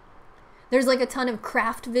 because there's like a ton of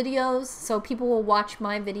craft videos, so people will watch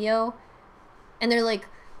my video and they're like,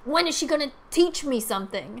 when is she gonna teach me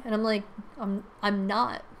something? And I'm like, I'm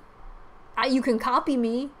not. You can copy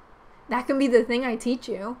me. That can be the thing I teach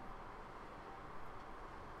you.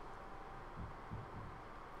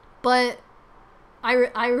 But I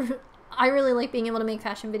really like being able to make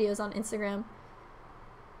fashion videos on Instagram.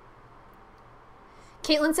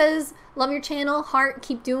 Caitlin says, love your channel, heart,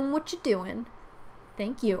 keep doing what you're doing.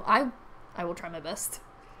 Thank you. I will try my best.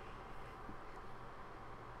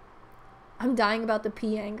 I'm dying about the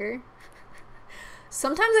pee anger.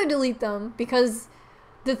 Sometimes I delete them because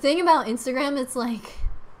the thing about Instagram,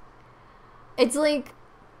 it's like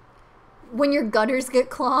when your gutters get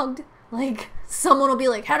clogged, like someone will be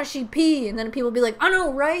like, how does she pee? And then people will be like, I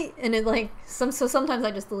know, right? And it like, so sometimes I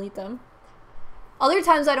just delete them. Other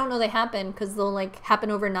times I don't know they happen because they'll like happen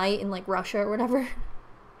overnight in like Russia or whatever.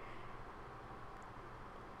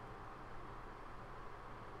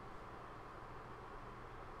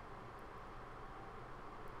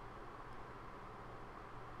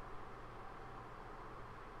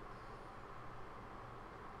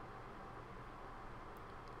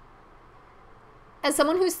 As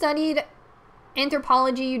someone who studied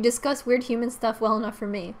anthropology, you discuss weird human stuff well enough for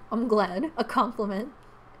me. I'm glad. A compliment.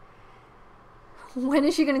 When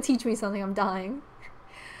is she gonna teach me something? I'm dying.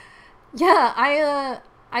 Yeah,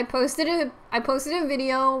 I posted a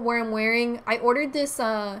video where I ordered this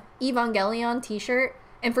Evangelion t-shirt,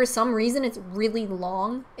 and for some reason it's really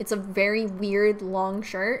long. It's a very weird long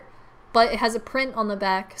shirt, but it has a print on the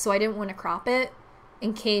back, so I didn't want to crop it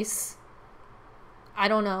in case, I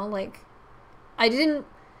don't know, like,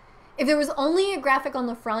 if there was only a graphic on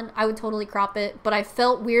the front, I would totally crop it, but I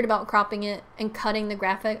felt weird about cropping it and cutting the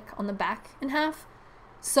graphic on the back in half.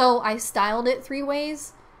 So I styled it 3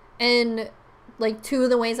 ways, and like 2 of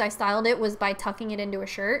the ways I styled it was by tucking it into a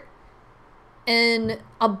shirt. And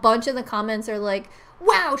a bunch of the comments are like,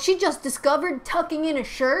 wow, she just discovered tucking in a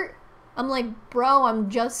shirt. I'm like, bro, I'm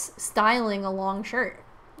just styling a long shirt.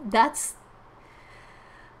 That's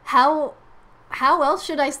how else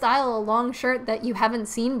should I style a long shirt that you haven't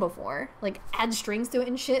seen before? Like, add strings to it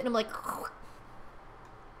and shit. And I'm like,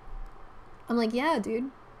 yeah,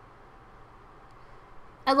 dude.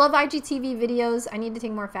 I love IGTV videos. I need to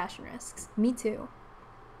take more fashion risks. Me too.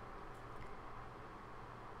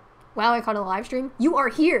 Wow, I caught a live stream. You are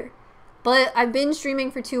here. But I've been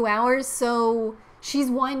streaming for 2 hours, so she's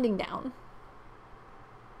winding down.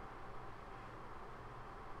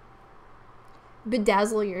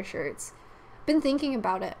 Bedazzle your shirts. Been thinking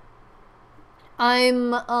about it.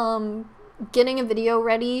 I'm getting a video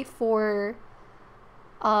ready for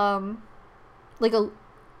like a,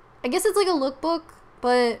 I guess it's like a lookbook,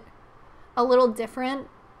 but a little different,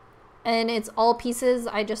 and it's all pieces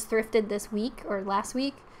I just thrifted this week or last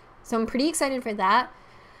week, so I'm pretty excited for that.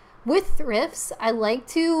 With thrifts, I like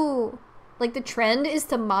to, like, the trend is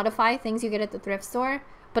to modify things you get at the thrift store,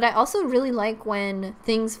 but I also really like when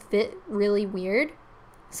things fit really weird.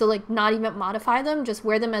 So, like, not even modify them, just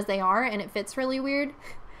wear them as they are, and it fits really weird.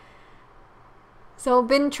 So I've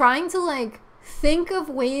been trying to, like, think of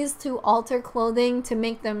ways to alter clothing to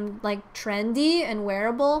make them, like, trendy and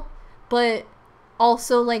wearable, but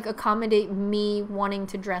also, like, accommodate me wanting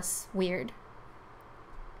to dress weird.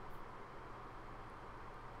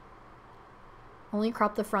 Only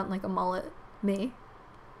crop the front like a mullet. Me.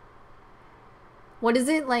 What is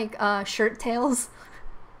it? Like, shirt tails?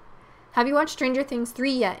 Have you watched Stranger Things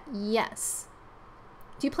 3 yet? Yes.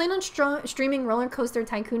 Do you plan on streaming Roller Coaster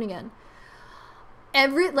Tycoon again?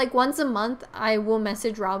 Like, once a month, I will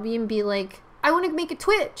message Robbie and be like, I want to make a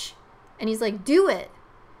Twitch. And he's like, do it.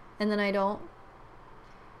 And then I don't.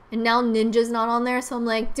 And now Ninja's not on there, so I'm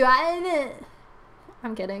like, do I have it?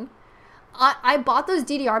 I'm kidding. I bought those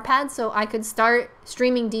DDR pads so I could start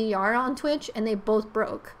streaming DDR on Twitch, and they both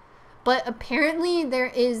broke. But apparently there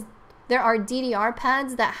are DDR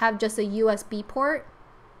pads that have just a USB port,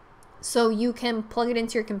 so you can plug it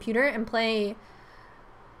into your computer and play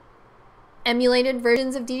emulated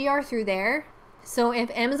versions of DDR through there. So if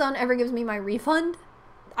Amazon ever gives me my refund,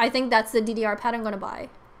 I think that's the DDR pad I'm gonna buy.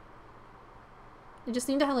 I just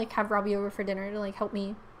need to have Robbie over for dinner to like help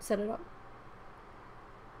me set it up.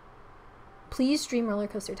 Please stream Roller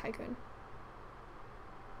Coaster Tycoon.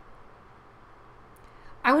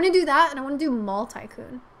 I want to do that, and I want to do Mall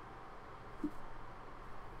Tycoon.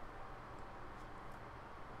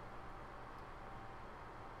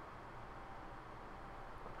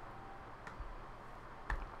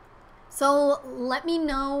 So let me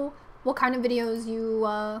know what kind of videos you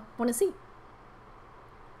want to see.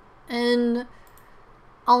 And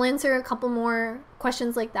I'll answer a couple more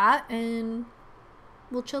questions like that, and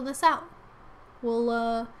we'll chill this out.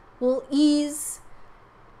 We'll ease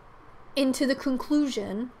into the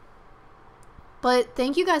conclusion. But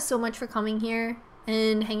thank you guys so much for coming here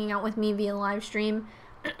and hanging out with me via live stream.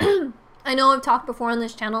 I know I've talked before on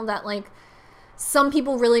this channel that like some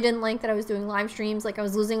people really didn't like that I was doing live streams. Like I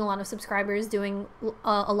was losing a lot of subscribers doing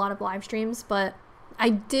a lot of live streams, but I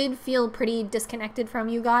did feel pretty disconnected from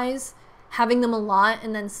you guys, having them a lot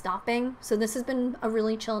and then stopping. So this has been a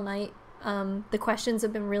really chill night. The questions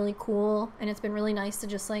have been really cool, and it's been really nice to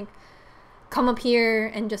just like come up here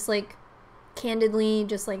and just like candidly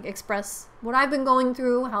just like express what I've been going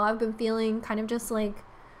through, how I've been feeling, kind of just like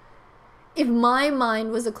if my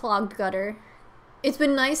mind was a clogged gutter. It's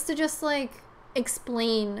been nice to just like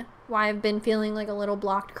explain why I've been feeling like a little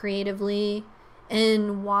blocked creatively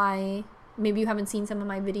and why maybe you haven't seen some of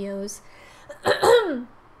my videos.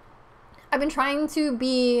 I've been trying to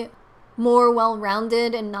be more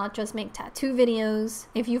well-rounded and not just make tattoo videos.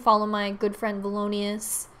 If you follow my good friend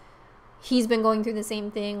Velonius, he's been going through the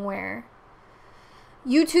same thing where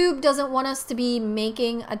YouTube doesn't want us to be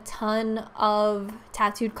making a ton of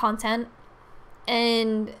tattooed content,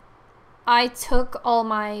 and I took all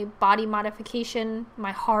my body modification,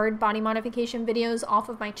 my hard body modification videos off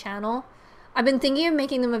of my channel. I've been thinking of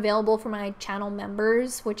making them available for my channel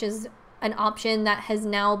members, which is an option that has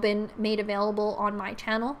now been made available on my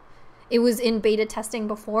channel. It was in beta testing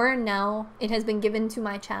before, now it has been given to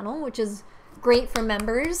my channel, which is great for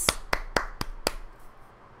members.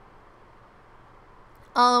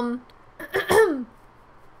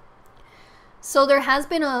 So there has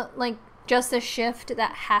been just a shift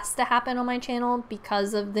that has to happen on my channel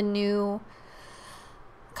because of the new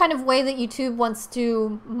kind of way that YouTube wants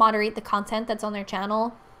to moderate the content that's on their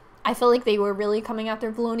channel. I feel like they were really coming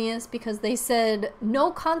after Velonius because they said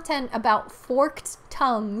no content about forked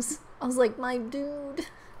tongues. I was like, my dude.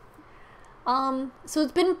 So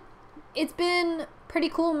it's been it's been pretty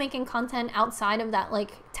cool making content outside of that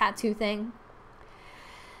like tattoo thing.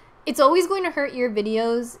 It's always going to hurt your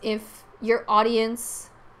videos if your audience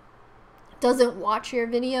doesn't watch your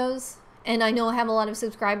videos. And I know I have a lot of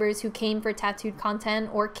subscribers who came for tattooed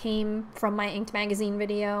content or came from my Inked magazine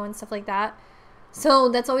video and stuff like that. So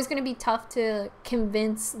that's always going to be tough to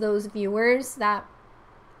convince those viewers that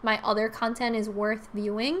my other content is worth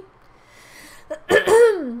viewing.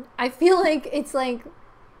 I feel like it's like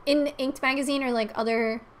in Inked magazine or like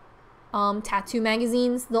other tattoo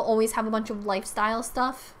magazines, they'll always have a bunch of lifestyle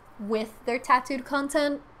stuff with their tattooed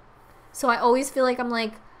content. So I always feel like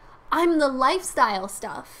I'm the lifestyle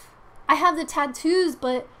stuff. I have the tattoos,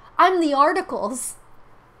 but I'm the articles.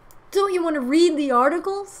 Don't you want to read the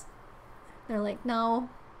articles? They're like, no,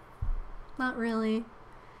 not really.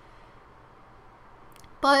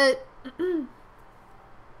 But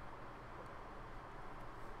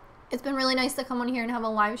it's been really nice to come on here and have a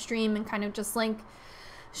live stream and kind of just like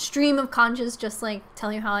stream of conscious, just like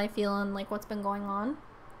tell you how I feel and like what's been going on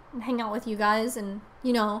and hang out with you guys. And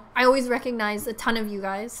you know, I always recognize a ton of you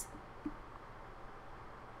guys.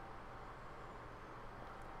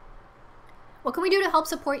 What can we do to help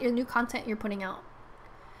support your new content you're putting out?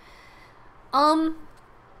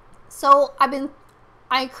 So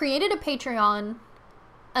I created a Patreon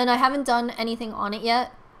and I haven't done anything on it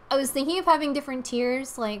yet. I was thinking of having different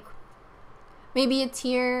tiers, like maybe a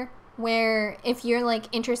tier where if you're like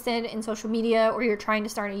interested in social media or you're trying to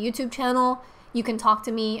start a YouTube channel, you can talk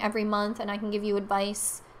to me every month and I can give you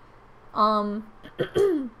advice for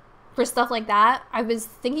stuff like that. I was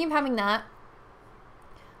thinking of having that.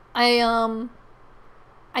 I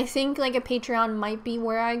think like a Patreon might be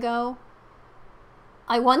where I go.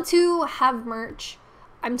 I want to have merch.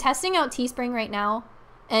 I'm testing out Teespring right now,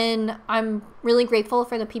 and I'm really grateful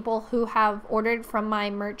for the people who have ordered from my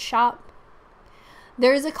merch shop.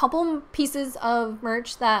 There's a couple pieces of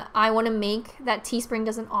merch that I want to make that Teespring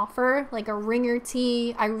doesn't offer, like a ringer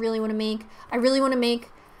tee. I really want to make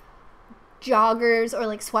joggers or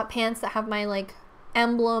like sweatpants that have my like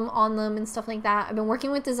emblem on them and stuff like that. I've been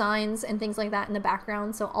working with designs and things like that in the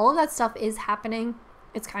background, so all of that stuff is happening.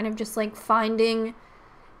 It's kind of just like finding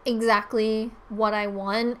exactly what I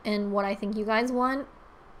want and what I think you guys want,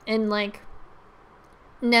 and like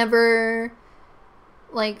never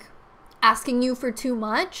like asking you for too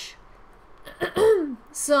much.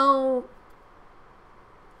 So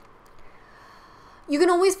you can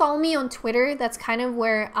always follow me on Twitter. That's kind of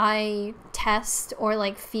where I test or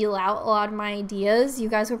like feel out a lot of my ideas. You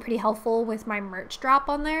guys were pretty helpful with my merch drop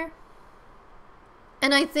on there.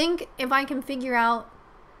 And I think if I can figure out,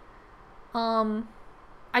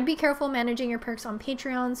 I'd be careful managing your perks on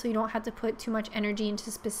Patreon so you don't have to put too much energy into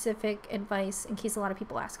specific advice in case a lot of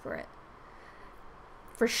people ask for it.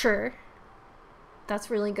 For sure. That's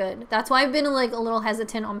really good. That's why I've been like a little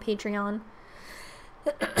hesitant on Patreon.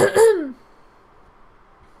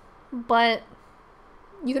 But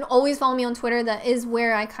you can always follow me on Twitter. That is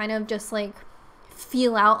where I kind of just like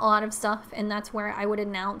feel out a lot of stuff, and that's where I would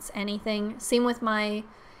announce anything. Same with my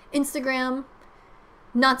Instagram.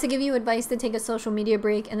 Not to give you advice to take a social media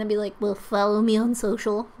break and then be like, well, follow me on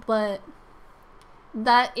social, but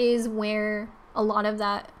that is where a lot of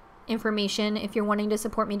that information, if you're wanting to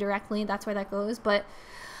support me directly, that's where that goes. But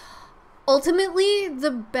ultimately,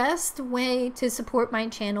 the best way to support my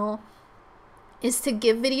channel is to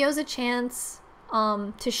give videos a chance,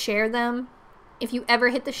 to share them. If you ever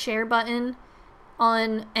hit the share button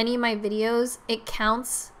on any of my videos, it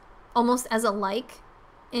counts almost as a like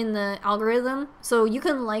in the algorithm. So you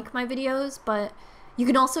can like my videos, but you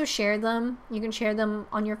can also share them. You can share them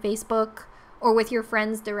on your Facebook or with your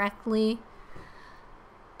friends directly.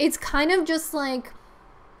 It's kind of just like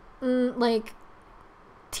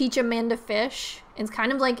teach a man to fish. It's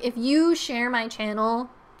kind of like if you share my channel,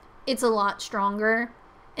 it's a lot stronger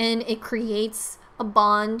and it creates a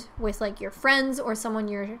bond with like your friends or someone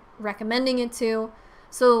you're recommending it to.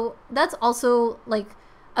 So that's also like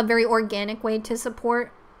a very organic way to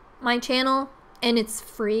support my channel, and it's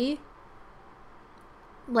free.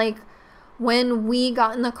 Like when we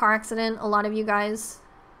got in the car accident, a lot of you guys,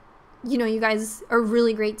 you know, you guys are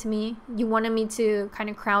really great to me. You wanted me to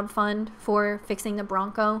kind of crowdfund for fixing the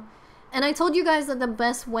Bronco, and I told you guys that the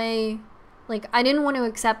best way, like, I didn't want to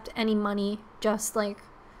accept any money, just like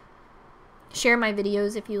share my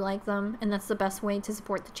videos if you like them, and that's the best way to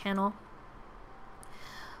support the channel.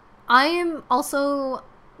 I am also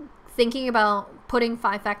thinking about putting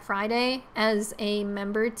 5 Fact Friday as a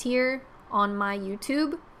member tier on my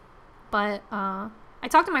YouTube, but I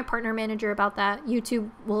talked to my partner manager about that.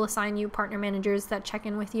 YouTube will assign you partner managers that check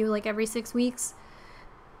in with you like every 6 weeks.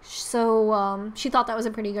 So she thought that was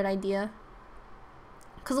a pretty good idea.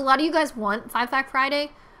 Because a lot of you guys want 5 Fact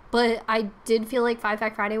Friday, but I did feel like 5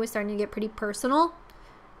 Fact Friday was starting to get pretty personal.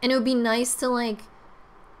 And it would be nice to, like,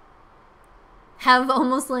 have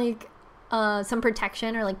almost, like, some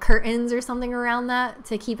protection or, like, curtains or something around that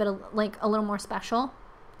to keep it, like, a little more special.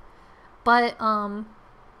 But,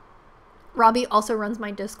 Robbie also runs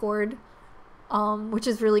my Discord, which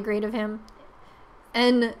is really great of him.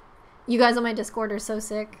 And you guys on my Discord are so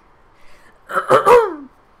sick.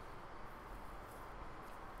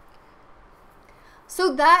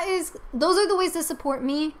 So those are the ways to support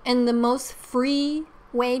me, and the most free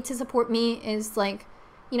way to support me is, like,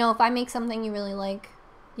 you know, if I make something you really like,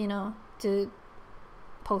 you know, to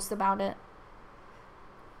post about it.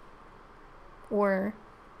 Or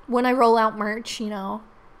when I roll out merch, you know,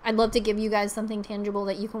 I'd love to give you guys something tangible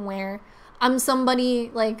that you can wear. I'm somebody,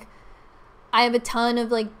 like, I have a ton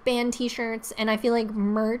of, like, band t-shirts, and I feel like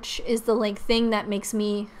merch is the, like, thing that makes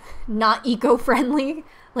me not eco-friendly.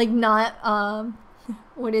 Like, not,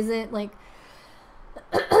 what is it? Like,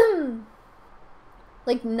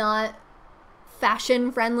 like, not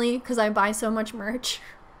fashion-friendly, because I buy so much merch.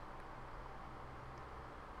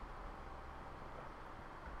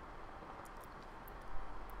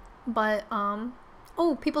 But,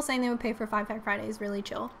 oh, people saying they would pay for 5 Fact Friday is really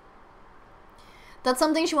chill. That's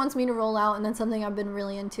something she wants me to roll out, and that's something I've been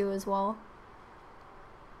really into as well.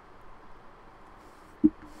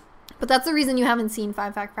 But that's the reason you haven't seen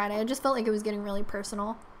 5 Fact Friday. I just felt like it was getting really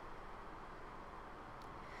personal.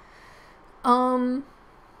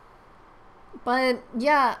 But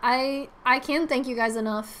yeah, I can't thank you guys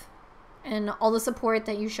enough, and all the support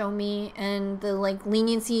that you show me, and the, like,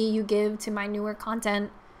 leniency you give to my newer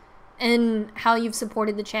content, and how you've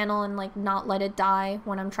supported the channel and, like, not let it die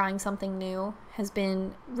when I'm trying something new has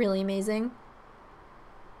been really amazing.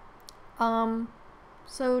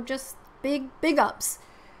 So just big ups.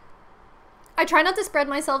 I try not to spread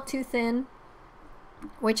myself too thin,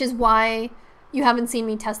 which is why you haven't seen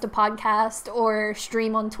me test a podcast or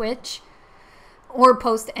stream on Twitch or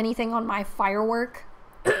post anything on my firework.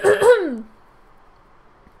 Getting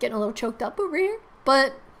a little choked up over here.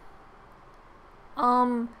 But,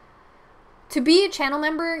 to be a channel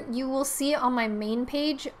member, you will see it on my main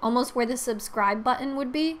page, almost where the subscribe button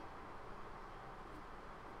would be.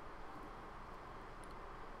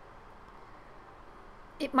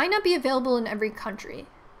 It might not be available in every country.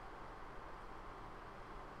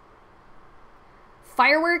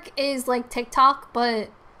 Firework is like TikTok, but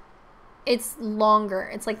it's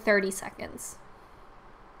longer. It's like 30 seconds.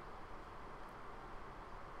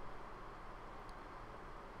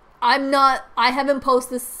 I haven't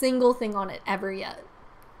posted a single thing on it ever yet.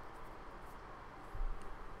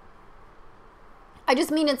 I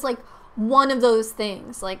just mean it's like one of those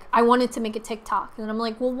things. Like, I wanted to make a TikTok, and I'm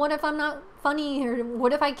like, well, what if I'm not funny? Or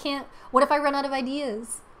what if I can't? What if I run out of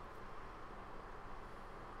ideas?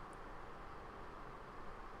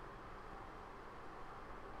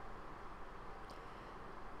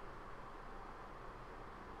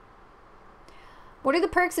 What are the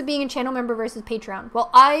perks of being a channel member versus Patreon?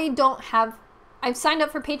 Well, I've signed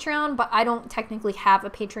up for Patreon, but I don't technically have a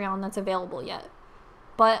Patreon that's available yet.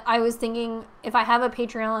 But I was thinking, if I have a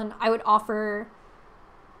Patreon, I would offer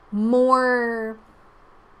more,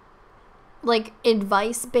 like,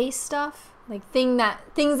 advice-based stuff. Like, things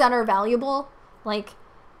that are valuable. Like,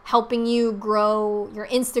 helping you grow your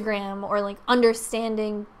Instagram, or, like,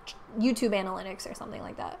 understanding YouTube analytics or something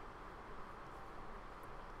like that.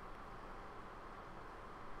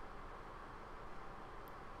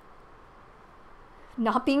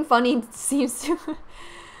 Not being funny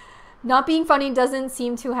doesn't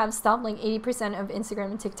seem to have stopped like 80% of Instagram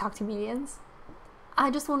and TikTok comedians. I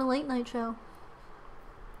just want a late night show.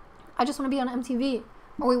 I just want to be on MTV.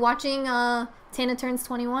 Are we watching Tana Turns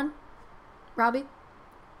 21? Robbie?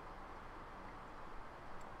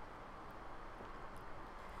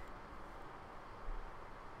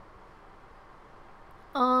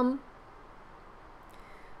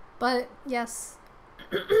 But yes.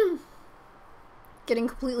 Getting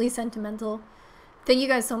completely sentimental. Thank you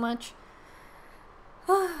guys so much.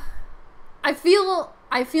 I feel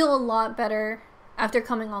a lot better after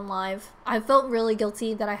coming on live. I felt really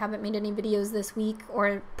guilty that I haven't made any videos this week,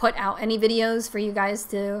 or put out any videos for you guys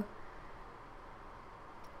to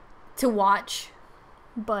watch.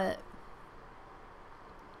 But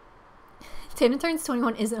Tana Turns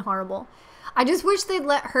 21 isn't horrible. I just wish they'd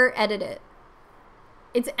let her edit it.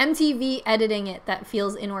 It's MTV editing it that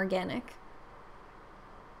feels inorganic.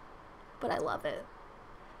 But I love it.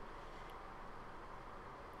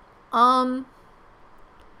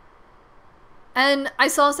 And I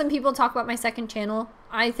saw some people talk about my second channel.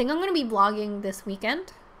 I think I'm going to be vlogging this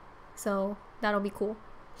weekend, so that'll be cool.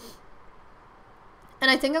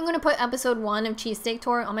 And I think I'm going to put episode 1 of Cheesesteak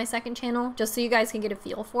Tour on my second channel, just so you guys can get a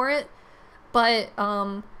feel for it. But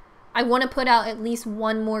I want to put out at least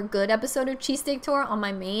one more good episode of Cheesesteak Tour on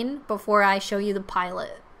my main before I show you the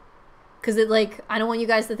pilot. Because it, like, I don't want you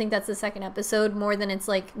guys to think that's the second episode more than it's,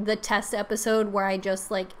 like, the test episode where I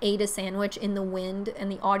just, like, ate a sandwich in the wind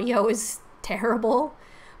and the audio is terrible.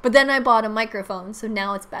 But then I bought a microphone, so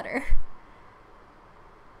now it's better.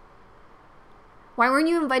 Why weren't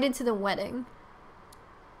you invited to the wedding?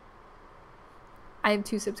 I have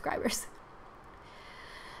 2 subscribers.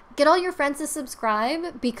 Get all your friends to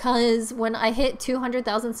subscribe, because when I hit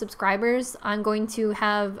 200,000 subscribers, I'm going to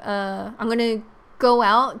have, I'm going to go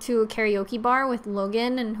out to a karaoke bar with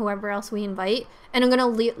Logan and whoever else we invite, and I'm going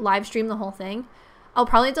to live stream the whole thing. I'll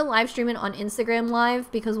probably have to live stream it on Instagram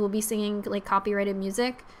Live, because we'll be singing, like, copyrighted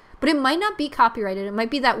music. But it might not be copyrighted. It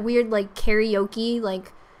might be that weird, like, karaoke,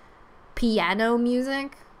 like, piano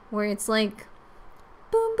music, where it's like,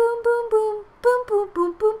 boom, boom, boom, boom, boom, boom,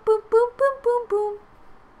 boom, boom, boom, boom, boom, boom, boom.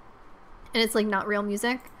 And it's, like, not real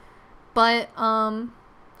music. But,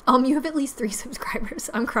 you have at least 3 subscribers.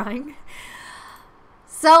 I'm crying.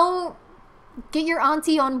 So, get your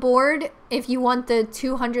auntie on board if you want the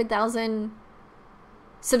 200,000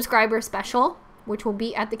 subscriber special, which will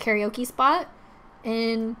be at the karaoke spot.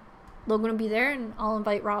 And Logan will be there, and I'll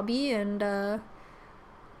invite Robbie, and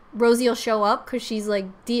Rosie will show up because she's, like,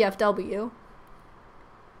 DFW.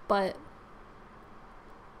 But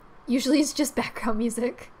usually it's just background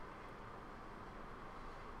music.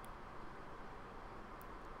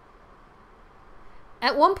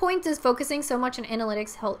 At one point, does focusing so much on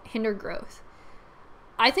analytics hinder growth?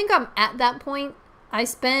 I think I'm at that point. I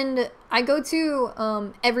go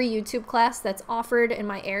to every YouTube class that's offered in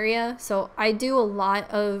my area, so I do a lot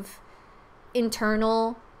of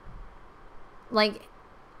internal, like,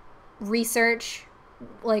 research,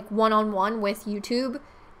 like, one-on-one with YouTube,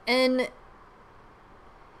 and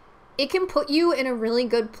it can put you in a really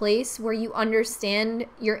good place where you understand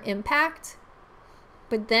your impact,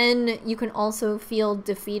 but then you can also feel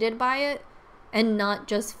defeated by it and not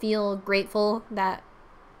just feel grateful that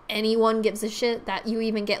anyone gives a shit that you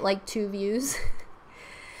even get, like, 2 views.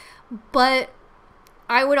 But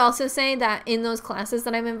I would also say that in those classes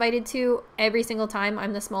that I'm invited to, every single time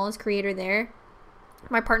I'm the smallest creator there,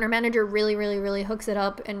 my partner manager really, really, really hooks it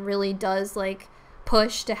up and really does, like,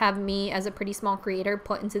 push to have me as a pretty small creator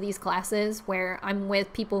put into these classes where I'm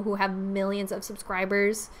with people who have millions of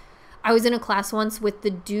subscribers. I was in a class once with the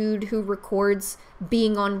dude who records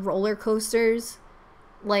being on roller coasters.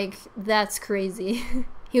 Like, that's crazy.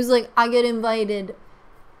 He was like, I get invited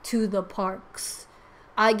to the parks.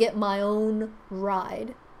 I get my own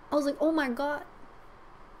ride. I was like, oh my god.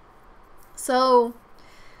 So,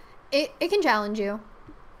 it can challenge you.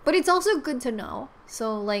 But it's also good to know.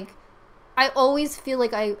 So, like, I always feel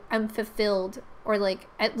like I'm fulfilled. Or, like,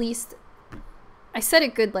 at least, I said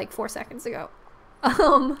it good, like, 4 seconds ago.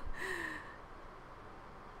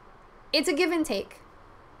 It's a give and take.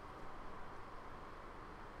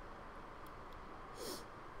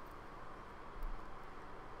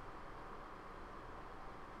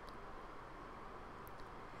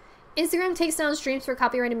 Instagram takes down streams for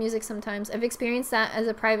copyrighted music sometimes. I've experienced that as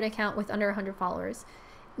a private account with under 100 followers.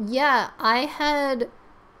 Yeah, I had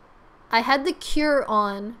The Cure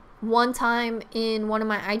on one time in one of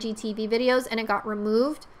my IGTV videos and it got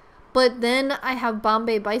removed. But then I have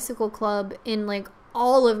Bombay Bicycle Club in, like,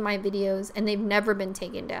 all of my videos and they've never been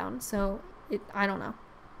taken down. So, I don't know.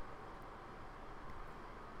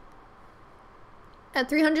 At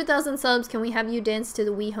 300,000 subs, can we have you dance to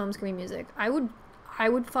the Wii home screen music? I would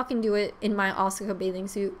fucking do it in my Asuka bathing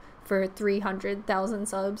suit for 300,000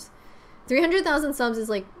 subs. 300,000 subs is,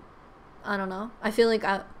 like, I don't know. I feel like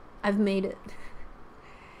I've made it.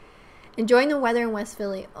 Enjoying the weather in West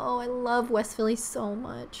Philly. Oh, I love West Philly so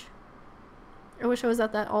much. I wish I was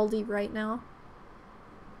at that Aldi right now.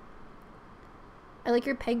 I like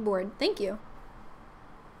your pegboard. Thank you.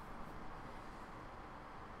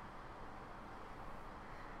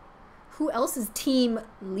 Who else is Team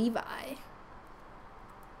Levi?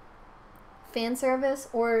 Fan service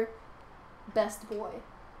or best boy?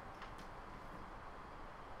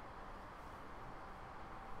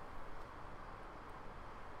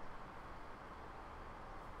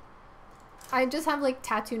 I just have, like,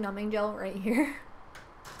 tattoo numbing gel right here.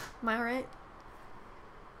 Am I alright?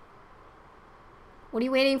 What are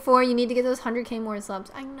you waiting for? You need to get those 100k more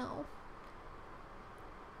subs. I know.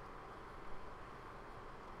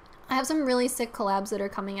 I have some really sick collabs that are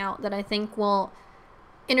coming out that I think will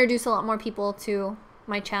introduce a lot more people to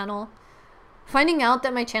my channel. Finding out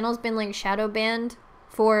that my channel's been like shadow banned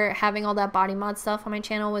for having all that body mod stuff on my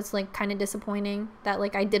channel was like kind of disappointing, that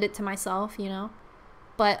like I did it to myself, you know.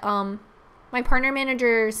 But my partner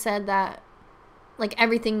manager said that like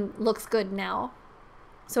everything looks good now.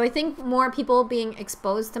 So I think more people being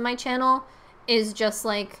exposed to my channel is just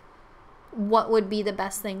like what would be the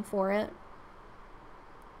best thing for it.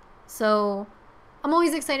 So I'm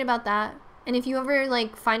always excited about that. And if you ever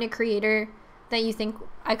like find a creator that you think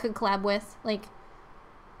I could collab with, like,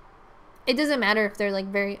 it doesn't matter if they're like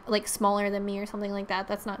very like smaller than me or something like that.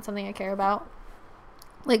 That's not something I care about.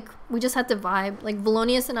 Like, we just have to vibe. Like,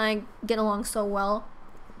 Valonius and I get along so well.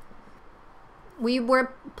 We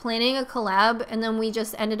were planning a collab and then we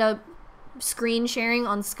just ended up screen sharing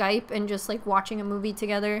on Skype and just like watching a movie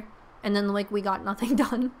together, and then like we got nothing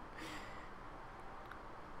done.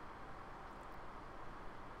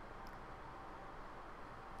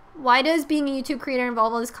 Why does being a YouTube creator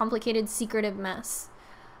involve all this complicated, secretive mess?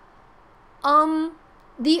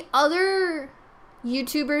 The other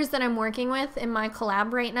YouTubers that I'm working with in my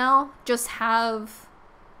collab right now just have...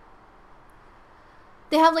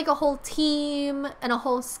 They have like a whole team and a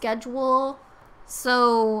whole schedule.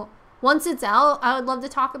 So once it's out, I would love to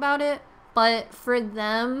talk about it. But for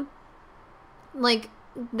them, like,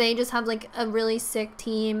 they just have like a really sick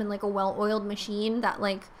team and like a well-oiled machine that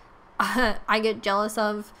like I get jealous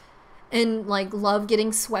of and like love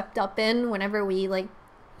getting swept up in whenever we like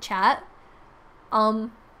chat.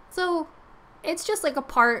 So it's just like a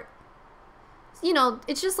part, you know,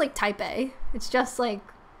 it's just like type A. It's just like,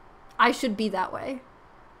 I should be that way.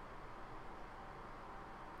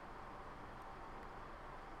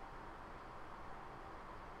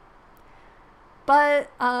 But,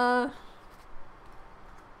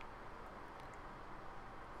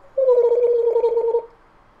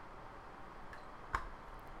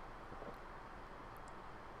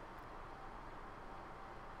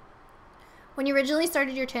 when you originally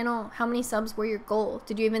started your channel, how many subs were your goal?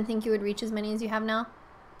 Did you even think you would reach as many as you have now?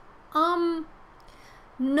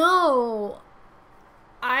 No.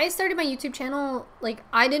 I started my YouTube channel, like,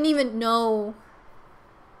 I didn't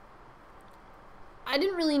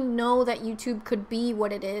really know that YouTube could be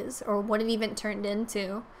what it is or what it even turned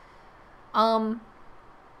into.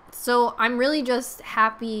 So I'm really just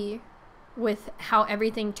happy with how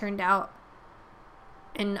everything turned out.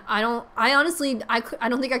 And I don't think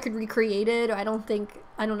I could recreate it. I don't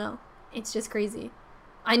know. It's just crazy.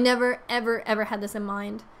 I never, ever had this in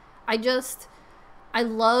mind. I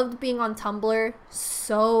loved being on Tumblr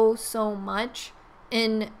so much.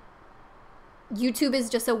 And YouTube is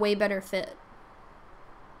just a way better fit.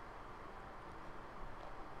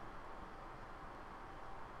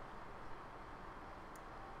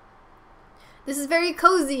 This is very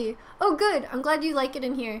cozy. Oh, good. I'm glad you like it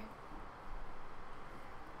in here.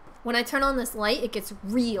 When I turn on this light, it gets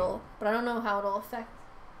real, but I don't know how it'll affect.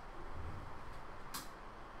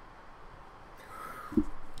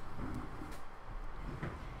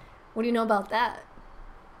 What do you know about that?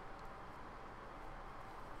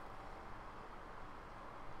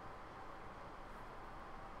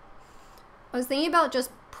 I was thinking about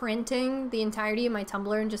just printing the entirety of my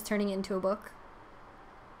Tumblr and just turning it into a book.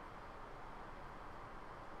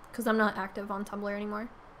 Because I'm not active on Tumblr anymore.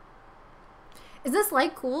 Is this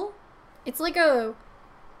light cool? It's like a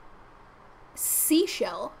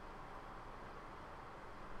seashell.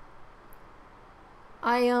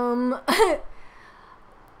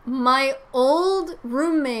 My old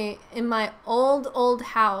roommate in my old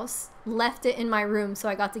house left it in my room, so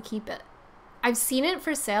I got to keep it. I've seen it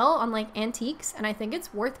for sale on like Antiques, and I think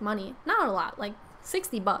it's worth money. Not a lot, like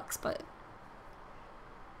 60 bucks, but...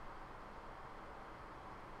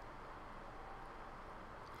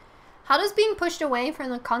 How does being pushed away from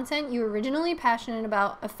the content you were originally passionate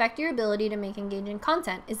about affect your ability to make engaging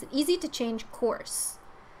content? Is it easy to change course?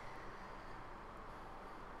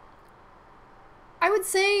 I would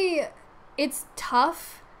say it's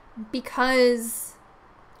tough because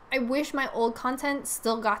I wish my old content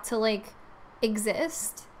still got to like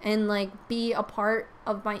exist and like be a part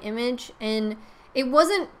of my image, and it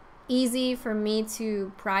wasn't easy for me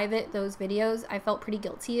to private those videos. I felt pretty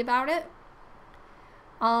guilty about it.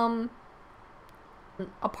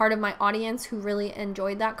 A part of my audience who really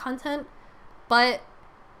enjoyed that content, but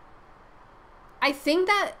I think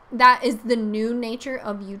that is the new nature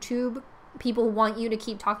of YouTube. People want you to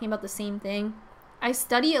keep talking about the same thing. I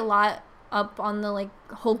study a lot up on the like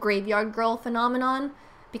whole graveyard girl phenomenon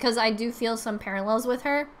because I do feel some parallels with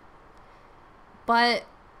her, but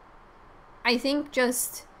I think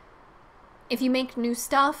just if you make new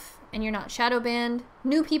stuff and you're not shadow banned,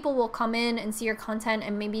 new people will come in and see your content,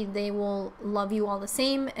 and maybe they will love you all the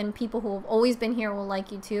same, and people who have always been here will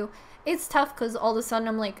like you too. It's tough because all of a sudden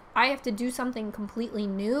I'm like, I have to do something completely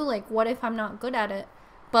new. Like, what if I'm not good at it?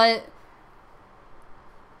 But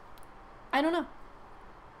I don't know.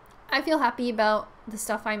 I feel happy about the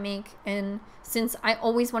stuff I make, and since I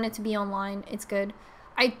always wanted to be online, it's good.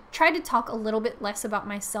 I try to talk a little bit less about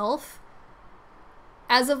myself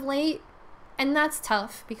as of late, and that's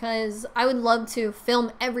tough because I would love to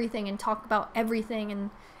film everything and talk about everything,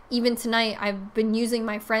 and even tonight I've been using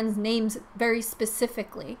my friends' names very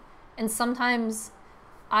specifically, and sometimes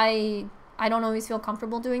I don't always feel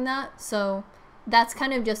comfortable doing that, so that's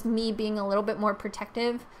kind of just me being a little bit more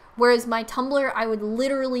protective. Whereas my Tumblr, I would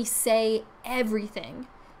literally say everything,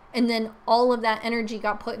 and then all of that energy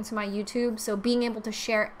got put into my YouTube, so being able to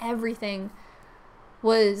share everything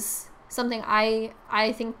was something I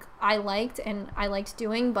think I liked and I liked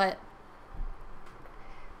doing, but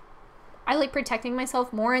I like protecting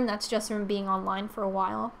myself more, and that's just from being online for a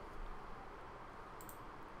while.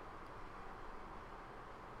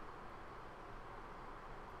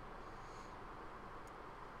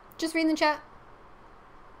 Just read the chat.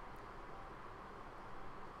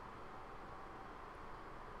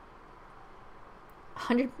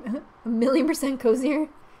 1,000,000% cozier.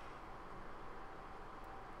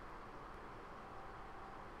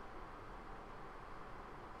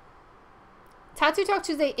 Tattoo Talk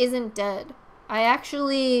Tuesday isn't dead. I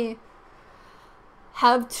actually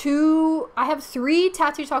have three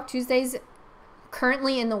Tattoo Talk Tuesdays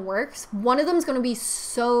currently in the works. One of them is going to be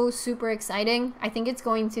so super exciting. I think it's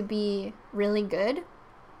going to be really good.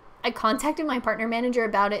 I contacted my partner manager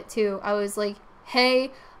about it too. I was like,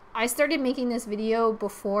 hey, I started making this video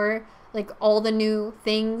before like all the new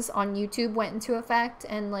things on YouTube went into effect,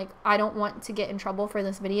 and like I don't want to get in trouble for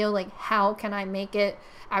this video. Like, how can I make it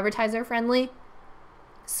advertiser friendly?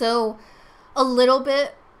 So a little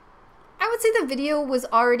bit, I would say the video was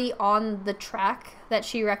already on the track that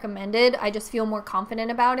she recommended. I just feel more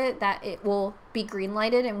confident about it, that it will be green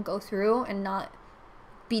lighted and go through and not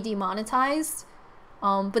be demonetized.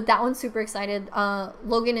 But that one's super excited.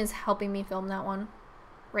 Logan is helping me film that one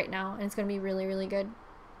right now, and it's gonna be really, really good.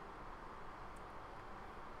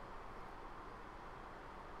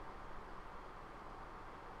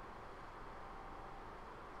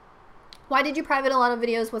 Why did you private a lot of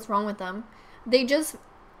videos? What's wrong with them? They just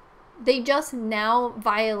now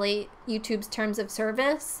violate YouTube's terms of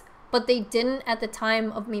service, but they didn't at the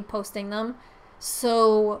time of me posting them.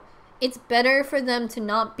 So it's better for them to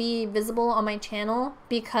not be visible on my channel,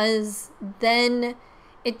 because then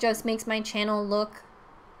it just makes my channel look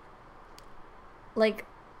like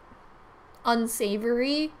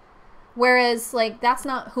unsavory, whereas like that's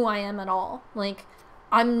not who I am at all. Like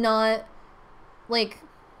I'm not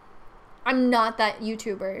that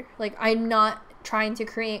YouTuber. Like I'm not trying to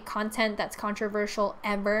create content that's controversial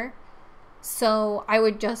ever. So I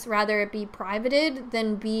would just rather it be privated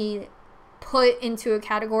than be put into a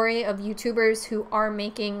category of YouTubers who are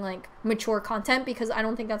making like mature content, because I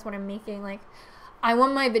don't think that's what I'm making. Like I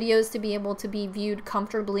want my videos to be able to be viewed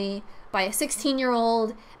comfortably by a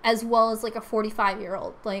 16-year-old as well as like a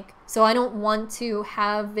 45-year-old. Like, so I don't want to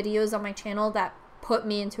have videos on my channel that put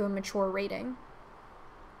me into a mature rating.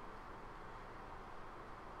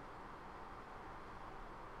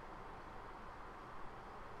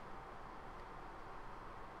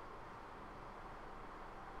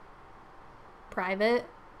 Private.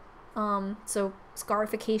 So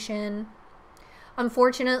scarification.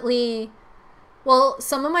 Unfortunately, well,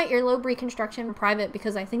 some of my earlobe reconstruction private,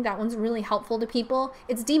 because I think that one's really helpful to people.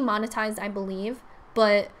 It's demonetized, I believe,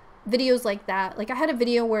 but videos like that, like I had a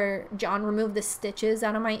video where John removed the stitches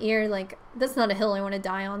out of my ear. Like that's not a hill I want to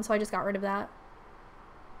die on, so I just got rid of that.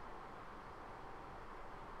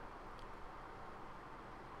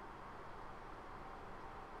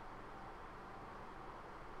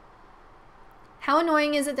 How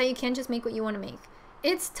annoying is it that you can't just make what you want to make?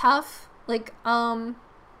 It's tough. Like, I'm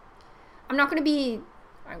not going to be,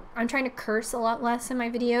 I'm trying to curse a lot less in my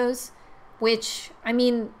videos, which, I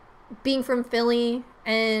mean, being from Philly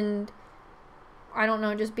and, I don't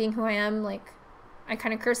know, just being who I am, like, I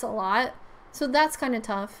kind of curse a lot. So that's kind of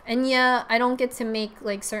tough. And yeah, I don't get to make,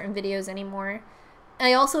 like, certain videos anymore.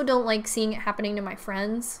 I also don't like seeing it happening to my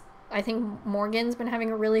friends. I think Morgan's been having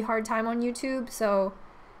a really hard time on YouTube, so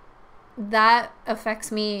that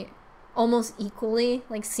affects me almost equally.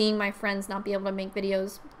 Like seeing my friends not be able to make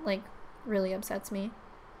videos like really upsets me.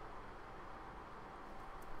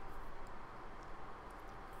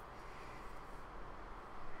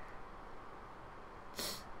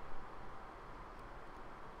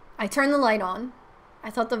 I turn the light on. I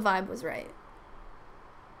thought the vibe was right.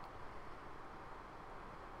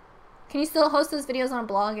 Can you still host those videos on a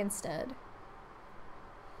blog instead?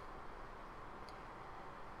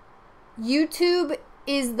 YouTube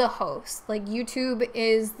is the host. Like, YouTube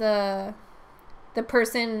is the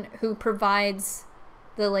person who provides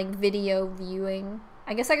the, like, video viewing.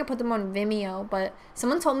 I guess I could put them on Vimeo, but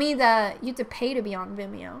someone told me that you have to pay to be on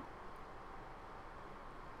Vimeo.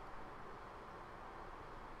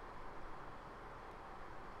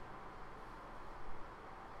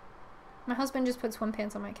 My husband just put swim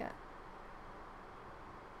pants on my cat.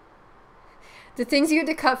 The things you had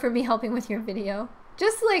to cut for me helping with your video.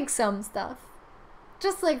 Just like some stuff.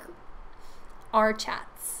 Just like our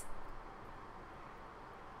chats.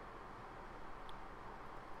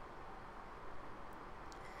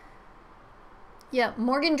 Yeah,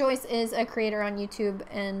 Morgan Joyce is a creator on YouTube,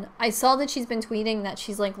 and I saw that she's been tweeting that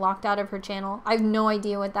she's like locked out of her channel. I have no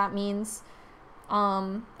idea what that means.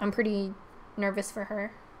 I'm pretty nervous for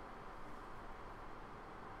her.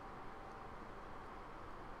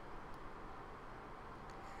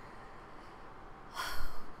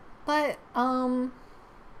 But,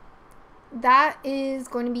 that is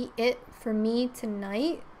going to be it for me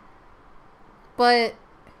tonight. But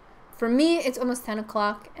for me, it's almost 10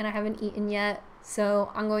 o'clock and I haven't eaten yet. So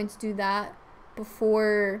I'm going to do that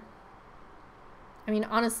before, I mean,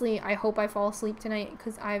 honestly, I hope I fall asleep tonight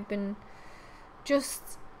because I've been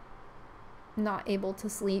just not able to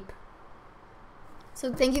sleep.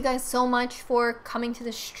 So thank you guys so much for coming to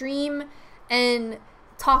the stream and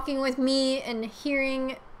talking with me and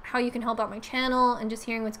hearing how you can help out my channel and just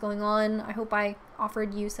hearing what's going on. I hope I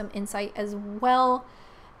offered you some insight as well.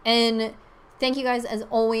 And thank you guys as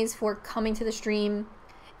always for coming to the stream.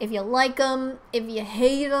 If you like them, if you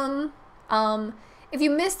hate them, if you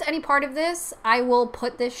missed any part of this, I will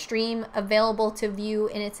put this stream available to view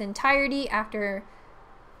in its entirety after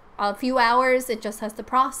a few hours. It just has to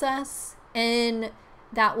process, and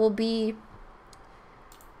that will be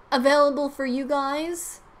available for you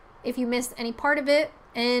guys if you missed any part of it.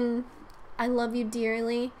 And I love you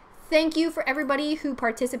dearly. Thank you for everybody who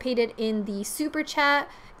participated in the super chat.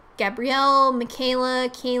 Gabrielle, Michaela,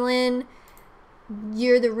 Kaylin,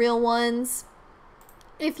 you're the real ones.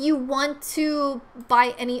 If you want to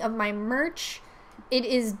buy any of my merch, it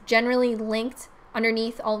is generally linked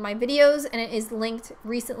underneath all of my videos, and it is linked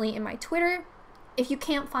recently in my Twitter. If you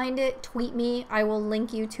can't find it, tweet me. I will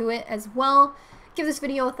link you to it as well. Give this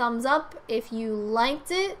video a thumbs up if you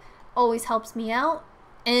liked it. Always helps me out.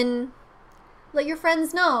 And let your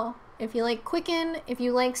friends know if you like Qcknd, if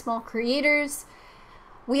you like small creators.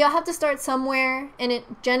 We all have to start somewhere, and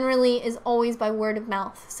it generally is always by word of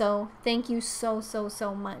mouth. So thank you so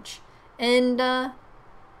much. And I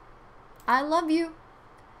love you.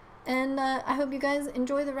 And I hope you guys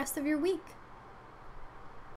enjoy the rest of your week.